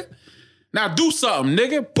money, nigga. Now do something,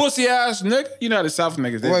 nigga. Pussy ass, nigga. You know how the South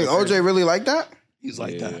niggas. they Wait, get crazy. OJ really like that? He's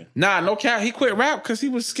like that. Nah, no cap. He quit rap because he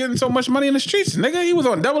was getting so much money in the streets, nigga. He was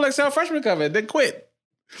on Double XL freshman cover, then quit.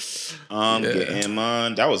 Getting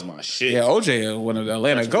mine. That was my shit. Yeah, OJ, one of the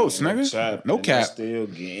Atlanta goats, nigga. Trap, No and cap. I still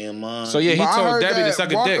getting mine. So yeah, he But I told heard Debbie to that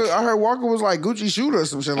suck a Walker, dick. I heard Walker was like Gucci shooter or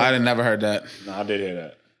some shit like I that. didn't never heard that. Nah, I did hear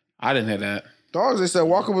that. I didn't hear that. Dogs, they said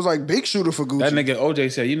Walker was like big shooter for Gucci. That nigga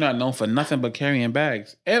OJ said, "You're not known for nothing but carrying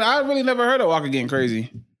bags." And I really never heard of Walker getting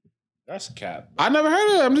crazy. That's cap. I never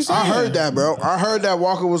heard of it. I'm just saying. I heard that, bro. I heard that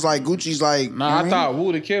Walker was like Gucci's like. Nah, I thought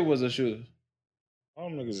Wu the Kid was a shooter. All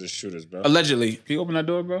them niggas are shooters, bro. Allegedly. Can you open that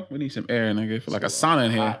door, bro? We need some air, nigga. Feel like a sauna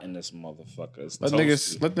in here. Hot in this motherfucker. It's Let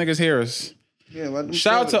toasty. niggas hear us. Yeah, let them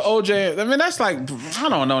Shout out to fellas. OJ. I mean, that's like, I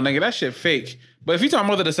don't know, nigga. That shit fake. But if you tell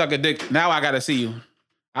mother to suck a dick, now I gotta see you.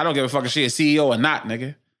 I don't give a fuck if she a CEO or not,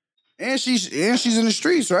 nigga. And she's in the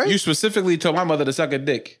streets, right? You specifically told my mother to suck a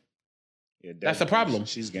dick. Yeah, Deb, That's the problem.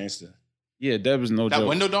 She's gangster. Yeah, Deb is no That joke.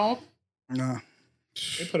 window dome? Nah,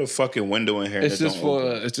 They put a fucking window in here. It's that just don't for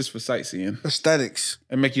open. it's just for sightseeing aesthetics.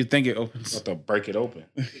 and make you think it opens. Have to break it open.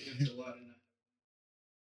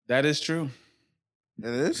 That is true. It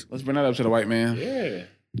is. Let's bring that up to the white man. Yeah.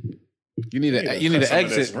 You need Cut to some of this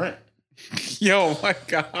exit. rent. Yo, my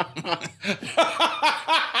god.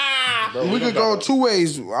 Bro, We could go two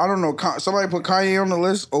ways. I don't know. Somebody put Kanye on the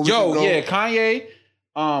list. Or we Yo, could go, yeah,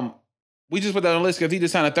 Kanye. We just put that on the list because he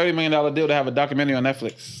just signed a $30 million deal to have a documentary on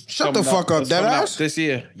Netflix. Shut the Coming fuck up, It's coming out deadass. this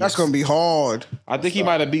year. That's Yes. gonna be hard. I think he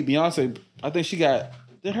might have beat Beyonce. I think she got.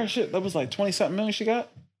 Did her shit? That was like 20-something million she got.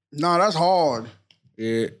 Nah, that's hard.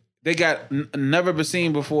 Yeah, they got never been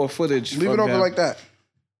seen before footage. Leave it from over him. like that.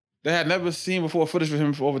 They had never seen before footage of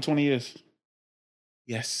him for over 20 years.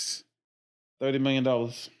 Yes, $30 million.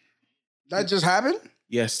 That just happened.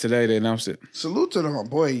 Yes, today they announced it. Salute to them,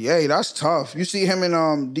 boy. Yay, that's tough. You see him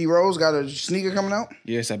and D Rose got a sneaker coming out.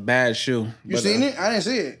 Yeah, it's a bad shoe. You seen it? I didn't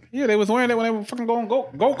see it. Yeah, they was wearing it when they were fucking going go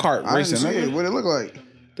kart I racing. didn't see Nigga. it. What it look like?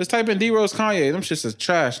 Just type in D Rose Kanye. Them shits is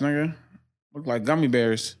trash, nigga. Look like gummy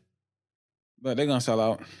bears. But they gonna sell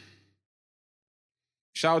out.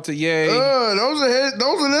 Shout out to Ye. Those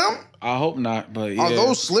are them. I hope not, but yeah. Are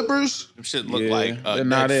those slippers? Them shit look Yeah, like they're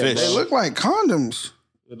not dead it, fish. They look like condoms.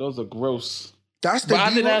 Yeah, those are gross. That's the. But I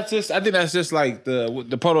think D-Rose? that's just like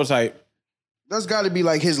the prototype. That's got to be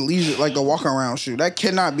like his leisure, like the walk around shoe. That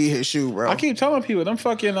cannot be his shoe, bro. I keep telling people them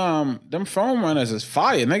fucking them foam runners is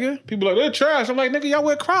fire, nigga. People like they're trash. I'm like, nigga, y'all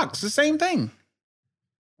wear Crocs. It's the same thing.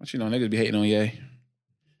 But you know, niggas be hating on Ye.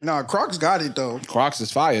 Nah, Crocs got it though. Crocs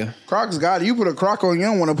is fire. Crocs got it. You put a Croc on, you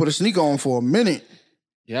don't want to put a sneaker on for a minute.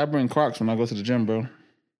 Yeah, I bring Crocs when I go to the gym, bro.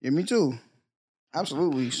 Yeah, me too.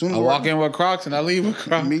 Absolutely. Soon as I walk in with Crocs and I leave with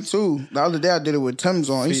Crocs. Me too. The other day I did it with Tim's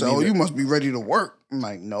on. He See, said, "Oh, neither. you must be ready to work." I'm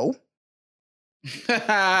like, "No."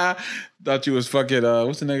 Thought you was fucking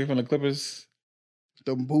what's the nigga from the Clippers?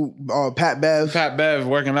 The boot, Pat Bev. Pat Bev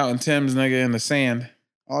working out in Tim's, nigga, in the sand.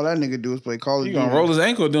 All that nigga do is play Call of You Duty. gonna roll his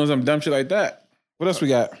ankle doing some dumb shit like that. What else we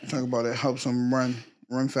got? Talk about it helps him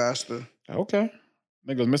run faster. Okay.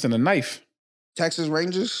 Nigga was missing a knife. Texas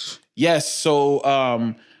Rangers. Yes,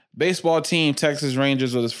 so baseball team, Texas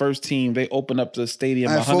Rangers was his first team. They opened up the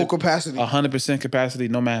stadium At full capacity. 100% capacity,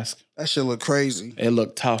 no mask. That shit look crazy. It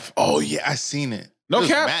looked tough. Oh yeah, I seen it. No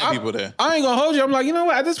There's cap. mad people there. I ain't gonna hold you. I'm like, you know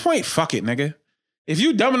what? At this point, fuck it, nigga. If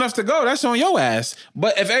you dumb enough to go, that's on your ass.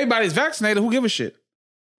 But if everybody's vaccinated, who give a shit?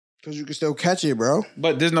 Because you can still catch it, bro.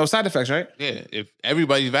 But there's no side effects, right? Yeah, if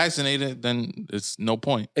everybody's vaccinated, then it's no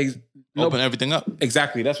point. Open everything up.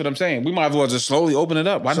 Exactly. That's what I'm saying. We might as well just slowly open it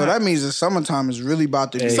up. Why So not? that means the summertime is really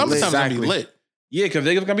about to be Sometimes lit. it's gonna be Exactly. lit. Yeah, because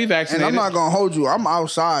they're gonna be And vaccinated. I'm not gonna hold you. I'm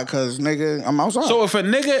outside because nigga, I'm outside. So if a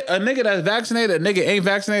nigga that's vaccinated, a nigga ain't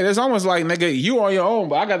vaccinated, it's almost like nigga, you on your own,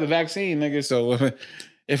 but I got the vaccine, nigga. So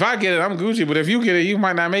if I get it, I'm Gucci. But if you get it, you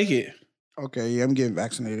might not make it. okay, yeah, I'm getting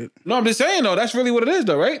vaccinated. No, I'm just saying though, that's really what it is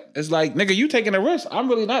though, right? It's like, nigga, you taking a risk. I'm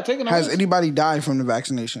really not taking a Has risk. anybody died from the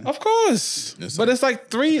vaccination? Of course. It's but it's like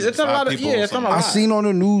three, it's not a 5 lot of, people yeah, or it's not a something. lot. I seen on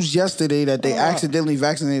the news yesterday that they Oh, wow. accidentally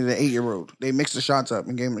vaccinated an 8-year-old. They mixed the shots up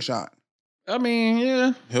and gave him a shot. I mean,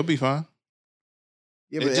 yeah. He'll be fine.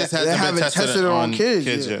 Yeah, It but just they hasn't been haven't tested it on kids.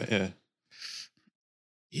 yet. Yeah.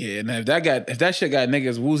 Yeah, and if that shit got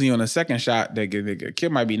niggas woozy on the second shot, that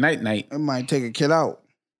kid might be night. It might take a kid out.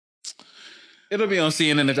 It'll be on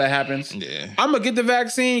CNN if that happens. Yeah. I'm gonna get the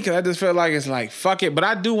vaccine because I just feel like it's like fuck it, but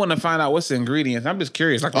I do want to find out what's the ingredients. I'm just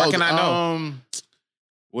curious. Like, why can I know?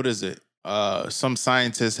 What is it? Some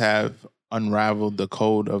scientists have unraveled the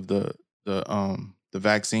code of the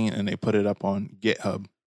vaccine and they put it up on GitHub.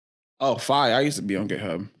 Oh, fire! I used to be on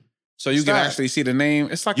GitHub, so you What's can that? actually see the name.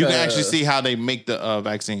 It's like You can actually see how they make the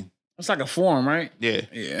vaccine. It's like a form, right? Yeah.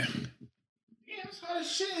 Yeah.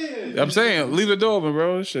 I'm saying, leave the door open,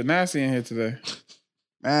 bro. This shit nasty in here today.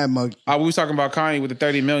 Mad mug. We was talking about Kanye with the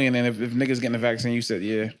 30 million, and if niggas getting the vaccine, you said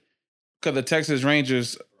yeah, because the Texas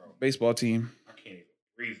Rangers baseball team. I can't even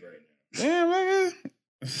breathe right now. Damn,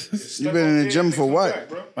 nigga. You been in the gym for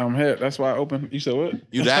what? I'm here. That's why I opened. You said what?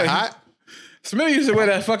 You that hot? Smitty used to wear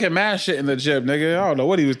that fucking mask shit in the gym, nigga. I don't know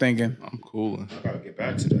what he was thinking. I'm cool. I gotta get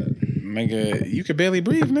back to that. Nigga, you could barely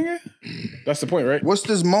breathe, nigga. That's the point, right? What's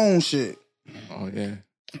this moan shit? Oh yeah.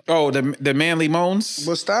 Oh, the manly moans.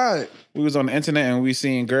 What's that? We was on the internet and we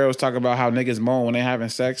seen girls talk about how niggas moan when they having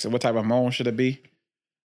sex and what type of moan should it be.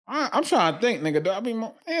 I'm trying to think, nigga. Do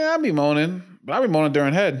I be moaning, but I be moaning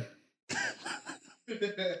during head.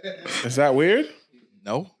 Is that weird?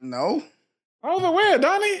 No. No. How's it weird,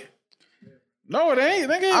 Donnie? No, it ain't,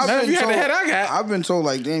 nigga. Not if you had the head I got. I've been told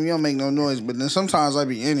like, damn, you don't make no noise, but then sometimes I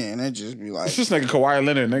be in it and it just be like, It's just nigga Kawhi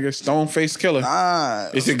Leonard, nigga. Stone face killer. ah.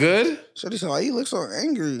 Is it good? So they said, why you look so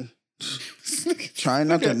angry? Trying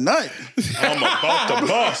not to nut. I'm about to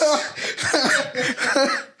bust.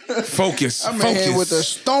 Focus. I'm in Focus. here with the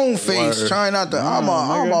stone face, Word. trying not to. I'm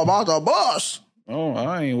nigga. about to bust. Oh,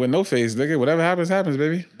 I ain't with no face, nigga. Whatever happens, happens,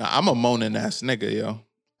 baby. Nah, I'm a moaning ass nigga, yo.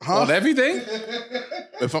 Huh? On everything?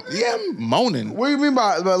 I'm moaning. What do you mean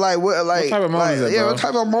by, but like, what type of moan like, is that, yeah, bro? what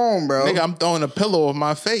type of moan, bro? Nigga, I'm throwing a pillow on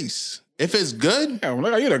my face. If it's good, Damn,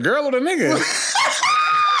 look, are you the girl or the nigga?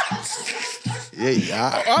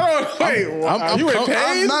 yeah. I don't wait. I'm you in com-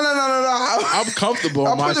 pain? No. I'm comfortable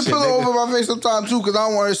I on my put the shit, pillow nigga. over my face sometimes too, because I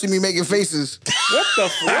don't want her to see me making faces. What the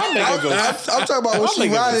fuck? I'm talking about when she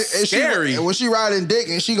niggas riding, is scary. when she riding dick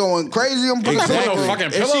and she going crazy. I'm putting Exactly. the No pillow. fucking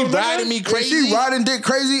If pillow, she nigga? riding me If crazy, she riding dick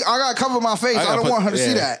crazy, I gotta cover my face. I, gotta don't put- want her to see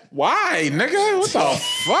yeah. that, Why, nigga? What the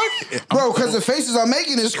fuck? bro. Because the faces I'm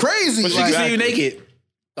making is crazy. But she Like, can see you naked.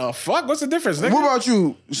 The fuck? What's the difference, nigga? what about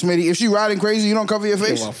you, Smitty? If she riding crazy, you don't cover your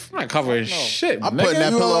face. Well, I'm not covering shit. I'm nigga. putting that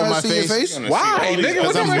You don't pillow want on her my to see your face. face? Why, nigga? Because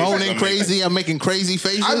What's I'm that moaning crazy. I'm making crazy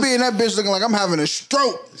faces. I be in that bitch looking like I'm having a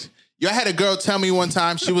stroke. Yo, I had a girl tell me one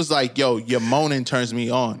time, she was like, yo, your moaning turns me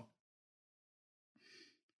on.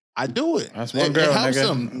 I do it. That's one It girl, helps nigga.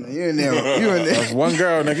 them. You in there? You in That's there? one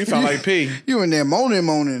girl, nigga. You sound like P. You in there moaning?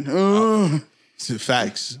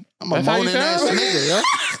 Facts. I'm a That's how you moaning ass sound? nigga, yo.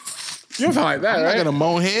 You don't sound like that, I'm not right? gonna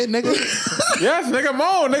moan head, nigga. Yes, nigga,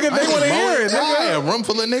 moan, nigga. They want to hear it, nigga. Yeah, a room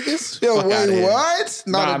full of niggas. Yo, Fuck outta wait, here. what?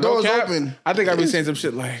 Nah, the no door's cap. open. I think I be saying some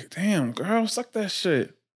shit like, "Damn, girl, suck that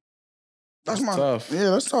shit." That's That's my tough. Yeah,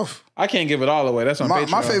 that's tough. I can't give it all away. That's on My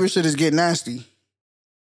Patreon. favorite shit is get nasty.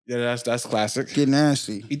 Yeah, that's classic. Get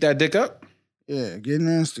nasty. Eat that dick up. Yeah, get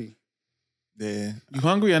nasty. Yeah. You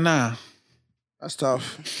hungry or nah? That's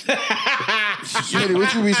tough. Smitty,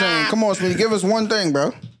 what you be saying? Come on, Smitty, give us one thing,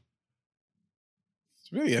 bro.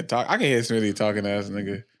 Smitty a talk. I can hear Smitty talking ass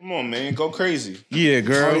nigga. Come on, man. Go crazy. Yeah,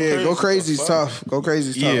 girl. Oh yeah, go crazy. crazy's tough. Go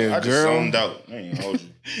crazy's tough. Yeah. I just Girl. zoned out. I ain't hold you.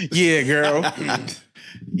 Yeah, girl.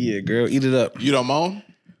 Yeah, girl. Eat it up. You don't moan?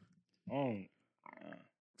 Oh,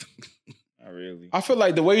 not Not really. I feel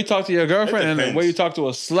like the way you talk to your girlfriend and the depends. way you talk to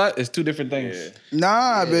a slut is two different things. Yeah.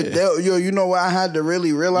 Nah, but you know what? I had to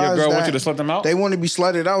really realize Your girl that wants you to slut them out? They want to be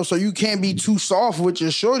slutted out, so you can't be too soft with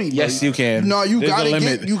your shorty. Bro. Yes, you can. No, you There's a gotta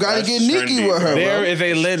limit. get That's get Nikki trendy, with her. bro. There Bro. is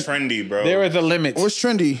a limit. Trendy, bro. There is a limit. What's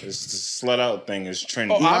trendy, It's the slut out thing is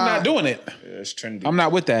trendy. Oh, I'm not doing it. Yeah, it's trendy. I'm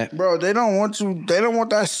not with that. bro? They don't want to. They don't want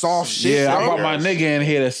that soft shit. Yeah, I bro. brought my nigga in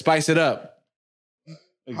here to spice it up.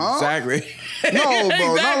 Huh? Exactly. No, bro, not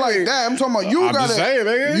Exactly. like that. I'm talking about you I'm gotta. just saying,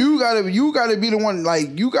 nigga. You gotta be the one.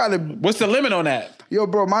 Like you gotta. What's the limit on that? Yo,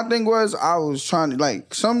 bro, my thing was I was trying to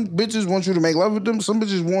like some bitches want you to make love with them. Some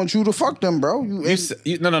bitches want you to fuck them, bro. No. You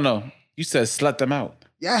said slut them out.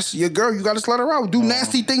 Yes, your girl. You gotta slut her out. Do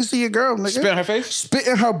nasty things to your girl, nigga. Spit in her face? Spit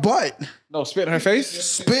in her butt. No, spit in her face?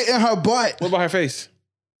 Spit in her butt. What about her face?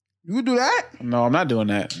 You do that? No, I'm not doing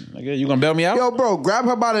that. Nigga, you gonna bail me out? Yo, bro, grab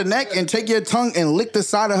her by the neck and take your tongue and lick the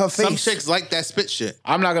side of her face. Some chicks like that spit shit.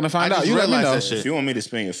 I'm not gonna find I out. just You let me realized know. that shit. If you want me to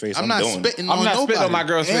spit in your face, I'm I'm not doing it. spitting I'm on not nobody. spitting on my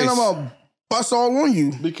girl's and face. I'm gonna bust all on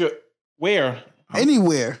you. Because where?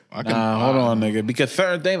 Anywhere. I can, Nah, hold on, nigga. Because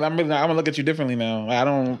certain things, I'm gonna look at you differently now. I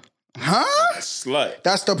don't. Huh? Slut.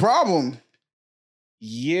 That's the problem.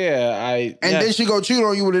 Yeah, And yes. then she go cheat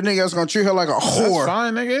on you with a nigga that's gonna treat her like a That's whore.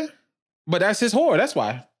 fine, nigga. But that's his whore. That's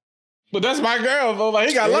why. But that's my girl, bro. Like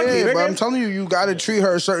he got lucky, Yeah, nigga. but I'm telling you, you gotta treat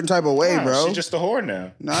her a certain type of way, Nah, bro. She's just a whore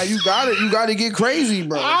now. Nah, you gotta get crazy,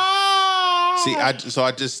 bro. Ah! see, I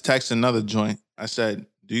just texted another joint. I said,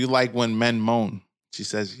 "Do you like when men moan?" She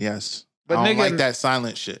says, "Yes." But I don't nigga- like that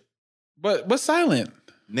silent shit. But what's silent?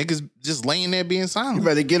 Niggas just laying there being You silent.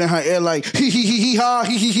 better get in her ear like hee hee hee hee ha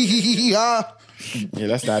hee hee hee hee hee hee ha. Yeah,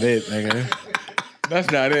 that's not it, nigga. That's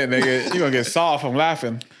not it, nigga. You gonna get soft from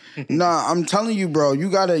laughing. Nah, I'm telling you, bro. You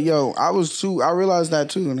gotta, I realized that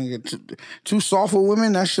too, nigga. Too soft with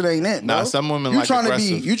women, that shit ain't it, bro. Nah, some women you like trying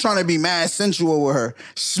aggressive. you trying to be mad sensual with her.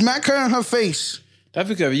 Smack her in her face. That's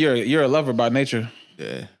because you're a lover by nature.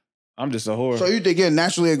 Yeah. I'm just a whore. So you think you're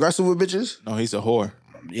naturally aggressive with bitches? No, he's a whore.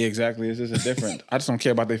 Yeah, exactly. It's just different. I just don't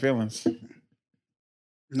care about their feelings.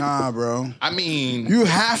 Nah, bro. I mean, You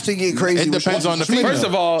have to get crazy. It with depends your- on the Smith, female. First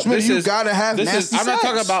of all, Smith, this you is gotta have this nasty is. I'm not sex.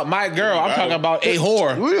 talking about my girl. I'm talking about a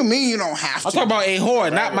whore. What do you mean you don't have to? I'm talking about a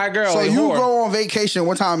whore, not my girl. So a you whore. go on vacation.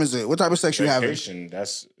 What time is it? What type of sex you having? Vacation.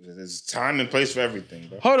 There's time and place for everything,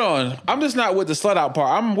 bro. Hold on. I'm just not with the slut out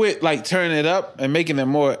part. I'm with like turning it up and making it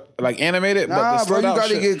more like animated. Nah, but the bro, slut you out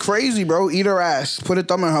gotta shit, get crazy, bro. Eat her ass. Put a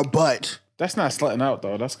thumb in her butt. that's not slutting out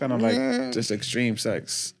though. That's kind of like Yeah. just extreme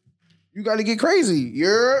sex. You gotta get crazy.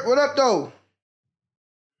 You're what up though?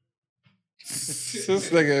 This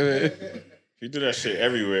nigga, man. You do that shit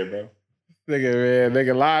everywhere, bro.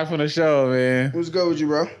 Nigga live from the show, man. What's good with you,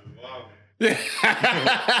 bro?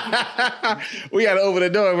 We gotta open the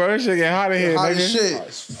door, bro. This shit get hot in here, Hot nigga. as shit.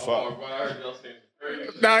 It's fuck.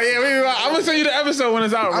 Nah, yeah, I'm gonna send you the episode when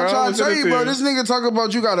it's out, bro. I'm trying gonna to tell send it you, bro. This nigga talk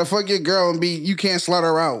about you gotta fuck your girl and you can't slut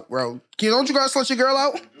her out, bro. Don't you gotta slut your girl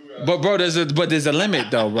out? But bro, there's a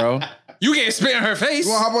limit though, bro. You can't spit in her face.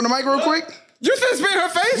 You wanna hop on the mic real quick? You said spit in her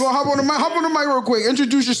face? You wanna hop on the mic real quick?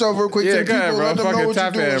 Introduce yourself real quick to Yeah, the go people. ahead, bro. Let them know Fucking what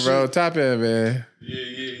tap you doing. in, bro. Shit. Tap in, man.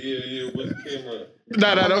 Yeah. With the camera.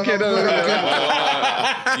 No, don't care. No.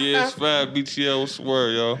 Yeah, it's Fab BTL. What's the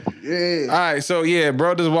word, y'all? Yeah. All right, so yeah,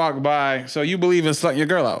 bro just walked by. So you believe in slutting your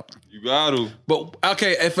girl out? You got to. But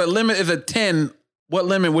okay, if a limit is a 10, what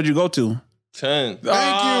limit would you go to? 10. Thank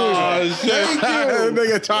you. Thank you.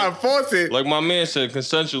 Nigga trying to force it. Like my man said,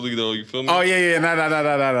 consensually though. You feel me? Oh yeah. No.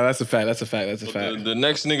 That's a fact. The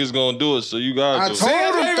next nigga's gonna do it, so you got I to. told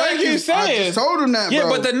that's him. what Thank I you. keep saying. I just told him that, Yeah,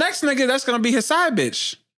 bro. but the next nigga, that's gonna be his side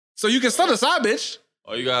bitch. So you can slut a side bitch.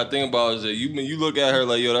 All you gotta think about is that you look at her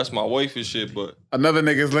like, yo, that's my wife and shit, but Another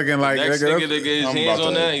nigga's looking like next nigga that get his I'm hands about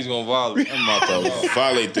on to- that, he's gonna violate. I'm about to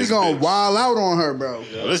violate He this gonna bitch. wild out on her, bro.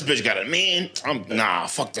 Yo, this bitch got a man. Nah,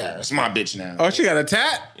 fuck that. It's my bitch now. Oh, she got a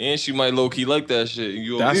tat? And she might low key like that shit.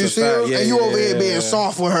 You That's You a see fact. him? Yeah, And you over yeah, here being yeah.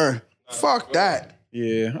 soft with her. Fuck that.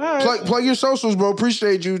 Yeah. All right. Plug your socials, bro.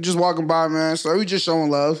 Appreciate you just walking by, man. So we just showing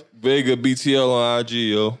love. Vega BTL on IG,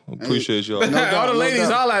 yo. Appreciate y'all. All the ladies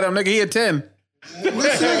doubt. holler at him, nigga. He a 10. This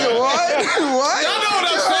nigga, what? What? Y'all know what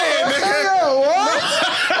I'm saying, nigga. Yo, what?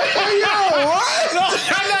 Yo, what? No,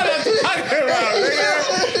 y'all know what I'm talking about,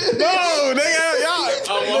 nigga. No, nigga. Y'all.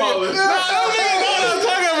 No, nigga know what I'm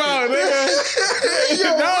talking about,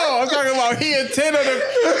 nigga. No, I'm talking about he a 10 on the.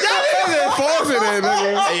 Y'all niggas enforcing it,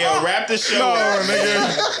 nigga. Hey, yo, wrap the show No, up.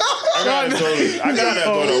 nigga. I gotta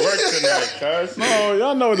go to work tonight, cuz. Oh,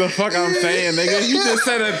 y'all know what the fuck I'm saying, nigga. You just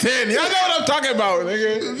said a 10. Y'all know what I'm talking about,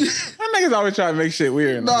 nigga. That niggas always try to make shit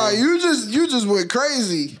weird. Nah, nigga. you just went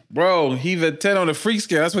crazy. Bro, he's a 10 on the freak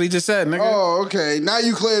scale. That's what he just said, nigga. Oh, okay. Now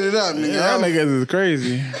you cleared it up, nigga. Y'all niggas is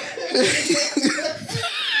crazy.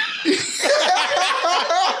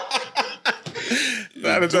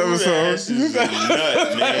 That is Dude ass episode. is a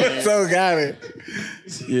nut, man. So got it.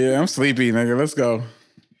 Yeah, I'm sleepy, nigga. Let's go.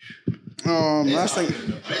 Last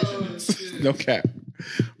thing, No cap.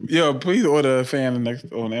 Yo, please order a fan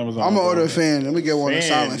next on Amazon. I'm gonna order a fan. Let me get one in Man,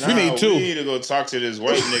 silent. nah, We need two. We need to go talk to this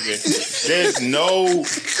white nigga. There's no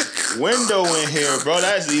window in here, bro.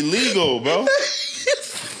 That's illegal, bro.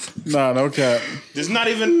 Nah, no cap. There's not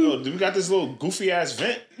even. Oh, we got this little goofy ass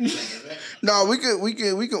vent. No, we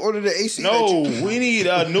could order the AC. No, we need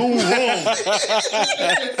a new room.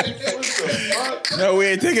 No, we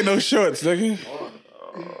ain't taking no shorts, nigga.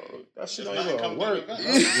 That shit don't even work.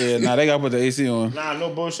 Yeah, nah, they gotta put the AC on. Nah, no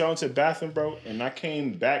bullshit. I went to the bathroom, bro, and I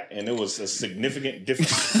came back, and it was a significant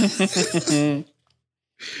difference.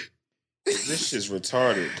 This shit's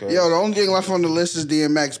retarded. Cause Yo, the only thing left on the list is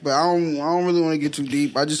DMX, but I don't really want to get too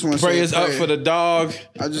deep. I just want to Prayers up for the dog.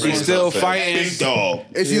 I just He's wanna- still fighting. big dog.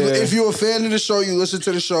 If you're a fan of the show, you listen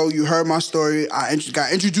to the show, you heard my story. I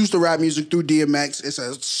got introduced to rap music through DMX. It's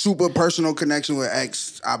a super personal connection with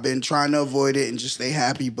X. I've been trying to avoid it and just stay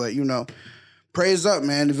happy, but praise up,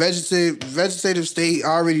 man. The vegetative state, I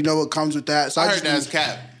already know what comes with that. So I I heard just that's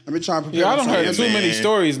cap. I've been trying to prepare. Yeah, I don't myself. heard too man. many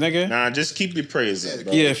stories, nigga. Nah, just keep your praise up,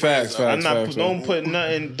 bro. Yeah, facts. I'm not. Facts. Don't put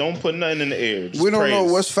nothing. Don't put nothing in the air. Just We don't know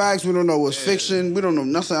praise. what's facts. We don't know what's fiction. We don't know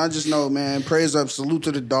nothing. I just know, man. Praise up. Salute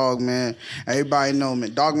to the dog, man. Everybody know,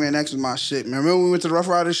 man. Dogman X is my shit, man. Remember when we went to the Rough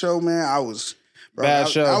Rider show, man? I was Bad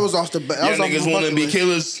show. I was off the. Y'all niggas want to be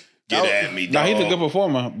killers? Get at me, Nah, dog. he's a good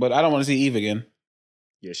performer, but I don't want to see Eve again.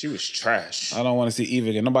 Yeah, she was trash. I don't want to see Eve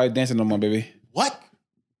again. Nobody dancing no more, baby. What?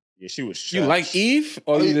 Yeah, she was trash. You like Eve,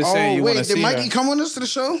 or you just saying you want to wait, see did Mikey her? come with us to the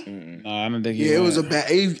show? Nah, I don't think he Yeah, it went. was a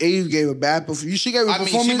bad. Eve gave a bad performance. She gave a I mean,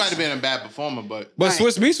 performance. she might have been a bad performer, but But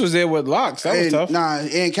Swiss Beats was there with Locks. That was and, tough. Nah,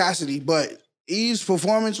 and Cassidy, but Eve's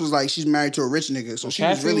performance was like she's married to a rich nigga, so she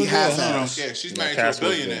was Cassidy really was there, half huh? I don't ass. care. She's Yeah, married to Cass a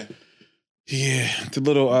was billionaire. Yeah, the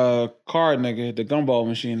little card nigga, the gumball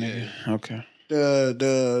machine nigga. Okay.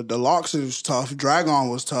 The Locks was tough. Dragon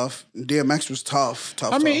was tough. DMX was tough.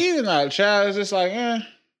 I mean, either not. Chad is just like,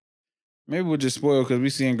 maybe we're just spoiled because we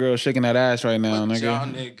seeing girls shaking that ass right now, What y'all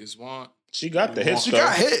nigga. niggas want? She got the hits. she though.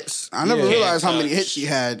 got hits. I never Yeah. realized how Can't many touch. hits she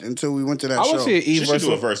had until we went to that I show. would see an She Eve should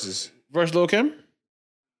do a versus versus. Lil Kim.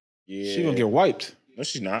 Yeah, She gonna get wiped. No,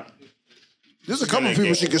 she's not. There's a couple gonna people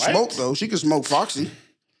get she could whacked. smoke though. She could smoke Foxy.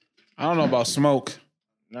 I don't know about smoke.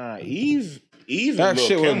 Nah, Eve That and Lil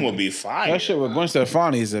shit Kim would- will be fire. That shit with Gwen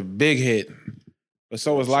Stefani is a big hit. But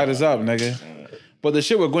so was Light Us Up, nigga. But the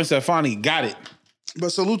shit with Gwen Stefani got it.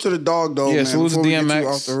 But salute to the dog though, Yeah, man. salute to Before we get DMX. too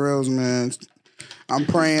off the rails, man. I'm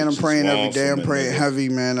praying every day. I'm Awesome, praying nigga. heavy,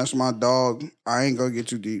 man. That's my dog. I ain't gonna get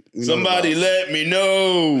too deep. You know the Somebody dog. let me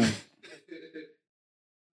know.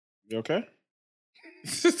 You okay?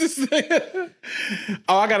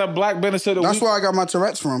 Oh, I got a black benefit of the That's week. where I got my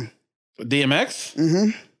Tourette's from. DMX?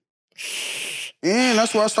 And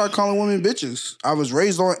that's why I started calling women bitches. I was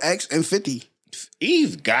raised on X and 50.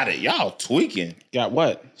 Eve got it. Y'all tweaking. Got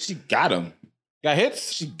what? She got them. Got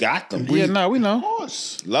hits? She got them. Yeah, no, we know.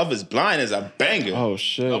 Love is Blind is a banger. Oh,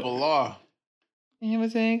 shit. Double law.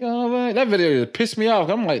 Everything over. That video just pissed me off.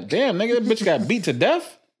 I'm like, damn, nigga, that bitch got beat to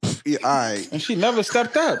death Yeah, all right. and she never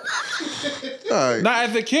stepped up. All right. Not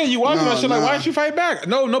as a kid, you watching No, that shit like, nah. why didn't you fight back?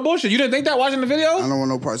 No bullshit. You didn't think that watching the I video? don't want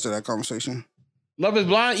no parts of that conversation. Love is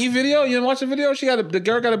Blind E video? You didn't watch the video? The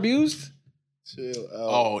girl got abused?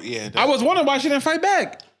 Oh, yeah. I was wondering why she didn't fight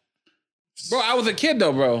back. Bro, I was a kid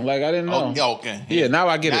though, bro. Like, I didn't know. Oh, yeah, okay. Yeah, now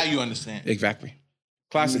I get Now it. you understand. Exactly.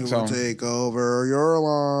 Classic You song. will take over your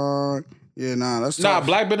line. Yeah, nah, that's Nah, tough.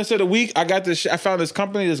 Black Business of the Week. I got this shit. I found this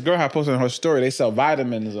company, this girl had posted on her story. They sell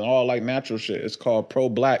vitamins and all like natural shit. It's called Pro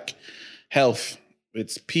Black Health.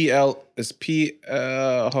 It's hold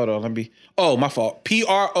on, my fault.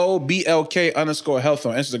 PROBLK _health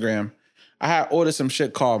on Instagram. I had ordered some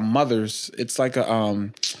shit called Mothers. It's like a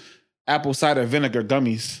apple cider vinegar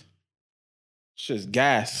gummies. Shit's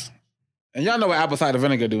gas. And y'all know what apple cider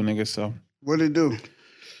vinegar do, nigga, so What'd it do?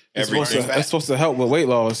 it's supposed to help with weight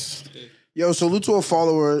loss. Yo, salute to a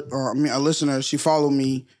follower, or I mean a listener. She followed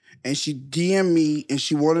me and she DM'd me and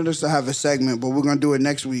she wanted us to have a segment, but we're gonna do it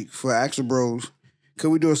next week for Axel Bros. Could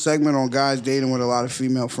we do a segment on guys dating with a lot of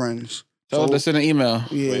female friends? Tell her to send an email.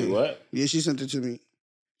 Yeah. Wait, what? Yeah, she sent it to me.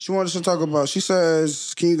 She wanted us to talk about, she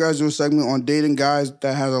says, can you guys do a segment on dating guys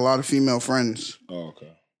that has a lot of female friends? Oh,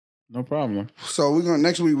 okay. No problem. So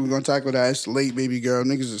next week we're gonna tackle that. It's late, baby girl.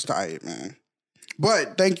 Niggas is tired, man.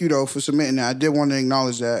 But thank you though for submitting that. I did want to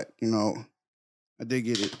acknowledge that. You know, I did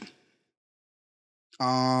get it.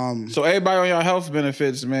 So everybody on your health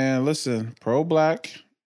benefits, man, listen, Pro Black,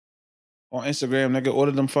 on Instagram, nigga.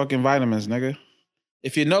 Order them fucking vitamins, nigga.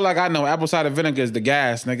 If you know, like I know, apple cider vinegar is the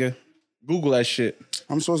gas, nigga. Google that shit.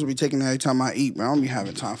 I'm supposed to be taking that every time I eat, man. I don't be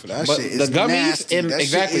having time for that. But Shit the is gummies nasty. and That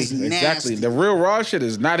exactly, shit is nasty. the real raw shit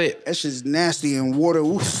is not it. That shit's nasty and water.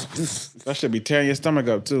 Oof. That should be tearing your stomach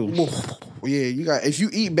up too. Yeah, you got. If you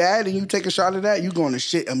eat bad and you take a shot of that, you going to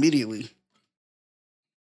shit immediately.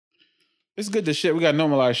 It's good to shit. We got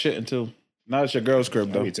normalized shitting too. Not at your girl's crib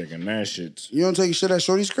I though. be taking mad shits. You don't take a shit at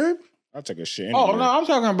Shorty's crib? I take a shit. Oh anywhere. no, I'm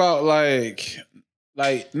talking about like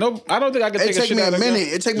no. I don't think I can It take a take shit me out a of minute.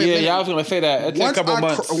 It take me a minute. Yeah, I was gonna say that. It takes a couple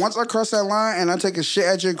months. Once I cross that line and I take a shit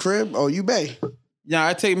at your crib, oh, you bay. Yeah,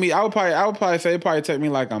 it take me. I would probably say it probably take me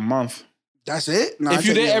like a month. That's it? No, If it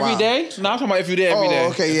you take me did a every while. day, no, I'm talking about if you did every day. Oh,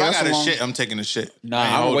 okay, If yeah. I that's got a a long- shit, I'm taking a shit. Nah, I ain't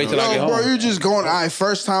I'm gonna holding wait till no I shit. get Yo, bro, home. you just going, all right,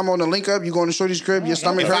 first time on the link up, you going to Shorty's crib, your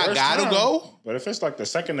stomach If I hurt? gotta go, But if it's like the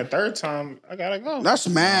second or third time, I gotta go. That's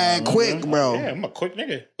mad quick, bro. Yeah, I'm a quick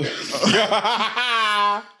nigga.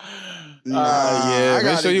 Yeah, I make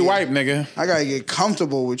gotta sure you get- wipe, nigga. I gotta get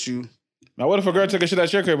comfortable with you. Now, what if a girl took a shit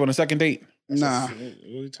at your crib on the second date? Nah. What are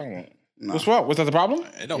you talking about? What's wrong? What's that the problem?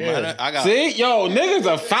 it don't matter. I got See, yo, niggas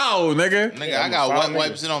are foul, nigga. nigga. I got wet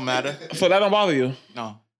wipes. It don't matter. So that don't bother you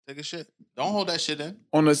No, take a shit. Don't hold that shit in.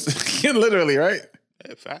 on the literally, right?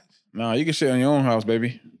 Yeah, facts. No, you can shit in your own house,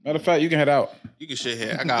 baby. Matter of fact, you can head out. You can shit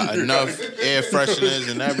here. I got enough air fresheners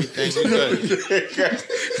and everything. You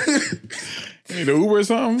good. You need an Uber or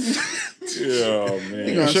something? Yeah, man.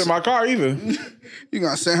 You can shit in my car either. You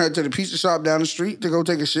gonna send her to the pizza shop down the street to go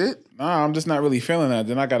take a shit? Nah, I'm just not really feeling that.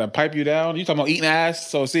 Then I gotta pipe you down. You talking about eating ass?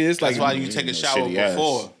 So see, it's like That's why you take a shower shitty ass.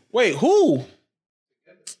 before. Wait, who?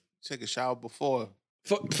 Take a shower before.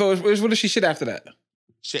 So what does she shit after that?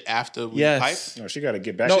 Shit after we Yes. No, she gotta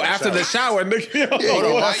get back. No, to the after shower. the shower, nigga. Yeah, Hold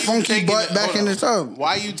on, that why you funky taking butt it- back hold in the on. tub.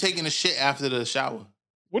 Why are you taking a shit after the shower?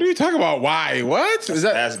 What are you talking about? Why? What is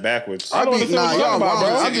that? Ass backwards. I don't understand what you're talking about,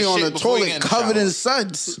 bro. I Take be a on shit the before you toilet get in the covered shower. in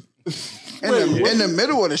suds. In the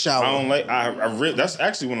middle of the shower. I don't like. That's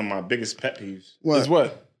actually one of my biggest pet peeves. What? Is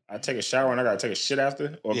what? I take a shower and I gotta take a shit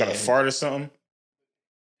after, or I gotta fart or something.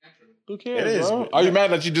 Who cares, It is, bro? but- Are you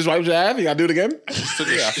mad that you just wiped your ass? You gotta do it again?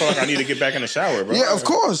 Yeah, I feel like I need to get back in the shower, bro. Yeah, of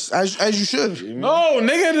course, as you should. No,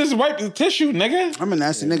 nigga, just wipe the tissue, nigga. I'm a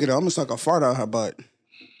nasty nigga though. I'm gonna suck a fart out her butt.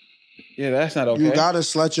 Yeah, that's not okay. You gotta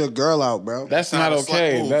slut your girl out, bro. That's not not a slut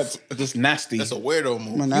okay. move. That's just nasty. That's a weirdo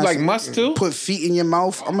move. I'm a You nasty like nigga. must too? Put feet in your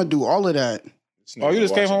mouth. I'm gonna do all of that. This Oh, you nigga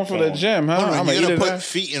just came watching home from the porn. gym, huh? Hold on, I'm you gonna eat gonna it, put man.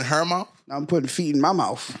 feet in her mouth? I'm putting feet in my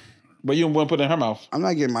mouth. But you want to put it in her mouth. I'm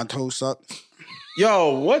not getting my toes sucked.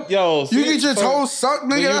 Yo, what? Yo, You see, get your so- toes sucked,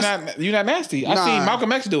 but nigga. That's- you not nasty. I Nah. seen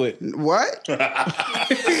Malcolm X do it. What?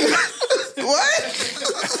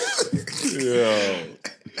 What? Yeah.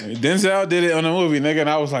 Denzel did it on the movie, nigga, and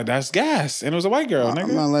I was like, that's gas. And it was a white girl, I'm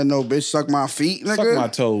nigga. not letting no bitch suck my feet, nigga. Suck my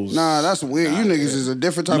toes. Nah, that's weird. You niggas is a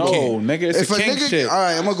different type No, of nigga, it's a kink shit. All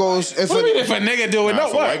right, I'm gonna go. If What do you mean a, if a nigga do it? Nah, No,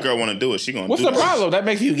 if a white what? girl want to do it, she gonna What's do the it. problem? That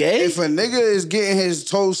makes you gay? if a nigga is getting his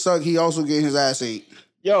toes sucked, he also getting his ass ate.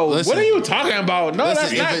 Yo, Listen. what are you talking about? No,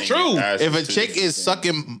 Listen, that's not if it- true. If a chick is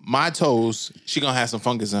sucking my toes, she gonna have some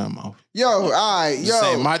fungus in her mouth. Yo, all right, Just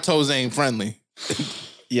saying, yo. my toes ain't friendly.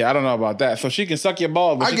 Yeah, I don't know about that. So she can suck your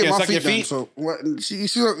balls, but I she get can't my suck your feet done. feet?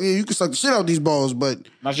 So what? Yeah, you can suck the shit out these balls, but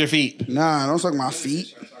Not your feet. nah, don't suck my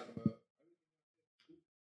feet.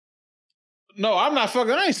 No, I'm not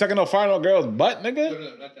fucking. I ain't sucking no fire no girl's butt,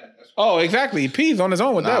 nigga. Oh, exactly. Peas on his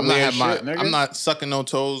own with Nah, that I'm not weird having my. shit, nigga. I'm not sucking no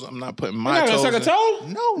toes. I'm not putting You're my not toes. gonna suck a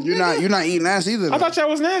in. toe? No, You're not eating ass either. I though. thought y'all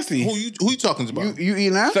was nasty. Who you talking about? you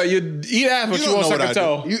eating ass. So you eat ass, but You you, don't won't know suck what a I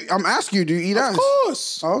toe. I'm asking you, do you eat ass? Of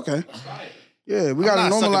course. Oh, okay. Yeah, we I'm gotta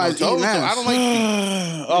not sucking no normalize toes, eating though. ass. I don't like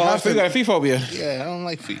feet. Oh, I have feel to- you got a feet phobia. Yeah, I don't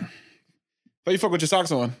like feet. So you fuck with your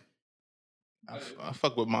socks on. I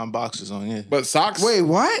fuck with my boxes on. Yeah. But socks? Wait,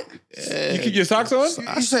 what? You keep your socks on?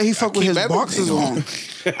 He said he fuck with keep his boxes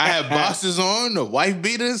everything on. I have boxes on, the wife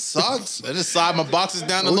beaters, socks. I just slide my boxes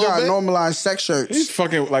down a We little gotta bit. normalize sex He's shirts.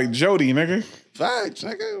 fucking like Jody, nigga. Facts,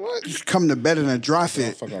 nigga. What? Come to bed in a dry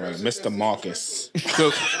fit. Fucking like Mr. Marcus. So,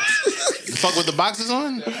 you fuck with the boxes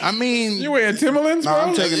on? I mean, You wearing Timberlands, Nah, bro?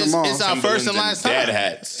 I'm taking them off. it's our first and last time. Dad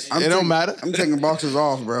hats. It don't matter. I'm taking boxes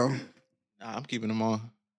off, bro. Nah, I'm keeping them on.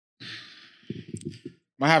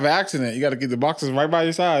 Might have an accident. You got to keep the boxes right by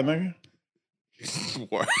your side, nigga.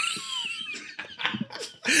 Word.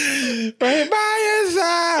 Right by your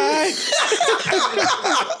side.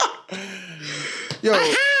 Yo,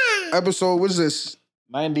 episode, what is this?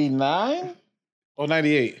 99 or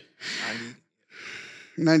 98?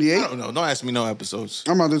 98? I don't know. Don't ask me no episodes.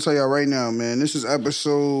 I'm about to tell y'all right now, man. This is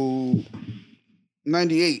episode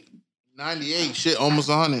 98. 98, shit, almost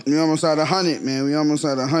 100. We almost at 100, man. We almost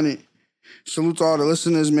at 100. Salute to all the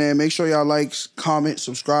listeners, man. Make sure y'all like, comment,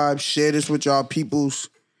 subscribe, share this with y'all peoples.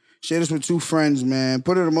 Share this with 2 friends, man.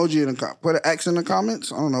 Put an emoji in the put an X in the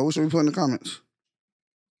comments. I don't know. What should we put in the comments?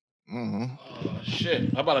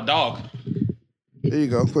 Shit. How about a dog? There you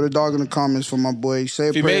go. Put a dog in the comments for my boy. Say a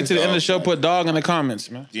If you prayer. made it to the end of the show, put dog in the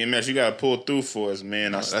comments, man. DMS, you gotta pull through for us,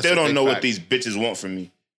 man. I that's still a don't big know what fact. these bitches want from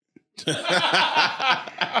me.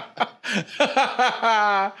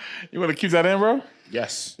 You want to keep that in, bro?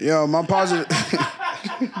 Yes. Yo, my positive.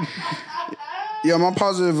 Yo, my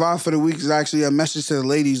positive vibe for the week is actually a message to the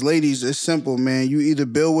ladies. Ladies, it's simple, man. You either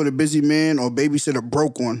build with a busy man or babysit a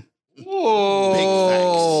broke one.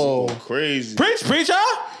 Whoa. Oh, crazy. Preach,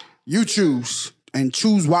 huh? You choose and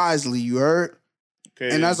choose wisely. You heard?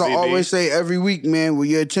 Okay, And as I baby. always say every week, man, where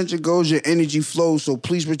your attention goes, your energy flows. So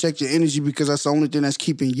please protect your energy because that's the only thing that's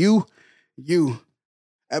keeping you.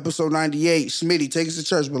 Episode 98. Smitty, take us to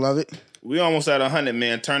church, beloved. We almost at 100,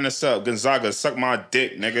 man. Turn this up. Gonzaga, suck my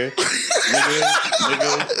dick, nigga.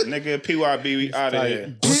 nigga, PYB, we out of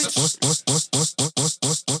here.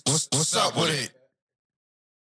 What's up with it?